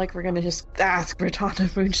 it's not like we're gonna just ask Britannia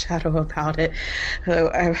Moonshadow about it.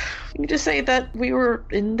 So you just say that we were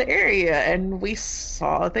in the area and we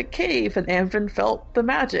saw the cave and Anvin felt the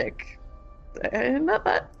magic. And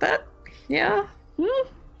that yeah.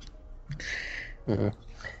 Mm-hmm.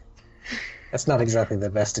 That's not exactly the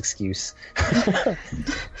best excuse. But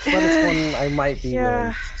it's one I might be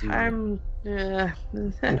willing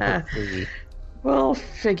to do. We'll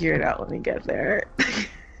figure it out when we get there.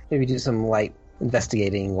 Maybe do some light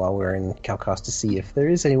investigating while we're in Kalkos to see if there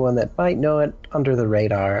is anyone that might know it under the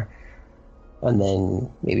radar. And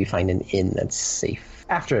then maybe find an inn that's safe.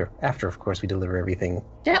 After of course, we deliver everything.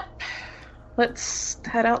 Yep. Let's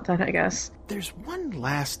head out then, I guess. There's one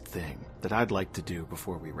last thing that I'd like to do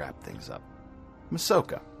before we wrap things up.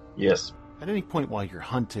 Masoka. Yes. At any point while you're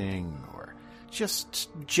hunting, or just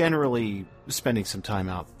generally spending some time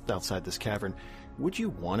outside this cavern, would you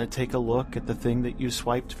want to take a look at the thing that you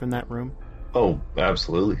swiped from that room? Oh,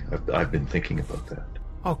 absolutely. I've been thinking about that.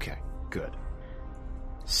 Okay, good.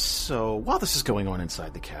 So, while this is going on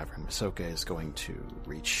inside the cavern, Masoka is going to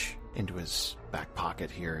reach into his back pocket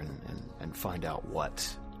here and find out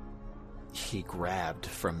what he grabbed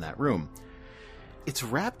from that room. It's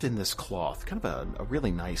wrapped in this cloth, kind of a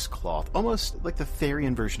really nice cloth, almost like the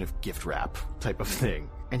Therian version of gift wrap type of thing.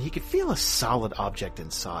 And he could feel a solid object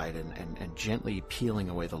inside and gently peeling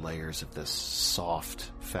away the layers of this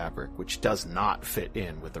soft fabric, which does not fit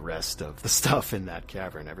in with the rest of the stuff in that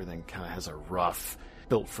cavern. Everything kind of has a rough,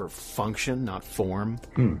 built for function, not form.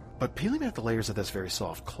 But peeling back the layers of this very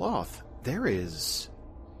soft cloth, there is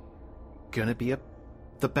going to be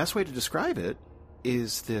the best way to describe it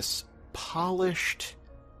is this polished,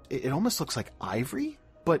 it almost looks like ivory,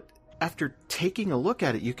 but after taking a look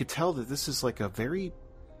at it, you could tell that this is like a very,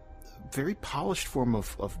 very polished form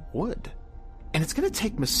of wood. And it's going to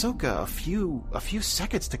take Masoka a few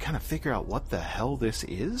seconds to kind of figure out what the hell this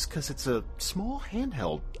is, because it's a small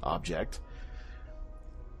handheld object.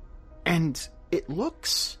 And it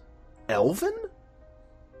looks elven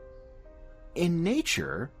in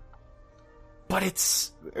nature, but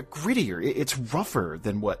it's grittier. It's rougher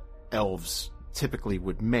than what elves typically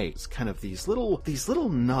would make. It's kind of these little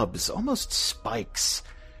nubs, almost spikes,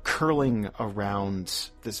 curling around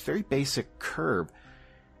this very basic curb.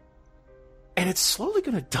 And it's slowly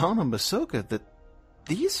going to dawn on Masoka that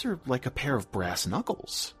these are like a pair of brass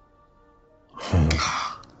knuckles.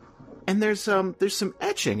 And there's some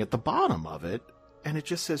etching at the bottom of it, and it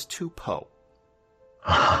just says "To Po."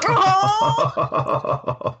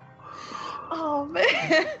 Oh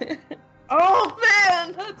man! Oh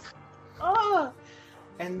man! That's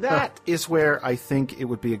And that is where I think it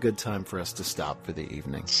would be a good time for us to stop for the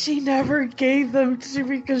evening. She never gave them to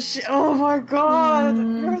me because she. Oh my god!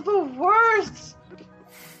 You're the worst.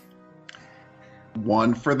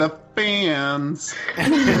 One for the fans.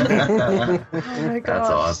 Oh my god! That's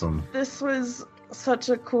awesome. This was such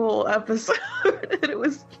a cool episode. It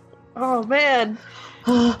was. Oh man!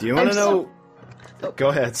 Do you want to know? Go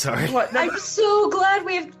ahead, sorry. What? I'm so glad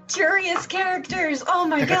we have curious characters. Oh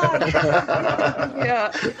my god.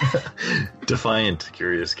 Yeah. Defiant,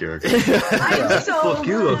 curious character. I'm so Fuck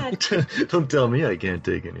you. glad. Don't tell me I can't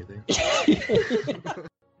take anything.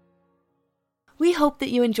 We hope that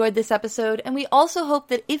you enjoyed this episode, and we also hope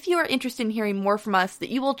that if you are interested in hearing more from us, that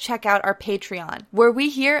you will check out our Patreon, where we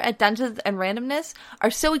here at Dungeons and Randomness are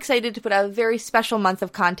so excited to put out a very special month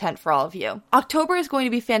of content for all of you. October is going to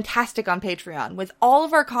be fantastic on Patreon, with all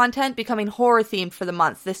of our content becoming horror-themed for the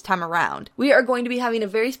month this time around. We are going to be having a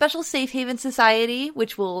very special Safe Haven Society,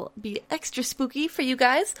 which will be extra spooky for you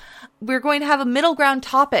guys. We're going to have a middle ground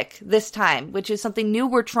topic this time, which is something new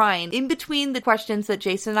we're trying. In between the questions that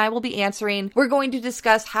Jason and I will be answering, we're going to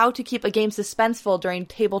discuss how to keep a game suspenseful during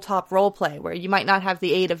tabletop roleplay, where you might not have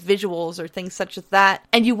the aid of visuals or things such as that,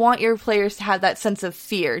 and you want your players to have that sense of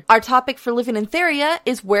fear. Our topic for Living in Theria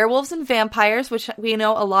is werewolves and vampires, which we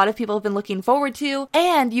know a lot of people have been looking forward to,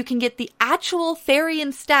 and you can get the actual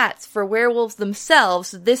Therian stats for werewolves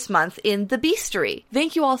themselves this month in the Beastery.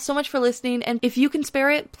 Thank you all so much for listening, and if you can spare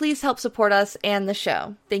it, please help support us and the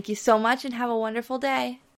show. Thank you so much, and have a wonderful day.